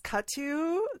let's cut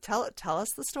to tell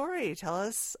us the story. Tell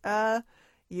us,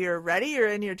 you're ready. You're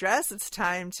in your dress. It's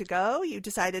time to go. You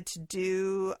decided to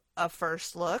do a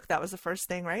first look. That was the first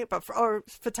thing, right? Or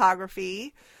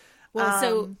photography. Well,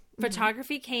 so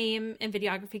photography came and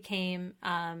videography came.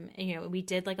 And, we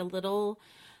did like a little,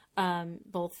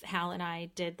 both Hal and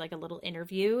I did like a little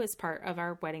interview as part of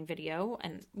our wedding video,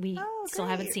 and we still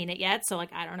haven't seen it yet. So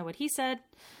like, I don't know what he said.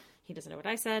 He doesn't know what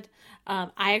I said.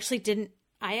 I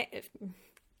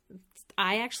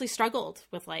actually struggled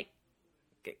with like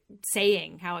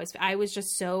saying how I was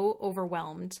just so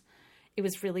overwhelmed. It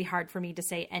was really hard for me to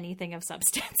say anything of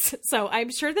substance. So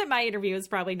I'm sure that my interview is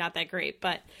probably not that great,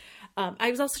 but I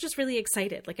was also just really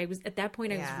excited. Like I was at that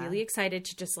point, I was really excited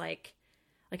to just like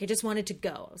I just wanted to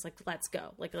go. I was like, let's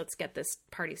go. Like, let's get this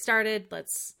party started.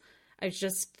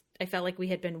 I felt like we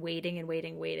had been waiting and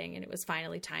waiting, and it was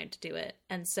finally time to do it.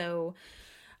 And so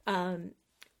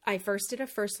I first did a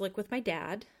first look with my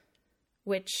dad,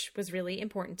 which was really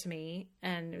important to me,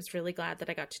 and I was really glad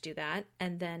that I got to do that.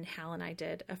 And then Hal and I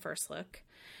did a first look,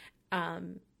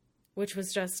 which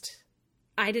was just,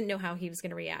 I didn't know how he was going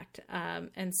to react.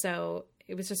 And so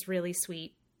it was just really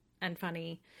sweet and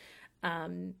funny.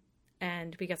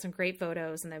 And we got some great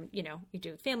photos, and then, you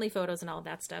do family photos and all of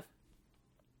that stuff.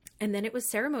 And then it was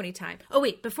ceremony time. Oh,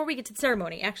 wait, before we get to the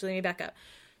ceremony, actually, let me back up.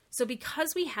 So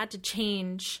because we had to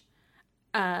change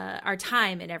our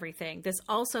time and everything, this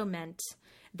also meant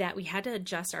that we had to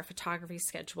adjust our photography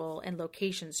schedule and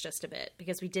locations just a bit,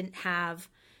 because we didn't have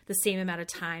the same amount of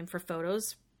time for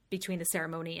photos between the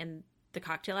ceremony and the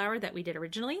cocktail hour that we did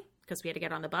originally, because we had to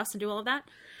get on the bus and do all of that.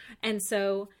 And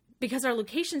so because our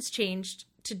locations changed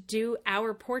to do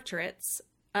our portraits,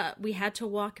 we had to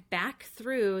walk back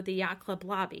through the yacht club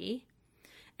lobby.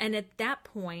 And at that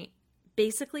point,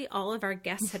 basically all of our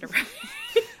guests had arrived.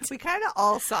 We kind of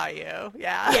all saw you.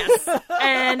 Yeah. Yes.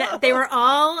 And they were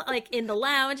all like in the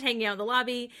lounge, hanging out in the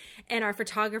lobby. And our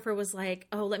photographer was like,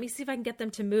 oh, let me see if I can get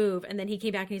them to move. And then he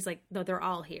came back and he's like, no, they're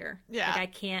all here. Yeah. Like, I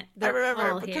can't. I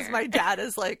remember all because here. my dad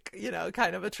is like, you know,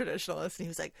 kind of a traditionalist. And he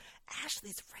was like,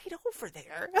 Ashley's right over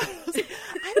there. I was like,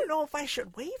 I don't know if I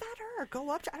should wave at her or go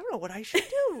up to, I don't know what I should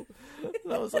do.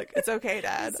 And I was like, it's okay,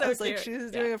 Dad. So I was like, cute.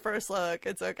 she's doing a first look.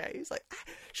 It's okay. He's like,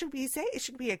 should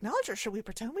we acknowledge her? Should we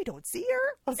pretend we don't see her?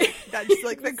 I was like, that's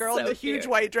like the girl in the huge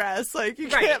white dress. Like, you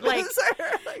can't miss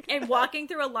her. Like, and walking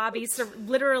through a lobby, so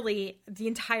literally the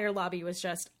entire lobby was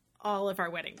just all of our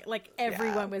wedding. Like,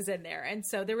 everyone was in there. And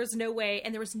so there was no way,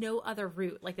 and there was no other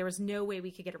route. Like, there was no way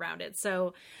we could get around it.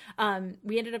 So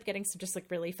we ended up getting some just like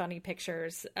really funny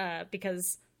pictures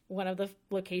because one of the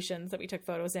locations that we took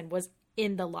photos in was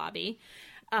in the lobby.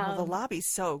 well, the lobby's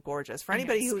so gorgeous. For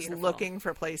anybody who's looking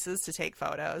for places to take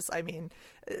photos, I mean,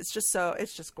 it's just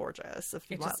gorgeous. If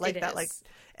you want that, like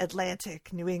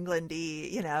Atlantic, New England-y,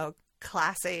 you know,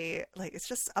 classy, like it's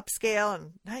just upscale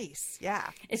and nice. Yeah.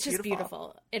 It's just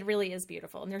beautiful. It really is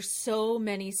beautiful. And there's so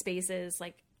many spaces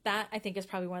like that. I think is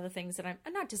probably one of the things that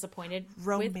I'm not disappointed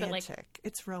with, but like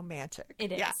it's romantic.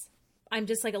 It is. Yeah. I'm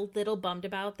just like a little bummed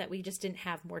about that we just didn't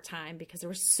have more time because there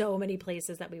were so many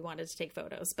places that we wanted to take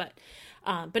photos, but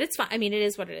it's fine. I mean, it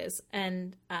is what it is.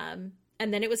 And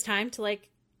then it was time to like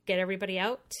get everybody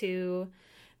out to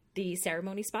the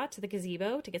ceremony spot, to the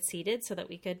gazebo, to get seated so that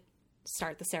we could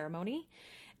start the ceremony.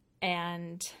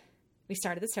 And we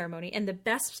started the ceremony. And the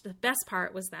best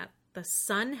part was that the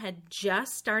sun had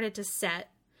just started to set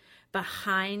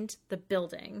behind the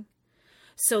building.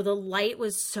 So the light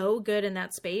was so good in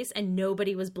that space and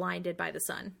nobody was blinded by the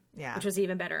sun. Yeah. Which was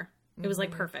even better. It was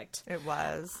like perfect. It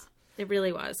was. It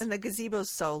really was. And the gazebo's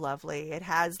so lovely. It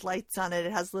has lights on it.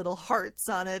 It has little hearts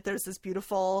on it. There's this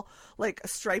beautiful, like,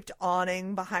 striped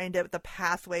awning behind it with the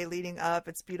pathway leading up.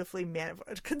 It's beautifully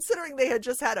considering they had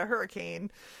just had a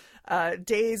hurricane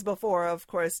days before. Of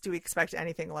course, do we expect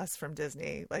anything less from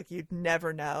Disney? Like, you'd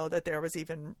never know that there was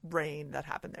even rain that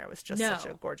happened there. It was just such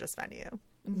a gorgeous venue.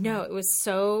 No, it was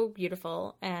so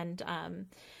beautiful. And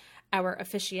our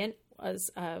officiant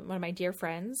was one of my dear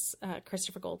friends,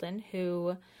 Christopher Golden,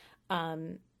 who,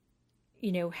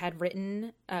 had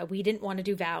written, we didn't want to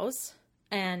do vows.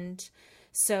 And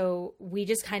so we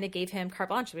just kind of gave him carte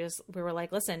blanche. We were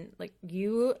like, listen, like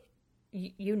you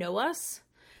know us,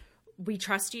 we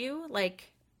trust you.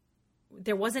 Like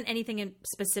there wasn't anything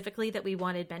specifically that we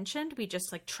wanted mentioned. We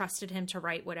just like trusted him to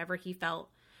write whatever he felt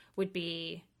would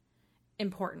be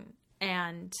important.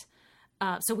 And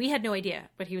so we had no idea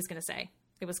what he was going to say.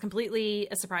 It was completely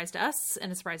a surprise to us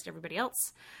and a surprise to everybody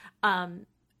else.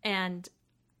 And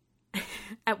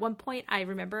at one point I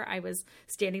remember I was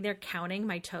standing there counting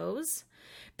my toes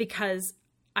because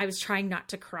I was trying not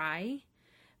to cry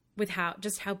with how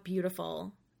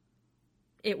beautiful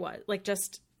it was. Like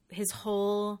just his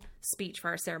whole speech for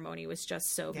our ceremony was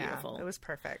just so beautiful. It was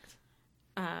perfect.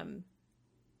 And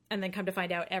then come to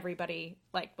find out everybody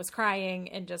like was crying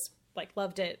and just like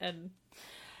loved it. And,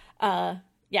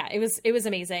 it was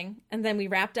amazing. And then we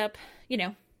wrapped up,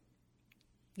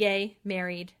 yay,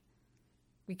 married,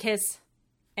 we kiss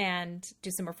and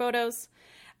do some more photos.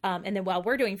 And then while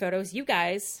we're doing photos, you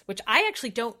guys, which I actually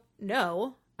don't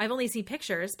know, I've only seen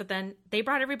pictures, but then they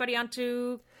brought everybody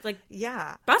onto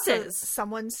buses. So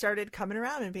someone started coming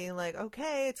around and being like,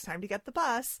 okay, it's time to get the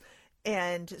bus.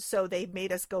 And so they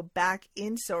made us go back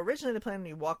in. So originally the plan,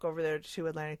 we walk over there to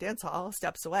Atlantic Dance Hall,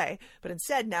 steps away. But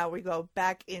instead now we go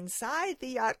back inside the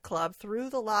yacht club through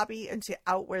the lobby into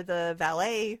out where the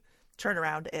valet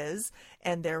turnaround is.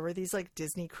 And there were these like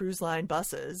Disney Cruise Line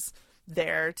buses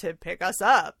there to pick us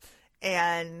up.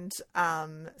 And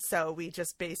so we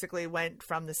just basically went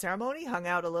from the ceremony, hung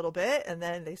out a little bit, and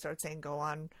then they started saying go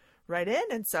on right in.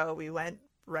 And so we went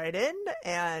right in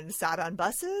and sat on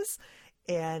buses.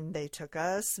 And they took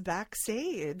us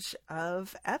backstage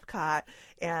of Epcot.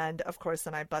 And of course,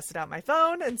 then I busted out my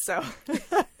phone. And so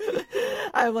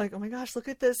I'm like, oh my gosh, look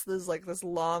at this. There's like this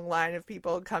long line of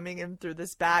people coming in through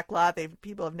this back lot.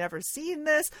 People have never seen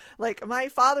this. Like my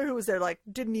father, who was there, like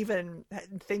didn't even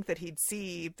think that he'd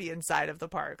see the inside of the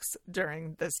parks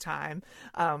during this time.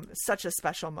 Such a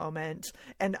special moment.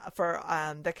 And for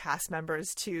the cast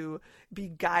members to be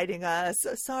guiding us.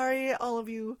 Sorry, all of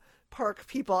you park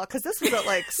people, because this was at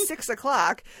like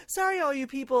 6:00. Sorry, all you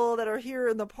people that are here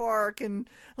in the park, and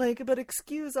like, but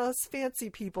excuse us fancy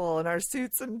people in our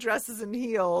suits and dresses and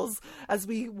heels as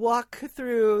we walk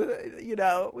through,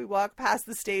 we walk past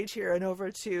the stage here and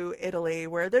over to Italy,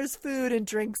 where there's food and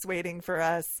drinks waiting for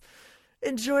us.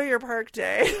 Enjoy your park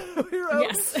day.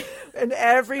 Yes. And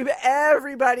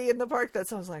everybody in the park, I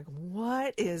was like,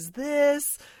 what is this?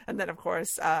 And then, of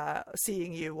course,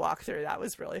 seeing you walk through, that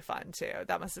was really fun, too.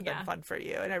 That must have been fun for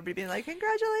you. And everybody being like,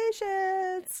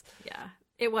 congratulations. Yeah,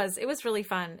 it was really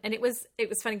fun. And it was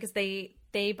funny because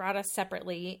they brought us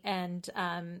separately. And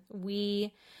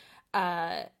we,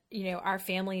 our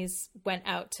families went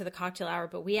out to the cocktail hour,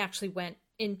 but we actually went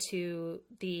into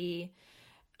the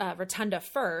rotunda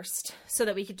first so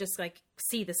that we could just like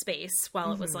see the space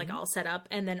while it was like all set up,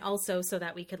 and then also so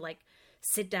that we could like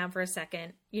sit down for a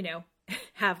second,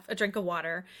 have a drink of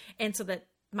water, and so that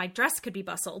my dress could be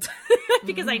bustled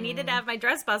because I needed to have my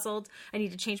dress bustled. I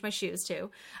need to change my shoes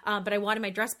too. But I wanted my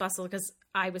dress bustled because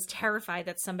I was terrified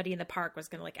that somebody in the park was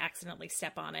going to like accidentally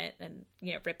step on it and,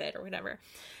 rip it or whatever.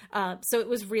 So it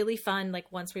was really fun. Like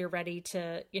once we were ready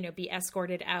to, be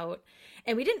escorted out,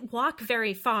 and we didn't walk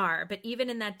very far, but even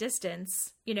in that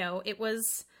distance, it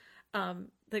was,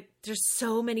 there's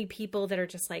so many people that are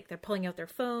just like, they're pulling out their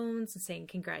phones and saying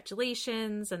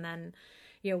congratulations. And then,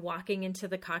 walking into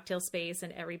the cocktail space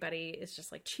and everybody is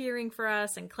just like cheering for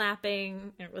us and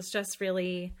clapping. And it was just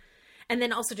really, and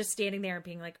then also just standing there and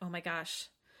being like, oh my gosh,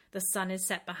 the sun is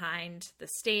set behind the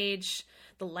stage.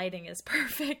 The lighting is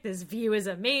perfect. This view is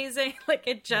amazing. Like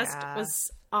it just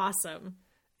was awesome.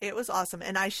 It was awesome.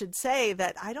 And I should say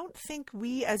that I don't think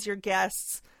we as your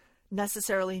guests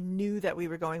necessarily knew that we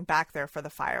were going back there for the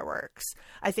fireworks.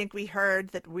 I think we heard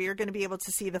that we're going to be able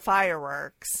to see the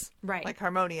fireworks, right, like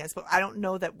Harmonious, but I don't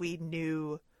know that we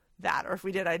knew that, or if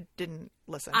we did, I didn't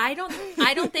listen. I don't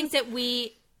think that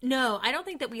we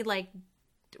like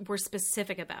were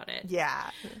specific about it. Yeah.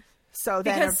 So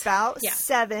then about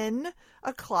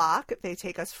 7:00, they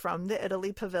take us from the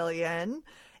Italy Pavilion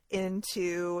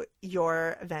into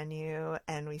your venue,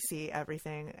 and we see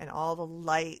everything and all the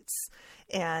lights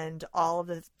and all of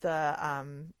the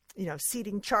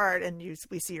seating chart, and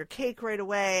we see your cake right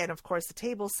away, and of course the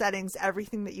table settings,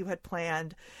 everything that you had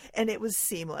planned, and it was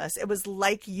seamless. It was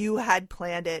like you had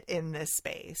planned it in this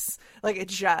space. Like it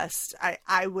just,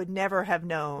 I would never have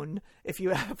known if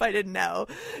I didn't know,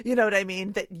 you know what I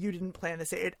mean, that you didn't plan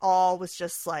this. It all was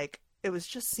just like, it was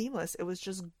just seamless. It was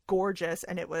just gorgeous,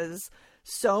 and it was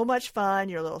so much fun.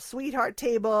 Your little sweetheart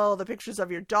table, the pictures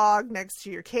of your dog next to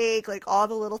your cake, like all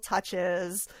the little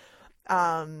touches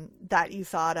that you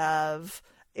thought of.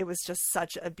 It was just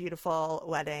such a beautiful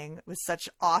wedding with such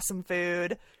awesome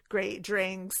food, great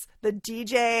drinks. The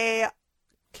DJ,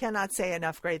 cannot say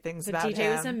enough great things about him. The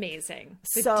DJ was amazing.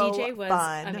 The so DJ was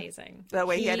fun. Amazing. The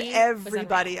way he had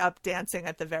everybody up dancing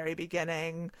at the very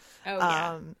beginning. Oh,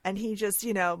 yeah. And he just,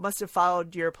 must have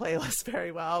followed your playlist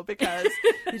very well, because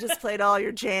he just played all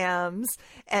your jams.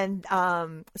 And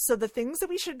so the things that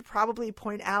we should probably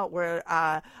point out were,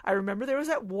 I remember there was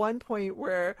at one point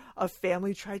where a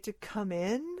family tried to come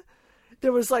in.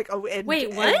 There was like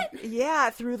wait,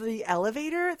 what? Through the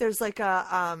elevator. There's like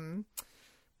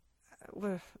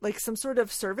like some sort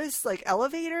of service, like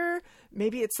elevator.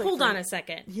 Maybe it's like, hold on a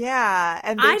second. Yeah.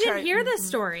 And I didn't hear this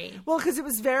story. Well, because it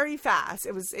was very fast.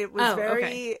 It was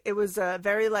a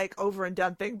very like over and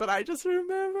done thing, but I just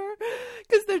remember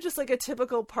because they're just like a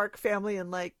typical park family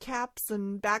in like caps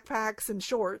and backpacks and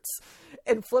shorts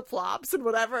and flip-flops and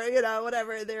whatever.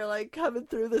 They're like coming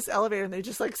through this elevator, and they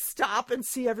just like stop and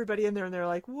see everybody in there, and they're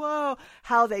like, whoa,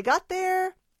 how they got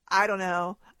there, I don't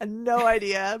know. I had no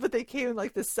idea. But they came in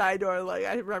like this side door. Like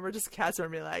I remember just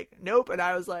Catherine being like, nope. And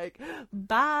I was like,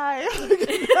 bye.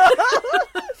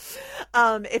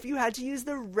 If you had to use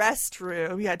the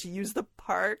restroom, you had to use the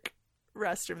park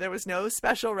restroom. There was no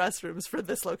special restrooms for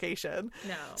this location.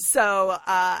 No. So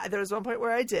there was one point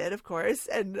where I did, of course,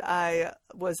 and I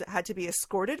had to be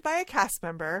escorted by a cast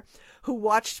member who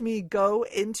watched me go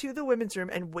into the women's room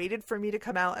and waited for me to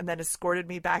come out and then escorted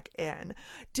me back in.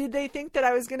 Did they think that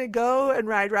I was going to go and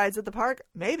ride rides at the park?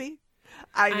 Maybe.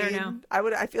 I don't know.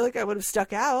 I feel like I would have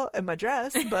stuck out in my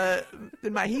dress, but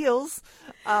in my heels.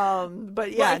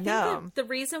 But yeah, no. The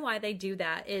reason why they do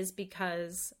that is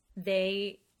because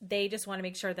they just want to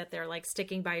make sure that they're like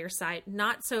sticking by your side,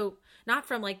 not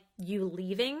from like you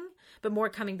leaving, but more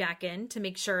coming back in to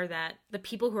make sure that the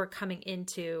people who are coming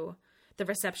into the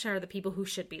reception are the people who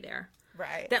should be there.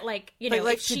 Right. That like,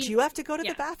 did you have to go to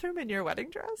the bathroom in your wedding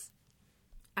dress?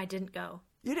 I didn't go.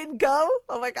 You didn't go?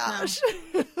 Oh my gosh.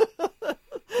 No.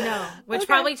 No, which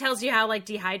probably tells you how like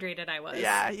dehydrated I was.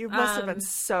 Yeah, you must have been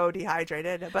so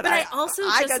dehydrated. But I also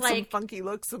I just got some like funky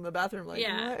looks in the bathroom. Like,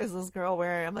 Yeah. what is this girl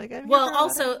wearing? I'm like, well,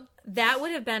 also that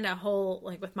would have been a whole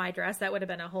like with my dress. That would have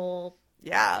been a whole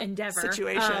endeavor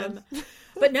situation.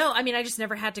 But no, I mean, I just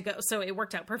never had to go, so it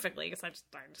worked out perfectly because I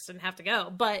just didn't have to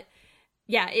go. But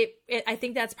yeah, I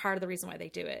think that's part of the reason why they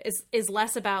do it is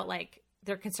less about like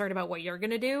they're concerned about what you're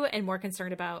going to do and more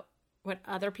concerned about what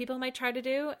other people might try to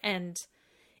do. And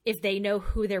if they know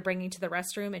who they're bringing to the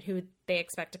restroom and who they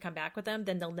expect to come back with them,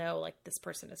 then they'll know like this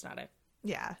person is not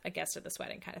a guest at this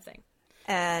wedding kind of thing.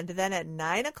 And then at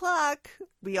 9:00,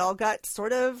 we all got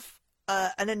sort of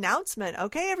an announcement.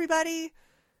 Okay, everybody,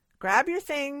 grab your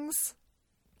things.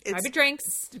 Grab your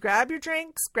drinks. Grab your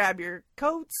drinks. Grab your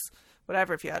coats.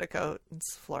 Whatever, if you had a coat.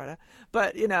 It's Florida.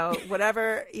 But,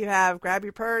 whatever you have, grab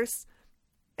your purse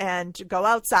and go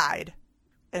outside.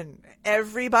 And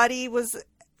everybody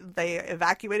they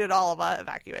evacuated all of us.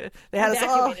 They had us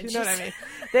all, you know what I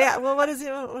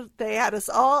mean? They had us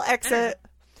all exit.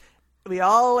 We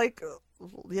all,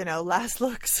 last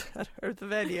looks at the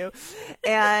venue.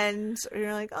 And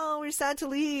you're like, oh, we're sad to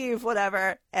leave,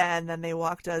 whatever. And then they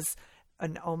walked us.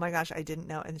 And oh my gosh, I didn't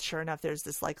know. And sure enough, there's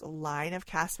this line of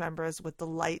cast members with the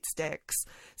light sticks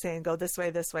saying, go this way,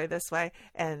 this way, this way.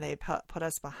 And they put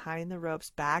us behind the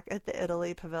ropes back at the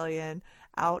Italy pavilion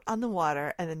out on the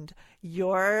water. And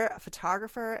your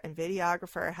photographer and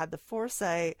videographer had the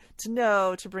foresight to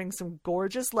know to bring some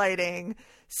gorgeous lighting,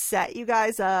 set you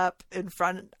guys up in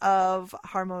front of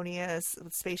Harmonious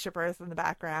with Spaceship Earth in the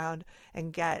background,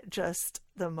 and get just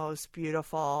the most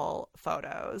beautiful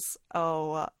photos.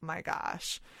 Oh my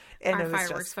gosh. And our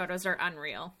fireworks photos are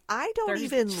unreal. I don't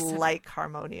even like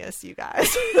Harmonious, you guys.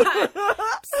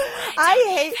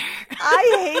 I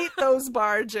hate those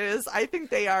barges. I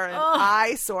think they are an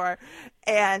eyesore.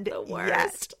 And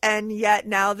yet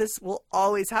now this will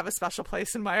always have a special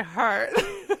place in my heart.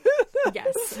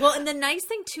 Yes. Well, and the nice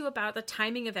thing too about the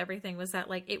timing of everything was that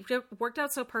it worked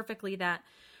out so perfectly that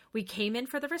we came in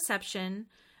for the reception.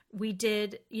 We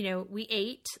did, we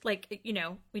ate,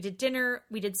 we did dinner,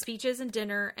 we did speeches and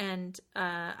dinner, and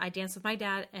I danced with my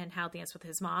dad and Hal danced with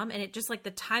his mom. And it just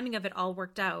the timing of it all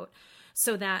worked out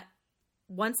so that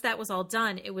once that was all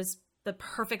done, it was the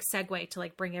perfect segue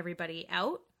to bring everybody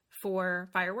out for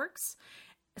fireworks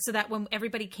so that when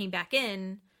everybody came back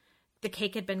in, the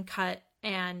cake had been cut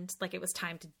and it was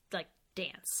time to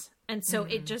dance. And so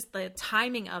it just, the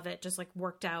timing of it just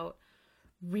worked out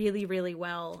really, really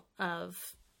well of,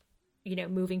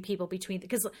 moving people between,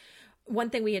 because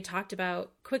one thing we had talked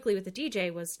about quickly with the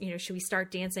DJ was, should we start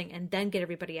dancing and then get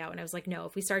everybody out? And I was like, no,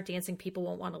 if we start dancing, people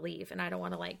won't want to leave. And I don't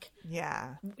want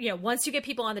to once you get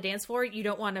people on the dance floor, you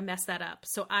don't want to mess that up.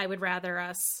 So I would rather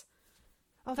us.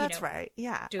 Oh, that's right.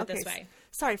 Yeah. Do it this way.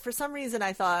 Sorry. For some reason,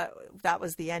 I thought that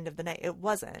was the end of the night. It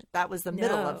wasn't. That was the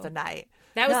middle of the night.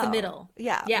 That was the middle.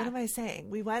 Yeah. What am I saying?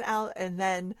 We went out and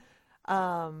then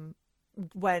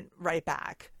went right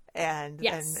back and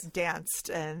danced.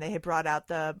 And they had brought out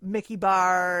the Mickey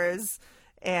bars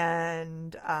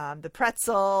and the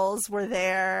pretzels were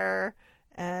there.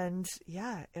 And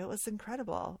yeah, it was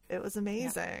incredible. It was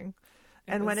amazing.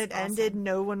 Yeah. And when it ended,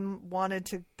 no one wanted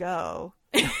to go.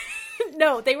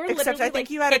 No, they were literally except I think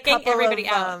you had a couple of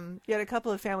out. You had a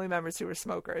couple of family members who were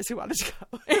smokers who wanted to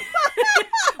go.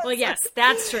 Well, yes,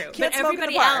 that's true. But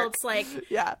everybody else,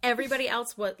 everybody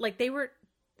else was they were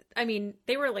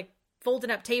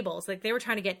folding up tables. They were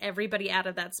trying to get everybody out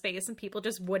of that space, and people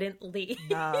just wouldn't leave.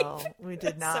 No, we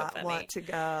did not want to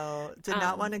go. Did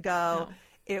not want to go. No.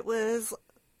 It was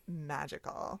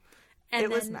magical. It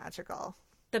was magical.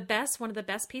 One of the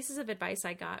best pieces of advice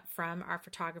I got from our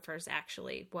photographers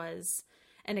actually was,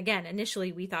 and again,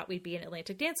 initially we thought we'd be in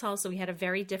Atlantic Dance Hall, so we had a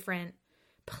very different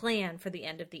plan for the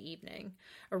end of the evening.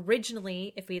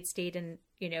 Originally, if we had stayed in,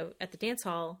 at the dance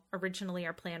hall, originally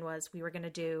our plan was we were going to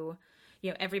do,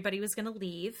 everybody was going to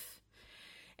leave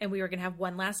and we were going to have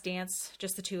one last dance,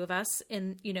 just the two of us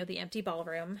in, the empty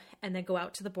ballroom, and then go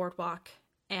out to the boardwalk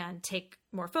and take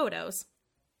more photos.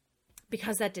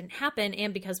 Because that didn't happen,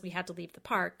 and because we had to leave the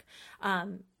park,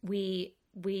 we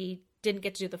didn't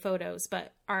get to do the photos.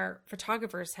 But our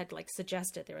photographers had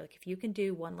suggested, they were like, if you can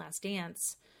do one last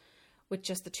dance with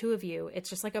just the two of you, it's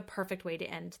just a perfect way to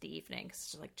end the evening.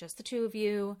 It's just the two of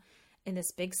you in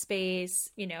this big space.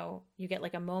 You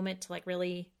get a moment to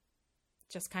really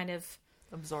just kind of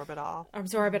absorb it all.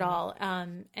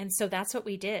 And so that's what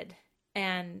we did.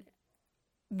 And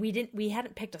we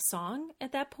hadn't picked a song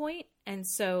at that point, and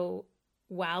so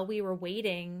while we were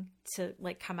waiting to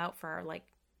come out for our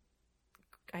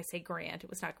I say grand, it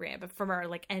was not grand, but from our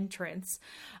like entrance,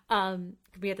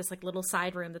 we had this like little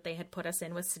side room that they had put us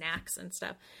in with snacks and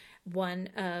stuff. One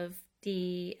of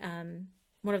the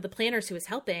planners who was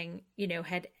helping, you know,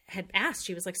 had asked,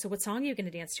 she was like, so what song are you going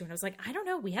to dance to? And I was like, I don't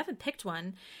know. We haven't picked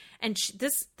one. And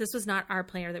this was not our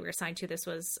planner that we were assigned to. This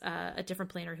was a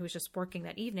different planner who was just working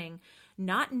that evening,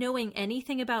 not knowing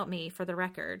anything about me, for the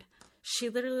record. She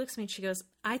literally looks at me and she goes,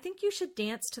 I think you should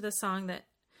dance to the song that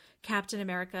Captain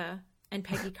America and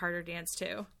Peggy Carter danced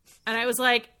to. And I was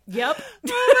like, yep.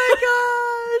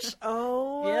 Oh my gosh.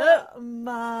 Oh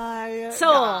my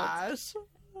Sold. gosh.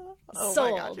 Oh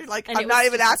Sold. my gosh. You're like, And I'm not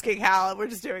even asking how. We're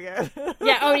just doing it.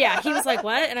 Yeah. Oh yeah. He was like,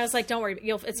 what? And I was like, don't worry.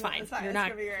 It's fine. It's fine. You're It's not.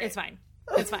 gonna be great. It's fine.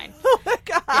 It's fine. Oh my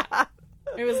God. Yeah.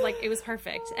 It was like, it was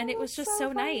perfect. And it was just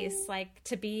so funny. nice, like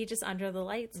to be just under the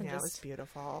lights and Yeah, it was just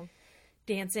beautiful.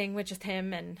 dancing with just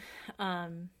him. And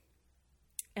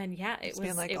yeah, it was,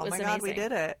 Being like, it oh was my amazing. God, we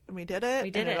did it. We did it.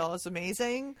 We did and it. it all was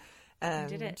amazing. And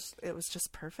did it. it was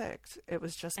just perfect. It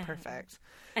was just perfect.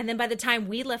 And then by the time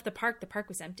we left the park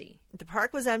was empty. The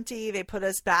park was empty. They put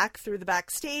us back through the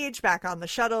backstage, back on the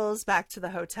shuttles, back to the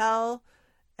hotel.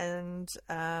 And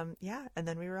and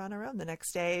then we were on our own. The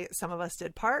next day, some of us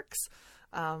did parks.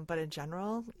 But in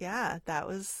general, yeah, that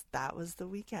was the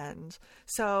weekend.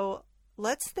 So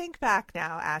let's think back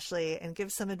now, Ashley, and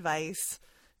give some advice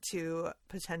to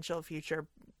potential future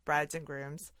brides and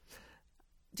grooms.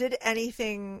 Did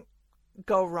anything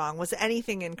go wrong? Was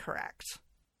anything incorrect?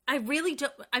 I really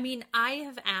don't. I mean, I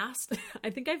have asked,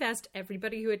 I think I've asked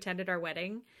everybody who attended our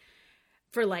wedding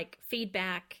for like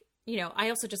feedback. You know, I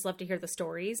also just love to hear the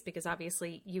stories because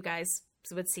obviously you guys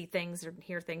would see things or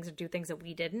hear things or do things that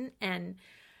we didn't. And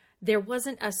there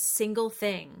wasn't a single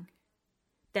thing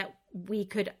that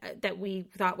we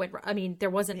thought went wrong. I mean, there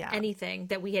wasn't anything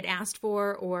that we had asked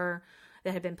for or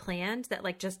that had been planned that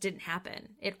like just didn't happen.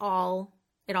 It all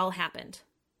happened.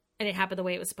 And it happened the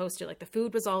way it was supposed to. Like the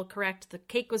food was all correct. The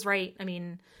cake was right. I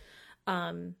mean,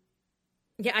 I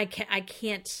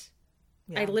can't,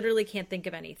 I literally can't think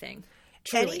of anything.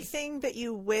 Truly. Anything that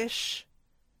you wish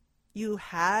you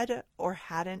had or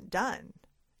hadn't done?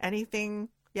 Anything?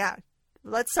 Yeah.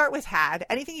 Let's start with had.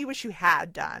 Anything you wish you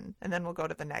had done, and then we'll go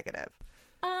to the negative.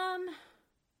 I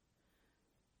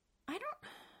don't.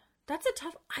 That's a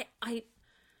tough. I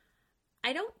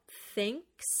don't think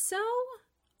so.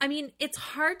 I mean, it's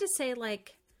hard to say.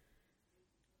 Like,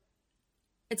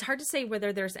 it's hard to say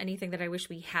whether there's anything that I wish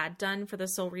we had done for the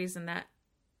sole reason that,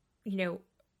 you know,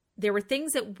 there were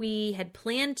things that we had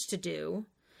planned to do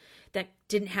that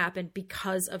didn't happen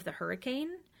because of the hurricane.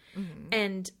 Mm-hmm.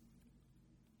 And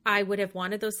I would have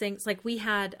wanted those things. Like we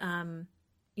had,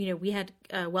 we had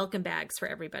welcome bags for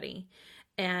everybody.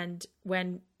 And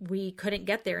when we couldn't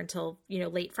get there until,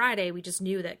 late Friday, we just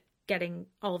knew that getting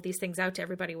all of these things out to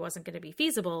everybody wasn't going to be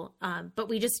feasible. But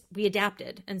we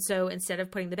adapted. And so instead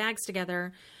of putting the bags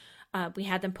together, we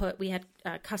had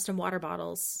custom water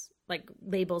bottles, like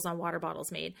labels on water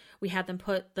bottles made. We had them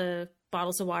put the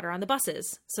bottles of water on the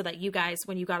buses so that you guys,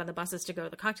 when you got on the buses to go to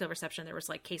the cocktail reception, there was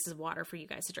like cases of water for you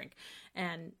guys to drink.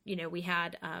 And, we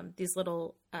had these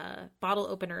little bottle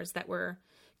openers that were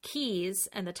keys,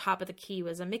 and the top of the key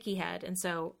was a Mickey head. And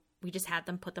so we just had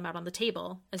them put them out on the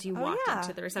table as you walked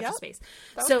into the reception space.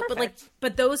 So,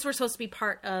 but those were supposed to be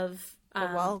part of the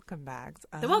welcome bags.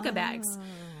 The welcome bags.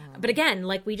 But again,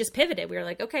 like we just pivoted. We were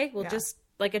like, okay, we'll just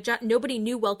nobody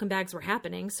knew welcome bags were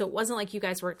happening. So it wasn't like you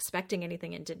guys were expecting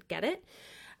anything and didn't get it.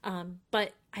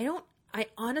 But I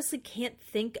honestly can't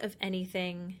think of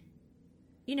anything,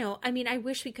 I mean, I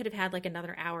wish we could have had like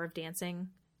another hour of dancing.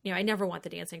 I never want the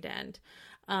dancing to end.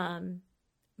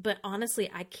 But honestly,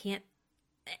 I can't,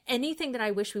 anything that I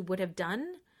wish we would have done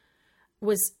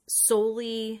was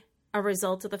solely a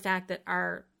result of the fact that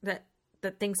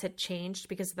that things had changed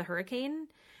because of the hurricane,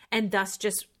 and thus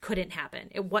just couldn't happen.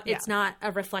 It's not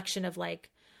a reflection of like,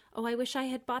 oh, I wish I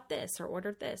had bought this or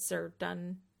ordered this or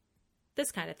done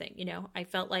this kind of thing. I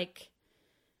felt like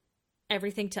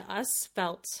everything to us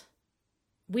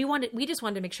we just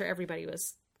wanted to make sure everybody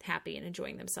was happy and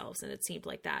enjoying themselves. And it seemed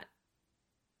like that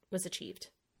was achieved.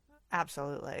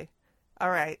 Absolutely. All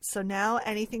right. So now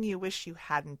anything you wish you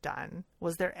hadn't done.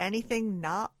 Was there anything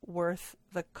not worth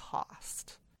the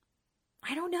cost?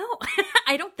 I don't know.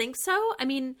 I don't think so. I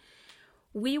mean,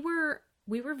 we were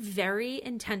very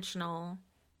intentional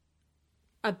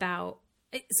about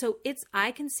it. So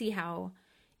I can see how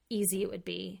easy it would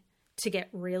be to get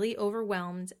really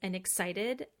overwhelmed and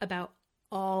excited about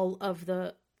all of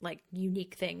the like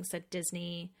unique things that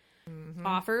Disney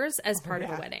offers as part of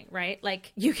a wedding, right?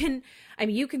 Like you can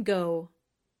go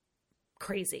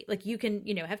crazy. Like you can,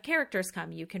 have characters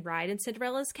come, you can ride in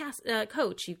Cinderella's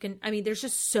coach. There's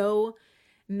just so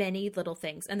many little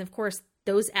things. And of course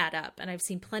those add up. And I've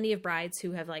seen plenty of brides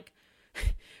who have like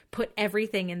put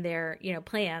everything in their,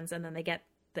 plans, and then they get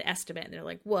the estimate and they're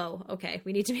like, whoa, okay,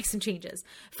 we need to make some changes.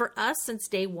 For us, since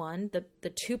day one,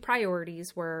 the two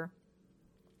priorities were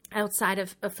outside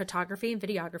of photography and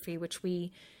videography, which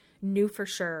we knew for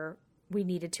sure we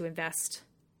needed to invest.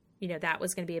 That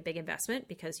was going to be a big investment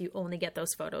because you only get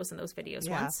those photos and those videos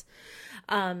once.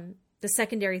 The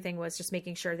secondary thing was just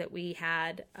making sure that we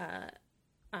had, a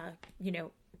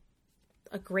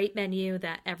great menu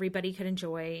that everybody could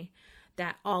enjoy,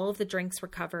 that all of the drinks were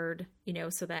covered,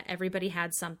 so that everybody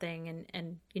had something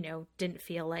and didn't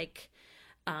feel like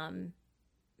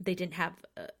they didn't have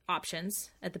options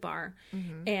at the bar,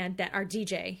 and that our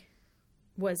DJ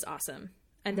was awesome.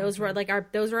 And those were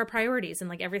like those were our priorities. And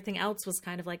like everything else was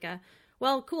kind of like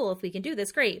well, cool. If we can do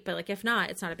this, great. But like, if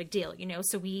not, it's not a big deal,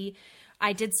 So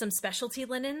I did some specialty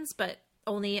linens, but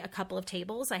only a couple of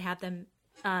tables. I had them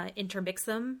intermix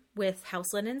them with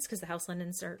house linens, because the house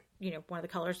linens are, one of the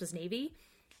colors was navy.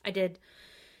 I did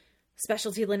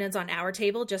specialty linens on our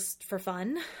table just for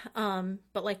fun.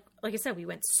 But like I said, we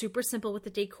went super simple with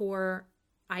the decor.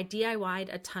 I DIY'd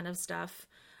a ton of stuff.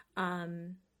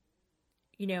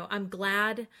 I'm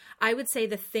glad. I would say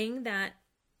the thing that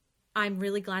I'm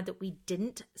really glad that we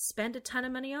didn't spend a ton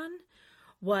of money on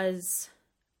was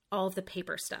all of the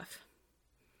paper stuff.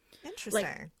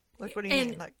 Interesting. Like what do you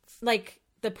mean? Like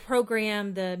the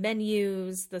program, the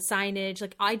menus, the signage,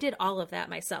 like I did all of that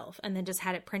myself and then just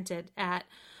had it printed at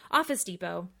Office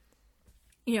Depot.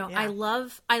 I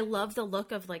love the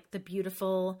look of like the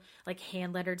beautiful, like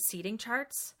hand lettered seating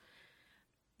charts.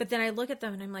 But then I look at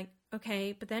them and I'm like,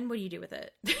 okay, but then what do you do with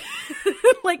it?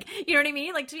 Like, you know what I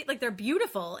mean? Like, to me, like they're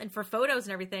beautiful and for photos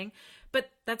and everything, but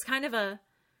that's kind of a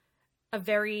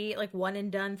very like one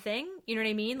and done thing. You know what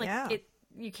I mean? Like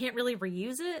you can't really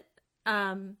reuse it.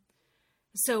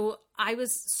 So I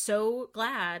was so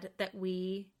glad that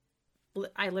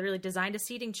I literally designed a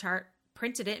seating chart,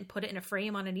 printed it and put it in a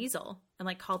frame on an easel and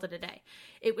like called it a day.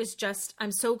 It was just,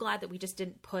 I'm so glad that we just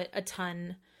didn't put a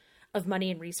ton of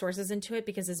money and resources into it,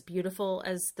 because as beautiful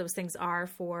as those things are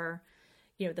for,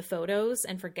 the photos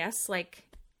and for guests, like,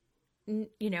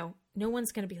 no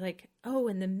one's going to be like, oh,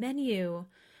 and the menu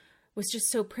was just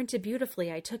so printed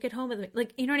beautifully. I took it home with me.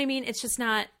 Like, you know what I mean? It's just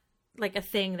not like a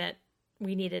thing that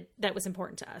we needed, that was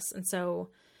important to us. And so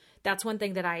that's one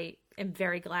thing that I am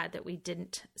very glad that we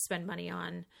didn't spend money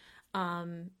on.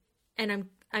 And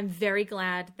I'm very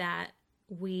glad that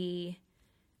we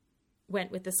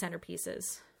went with the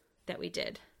centerpieces that we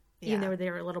did, even though they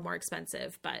were a little more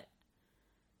expensive, but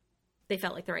they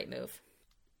felt like the right move.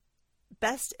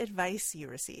 Best advice you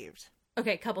received?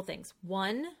 Okay, a couple things.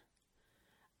 One,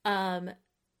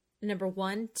 number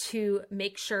one, to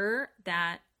make sure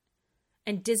that,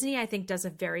 and Disney I think does a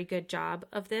very good job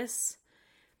of this,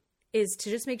 is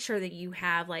to just make sure that you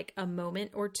have like a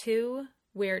moment or two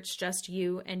where it's just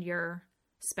you and your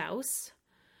spouse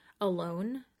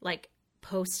alone, like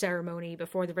post ceremony,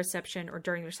 before the reception or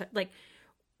during the reception, like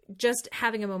just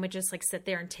having a moment, just like sit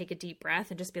there and take a deep breath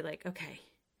and just be like, okay,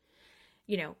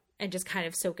 and just kind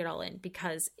of soak it all in,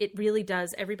 because it really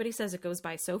does. Everybody says it goes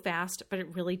by so fast, but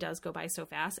it really does go by so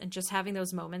fast. And just having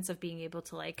those moments of being able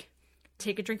to like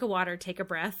take a drink of water, take a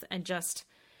breath, and just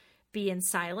be in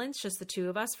silence, just the two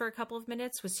of us for a couple of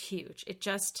minutes, was huge. It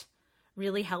just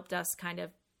really helped us kind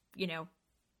of,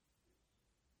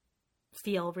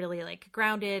 feel really like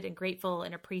grounded and grateful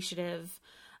and appreciative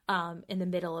in the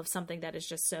middle of something that is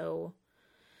just so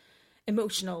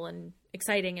emotional and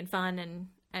exciting and fun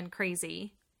and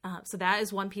crazy. So that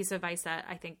is one piece of advice that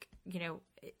I think,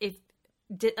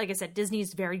 like I said,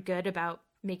 Disney's very good about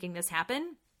making this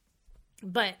happen,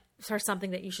 but for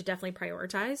something that you should definitely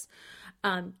prioritize.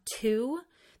 Two,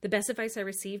 the best advice I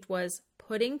received was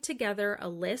putting together a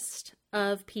list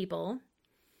of people.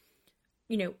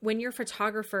 When your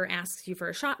photographer asks you for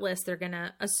a shot list, they're going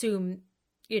to assume,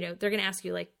 they're going to ask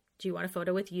you like, do you want a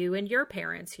photo with you and your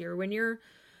parents here, when your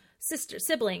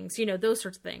siblings, those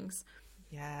sorts of things.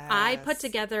 Yes. I put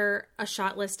together a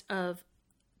shot list of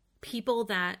people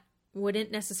that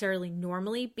wouldn't necessarily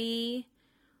normally be,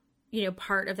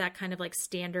 part of that kind of like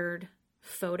standard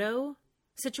photo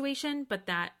situation, but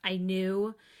that I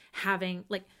knew having,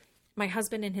 like, my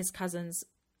husband and his cousins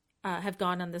have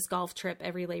gone on this golf trip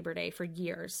every Labor Day for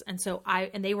years. And so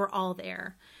and they were all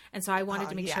there. And so I wanted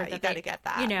to make sure that you got to get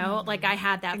that. Like I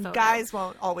had that and photo. Guys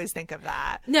won't always think of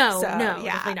that. No,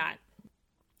 definitely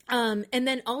not. And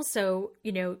then also,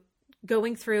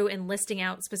 going through and listing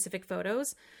out specific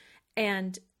photos.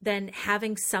 And then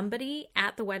having somebody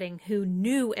at the wedding who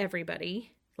knew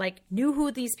everybody, like knew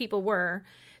who these people were,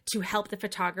 to help the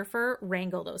photographer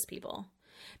wrangle those people.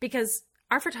 Because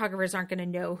our photographers aren't going to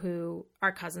know who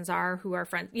our cousins are, who our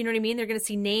friends, you know what I mean? They're going to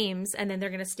see names, and then they're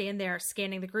going to stand there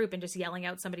scanning the group and just yelling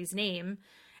out somebody's name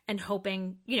and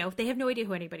hoping, you know, they have no idea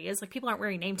who anybody is. Like, people aren't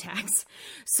wearing name tags.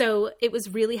 So it was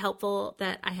really helpful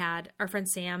that I had our friend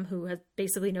Sam, who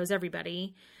basically knows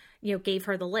everybody, you know, gave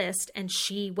her the list, and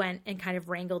she went and kind of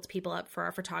wrangled people up for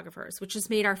our photographers, which just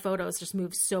made our photos just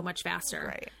move so much faster.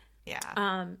 Right.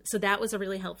 Yeah. So that was a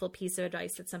really helpful piece of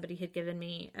advice that somebody had given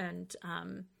me. And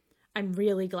I'm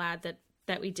really glad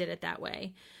that we did it that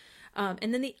way.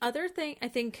 And then the other thing, I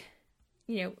think,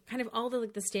 you know, kind of all the,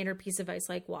 like, the standard piece of advice,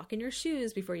 like walk in your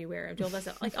shoes before you wear them, do all that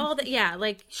stuff, like all that. Yeah.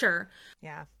 Like, sure.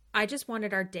 Yeah. I just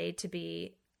wanted our day to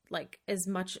be like as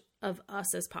much of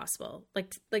us as possible.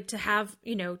 Like to have,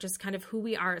 you know, just kind of who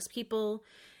we are as people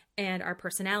and our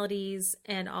personalities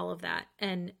and all of that.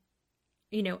 And,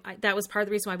 you know, that was part of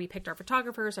the reason why we picked our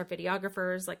photographers, our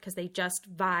videographers, like, cause they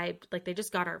just vibed, like they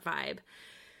just got our vibe.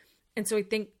 And so I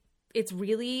think it's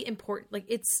really important. Like,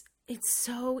 it's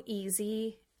so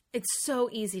easy. It's so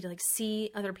easy to, like,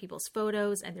 see other people's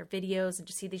photos and their videos and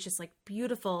just see these just, like,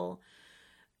 beautiful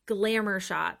glamour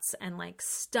shots and, like,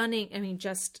 stunning. I mean,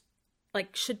 just,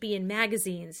 like, should be in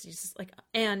magazines. Just, like,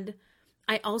 and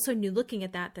I also knew looking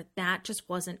at that just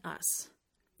wasn't us.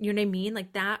 You know what I mean?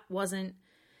 Like, that wasn't,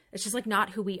 it's just, like,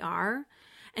 not who we are.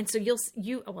 And so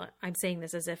well, I'm saying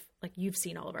this as if, like, you've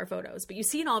seen all of our photos, but you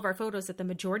see in all of our photos that the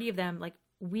majority of them, like,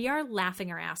 we are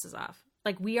laughing our asses off.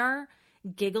 Like, we are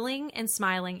giggling and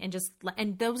smiling and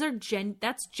those are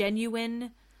that's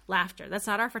genuine laughter. That's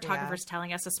not our photographers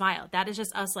telling us to smile. That is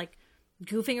just us, like,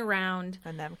 goofing around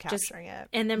and them capturing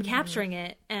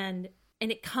it and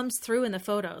it comes through in the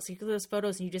photos. You look at those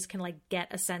photos and you just can, like,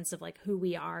 get a sense of, like, who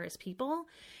we are as people.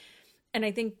 And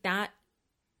I think that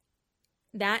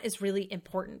is really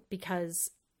important because,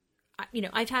 you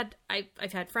know, I've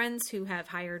had friends who have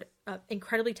hired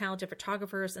incredibly talented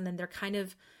photographers, and then they're kind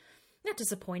of not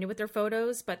disappointed with their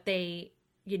photos, but they,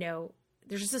 you know,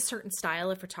 there's just a certain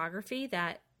style of photography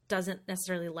that doesn't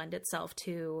necessarily lend itself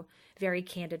to very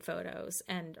candid photos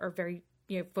or very,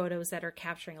 you know, photos that are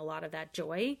capturing a lot of that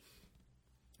joy.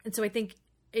 And so I think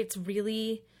it's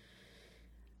really,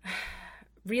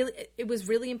 it was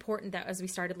really important that as we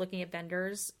started looking at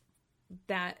vendors,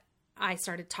 that I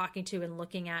started talking to and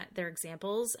looking at their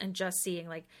examples and just seeing,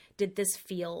 like, did this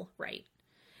feel right?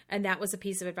 And that was a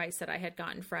piece of advice that I had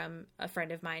gotten from a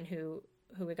friend of mine who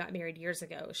had got married years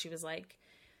ago. She was like,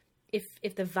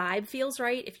 if the vibe feels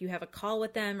right, if you have a call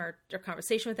with them or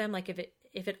conversation with them, like, if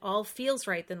it all feels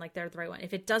right, then, like, they're the right one.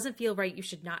 If it doesn't feel right, you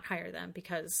should not hire them,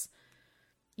 because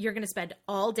you're going to spend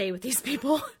all day with these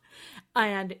people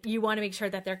and you want to make sure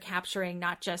that they're capturing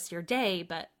not just your day,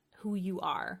 but who you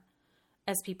are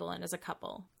as people and as a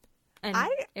couple. And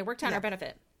it worked out our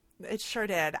benefit. It sure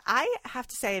did. I have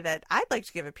to say that I'd like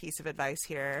to give a piece of advice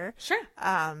here. Sure.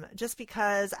 Just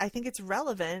because I think it's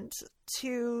relevant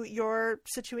to your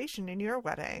situation in your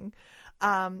wedding.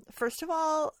 First of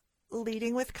all,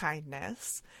 leading with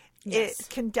kindness. Yes. It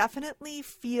can definitely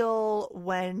feel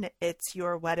when it's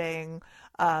your wedding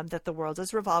that the world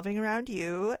is revolving around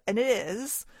you, and it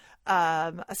is.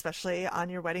 Especially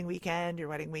on your wedding weekend, your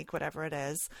wedding week, whatever it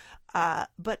is.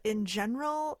 But in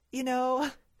general, you know,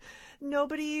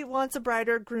 nobody wants a bride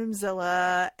or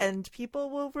groomzilla, and people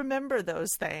will remember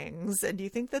those things. And you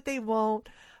think that they won't,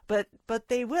 but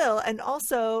they will. And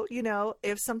also, you know,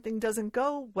 if something doesn't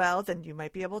go well, then you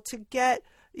might be able to get,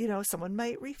 you know, someone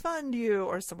might refund you,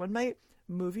 or someone might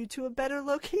move you to a better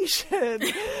location,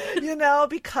 you know,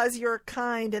 because you're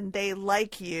kind and they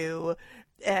like you.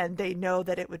 And they know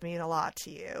that it would mean a lot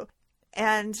to you.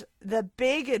 And the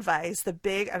big advice,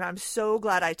 and I'm so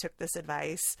glad I took this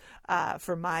advice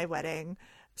for my wedding.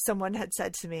 Someone had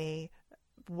said to me,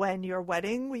 when your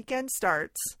wedding weekend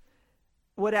starts,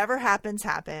 whatever happens.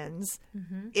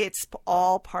 Mm-hmm. It's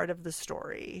all part of the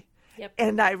story. Yep.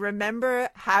 And I remember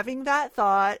having that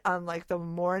thought on, like, the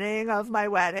morning of my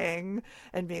wedding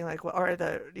and being like, or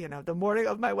the morning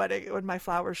of my wedding when my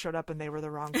flowers showed up and they were the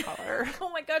wrong color. Oh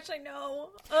my gosh, I know.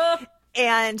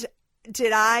 And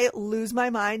did I lose my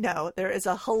mind? No. There is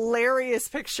a hilarious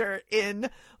picture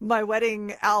in my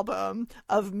wedding album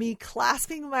of me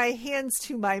clasping my hands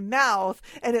to my mouth,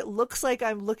 and it looks like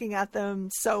I'm looking at them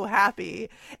so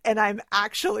happy. And I'm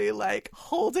actually, like,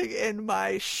 holding in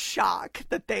my shock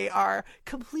that they are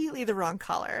completely the wrong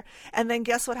color. And then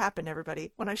guess what happened,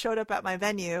 everybody? When I showed up at my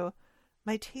venue,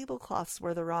 my tablecloths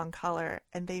were the wrong color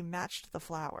and they matched the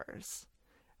flowers.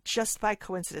 just by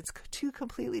coincidence, two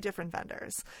completely different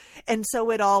vendors. And so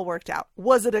it all worked out.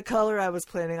 Was it a color I was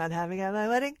planning on having at my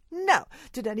wedding? No.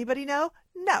 Did anybody know?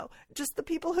 No. Just the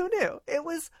people who knew. It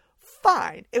was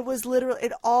fine. It was literally,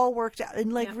 it all worked out.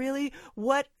 And like, really,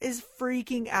 what is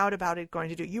freaking out about it going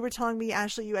to do? You were telling me,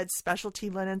 Ashley, you had specialty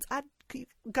linens.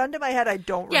 Gun to my head, I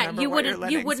don't remember. You wouldn't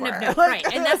have known, right?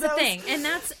 And that's the thing. And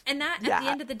at the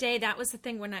end of the day, that was the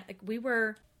thing when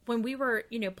we were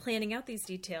planning out these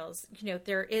details.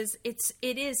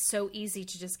 It is so easy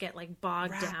to just get like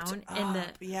bogged down in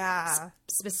the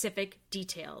specific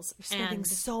details. You're spending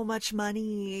so much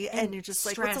money, and you're just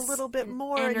like, what's a little bit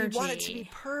more? And you want it to be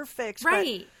perfect,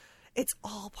 right? But it's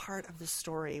all part of the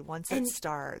story once it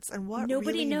starts, and what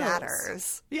nobody really knows.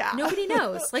 Matters. Yeah, nobody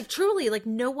knows. Like truly, like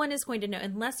no one is going to know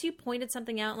unless you pointed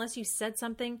something out, unless you said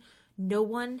something. No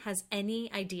one has any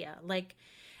idea. Like,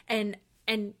 and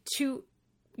to,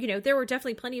 there were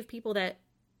definitely plenty of people that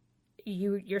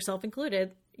you yourself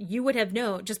included, you would have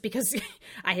known just because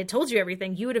I had told you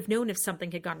everything. You would have known if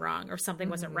something had gone wrong or something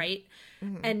wasn't right,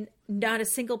 and not a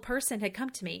single person had come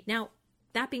to me. Now,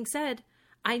 that being said,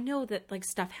 I know that like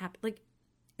stuff happens. Like,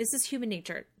 this is human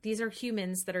nature. These are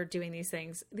humans that are doing these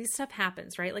things. These stuff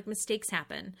happens, right? Like mistakes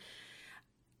happen.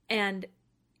 And,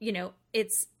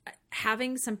 it's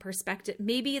having some perspective.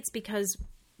 Maybe it's because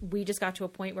we just got to a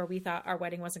point where we thought our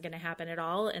wedding wasn't going to happen at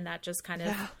all. And that just kind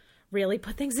of really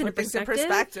put things into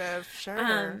perspective.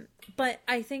 Sure. But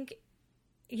I think,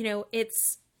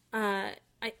 it's, I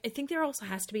think there also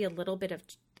has to be a little bit of,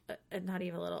 not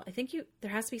even a little, I think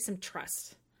there has to be some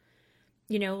trust.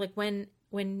 Like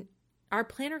when our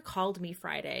planner called me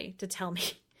Friday to tell me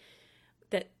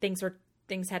that things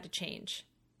had to change.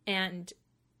 And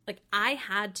like,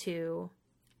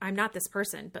 I'm not this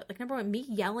person, but like, number one, me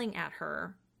yelling at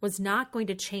her was not going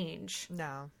to change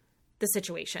the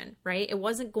situation, right? It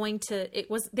wasn't going to,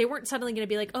 they weren't suddenly going to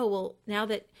be like, oh, well, now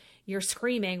that you're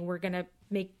screaming, we're going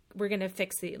to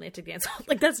fix the Atlantic dance.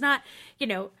 Like, that's not,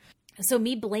 so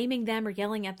me blaming them or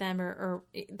yelling at them or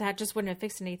that just wouldn't have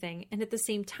fixed anything. And at the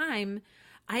same time,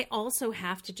 I also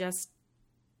have to just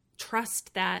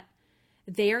trust that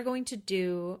they are going to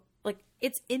do, like,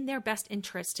 it's in their best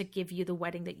interest to give you the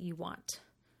wedding that you want.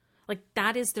 Like,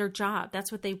 that is their job.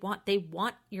 That's what they want. They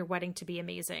want your wedding to be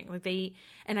amazing. Like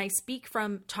and I speak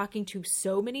from talking to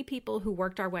so many people who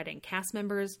worked our wedding, cast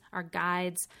members, our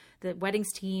guides, the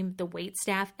weddings team, the wait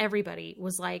staff, everybody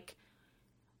was like,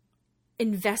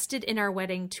 invested in our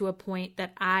wedding to a point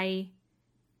that I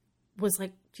was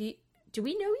like, do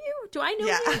we know you? Do I know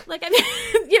you? Like, I mean,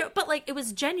 but like, it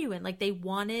was genuine. Like, they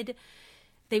wanted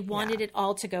it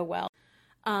all to go well.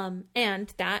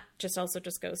 And that just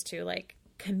goes to like,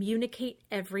 communicate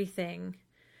everything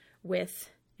with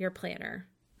your planner.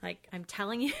 Like, I'm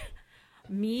telling you,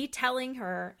 me telling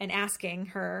her and asking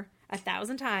her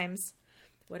 1,000 times,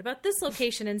 what about this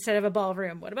location instead of a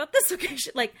ballroom? What about this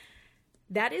location? Like,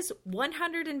 that is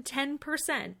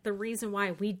 110% the reason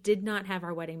why we did not have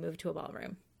our wedding moved to a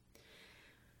ballroom.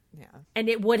 Yeah. And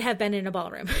it would have been in a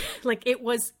ballroom. Like,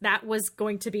 that was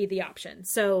going to be the option.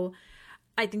 So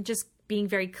I think just being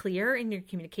very clear in your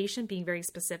communication, being very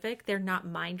specific. They're not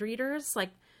mind readers.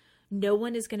 Like, no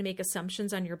one is going to make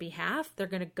assumptions on your behalf. They're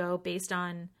going to go based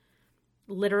on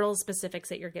literal specifics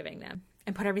that you're giving them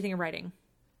and put everything in writing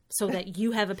so that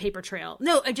you have a paper trail.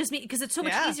 No, I just mean, because it's so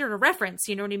much easier to reference.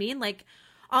 You know what I mean? Like,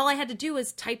 all I had to do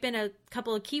was type in a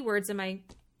couple of keywords in my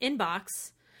inbox,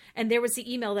 and there was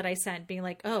the email that I sent being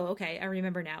like, oh, okay, I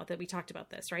remember now that we talked about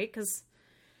this, right? Because,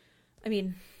 I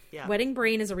mean, wedding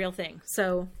brain is a real thing.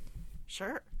 So,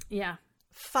 sure. Yeah.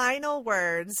 Final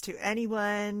words to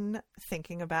anyone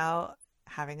thinking about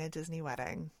having a Disney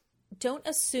wedding. Don't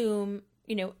assume,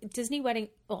 Disney wedding,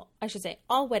 well, I should say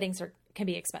all weddings can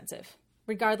be expensive,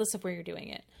 regardless of where you're doing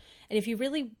it. And if you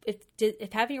really,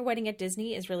 if having your wedding at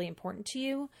Disney is really important to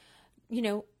you,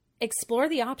 explore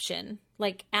the option,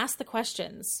 like ask the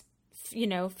questions,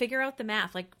 figure out the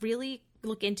math, like really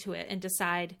look into it and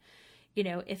decide,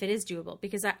 if it is doable.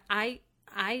 Because I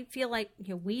feel like,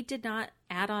 we did not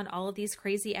add on all of these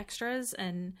crazy extras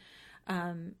and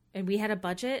we had a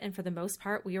budget, and for the most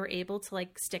part, we were able to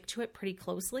like stick to it pretty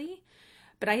closely.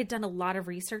 But I had done a lot of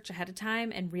research ahead of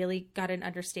time and really got an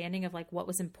understanding of like what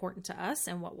was important to us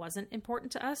and what wasn't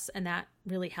important to us. And that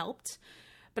really helped.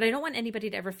 But I don't want anybody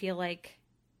to ever feel like,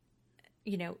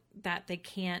 that they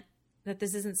can't, that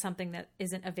this isn't something that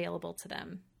isn't available to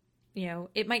them.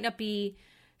 It might not be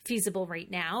feasible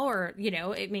right now, or,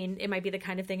 it might be the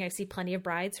kind of thing I see plenty of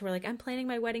brides who are like, I'm planning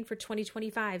my wedding for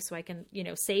 2025 so I can,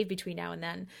 save between now and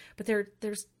then. But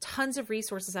there's tons of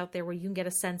resources out there where you can get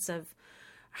a sense of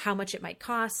how much it might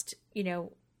cost,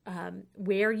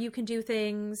 where you can do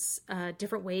things,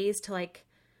 different ways to like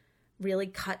really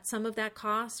cut some of that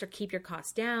cost or keep your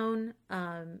costs down.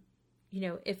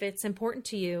 If it's important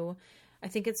to you, I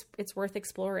think it's worth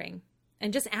exploring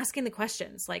and just asking the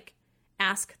questions. Like,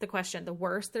 ask the question. The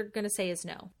worst they're going to say is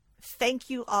no. Thank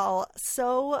you all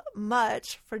so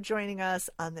much for joining us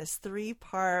on this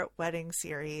 3-part wedding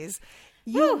series.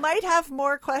 You might have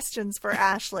more questions for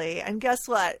Ashley, and guess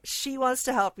what? She wants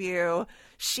to help you.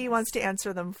 She wants to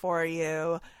answer them for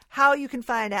you. How you can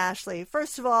find Ashley?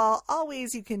 First of all,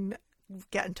 always you can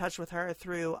get in touch with her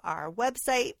through our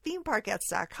website,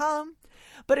 themeparkettes.com.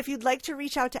 But if you'd like to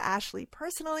reach out to Ashley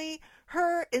personally,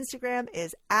 her Instagram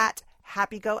is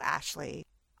 @HappyGoAshley.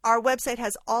 Our website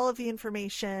has all of the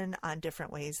information on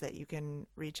different ways that you can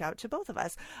reach out to both of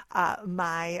us.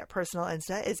 My personal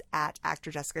Insta is @Actor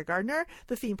Jessica Gardner.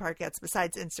 The Theme Parkettes,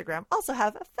 besides Instagram, also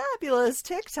have a fabulous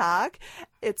TikTok.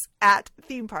 It's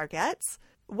 @ThemeParkettes.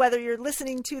 Whether you're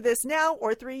listening to this now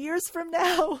or 3 years from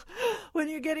now, when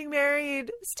you're getting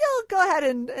married, still go ahead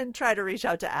and try to reach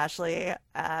out to Ashley.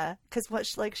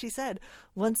 Because like she said,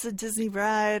 once a Disney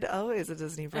bride, always a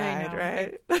Disney bride,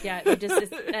 right? Yeah,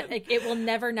 it will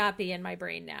never not be in my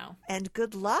brain now. And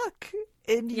good luck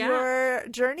in your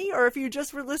journey. Or if you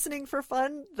just were listening for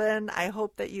fun, then I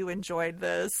hope that you enjoyed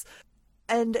this.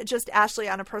 And just Ashley,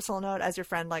 on a personal note, as your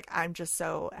friend, like, I'm just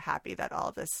so happy that all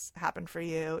of this happened for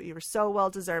you. You were so well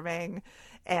deserving,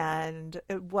 and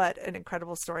what an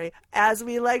incredible story. As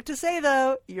we like to say,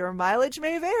 though, your mileage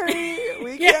may vary.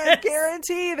 We can't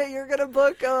guarantee that you're going to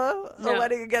book a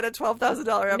wedding and get a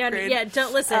 $12,000 upgrade.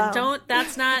 Don't listen.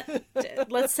 That's not.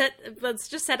 Let's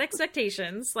just set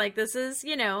expectations. Like, this is,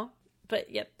 But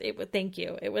thank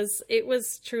you. It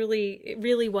was truly. It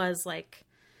really was like.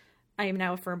 I am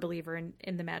now a firm believer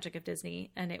in the magic of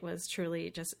Disney, and it was truly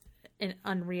just an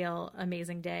unreal,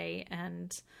 amazing day.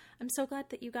 And I'm so glad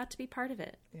that you got to be part of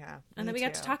it. Yeah. And that we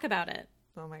got to talk about it.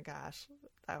 Oh my gosh.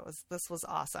 This was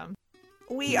awesome.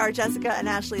 We are Jessica and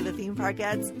Ashley, the Theme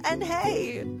Parkettes. And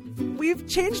hey, we've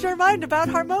changed our mind about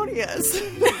Harmonious.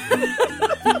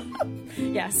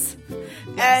 Yes.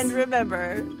 And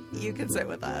remember, you can sit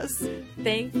with us.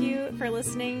 Thank you for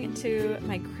listening to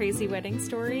my crazy wedding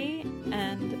story,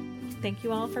 and thank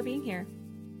you all for being here.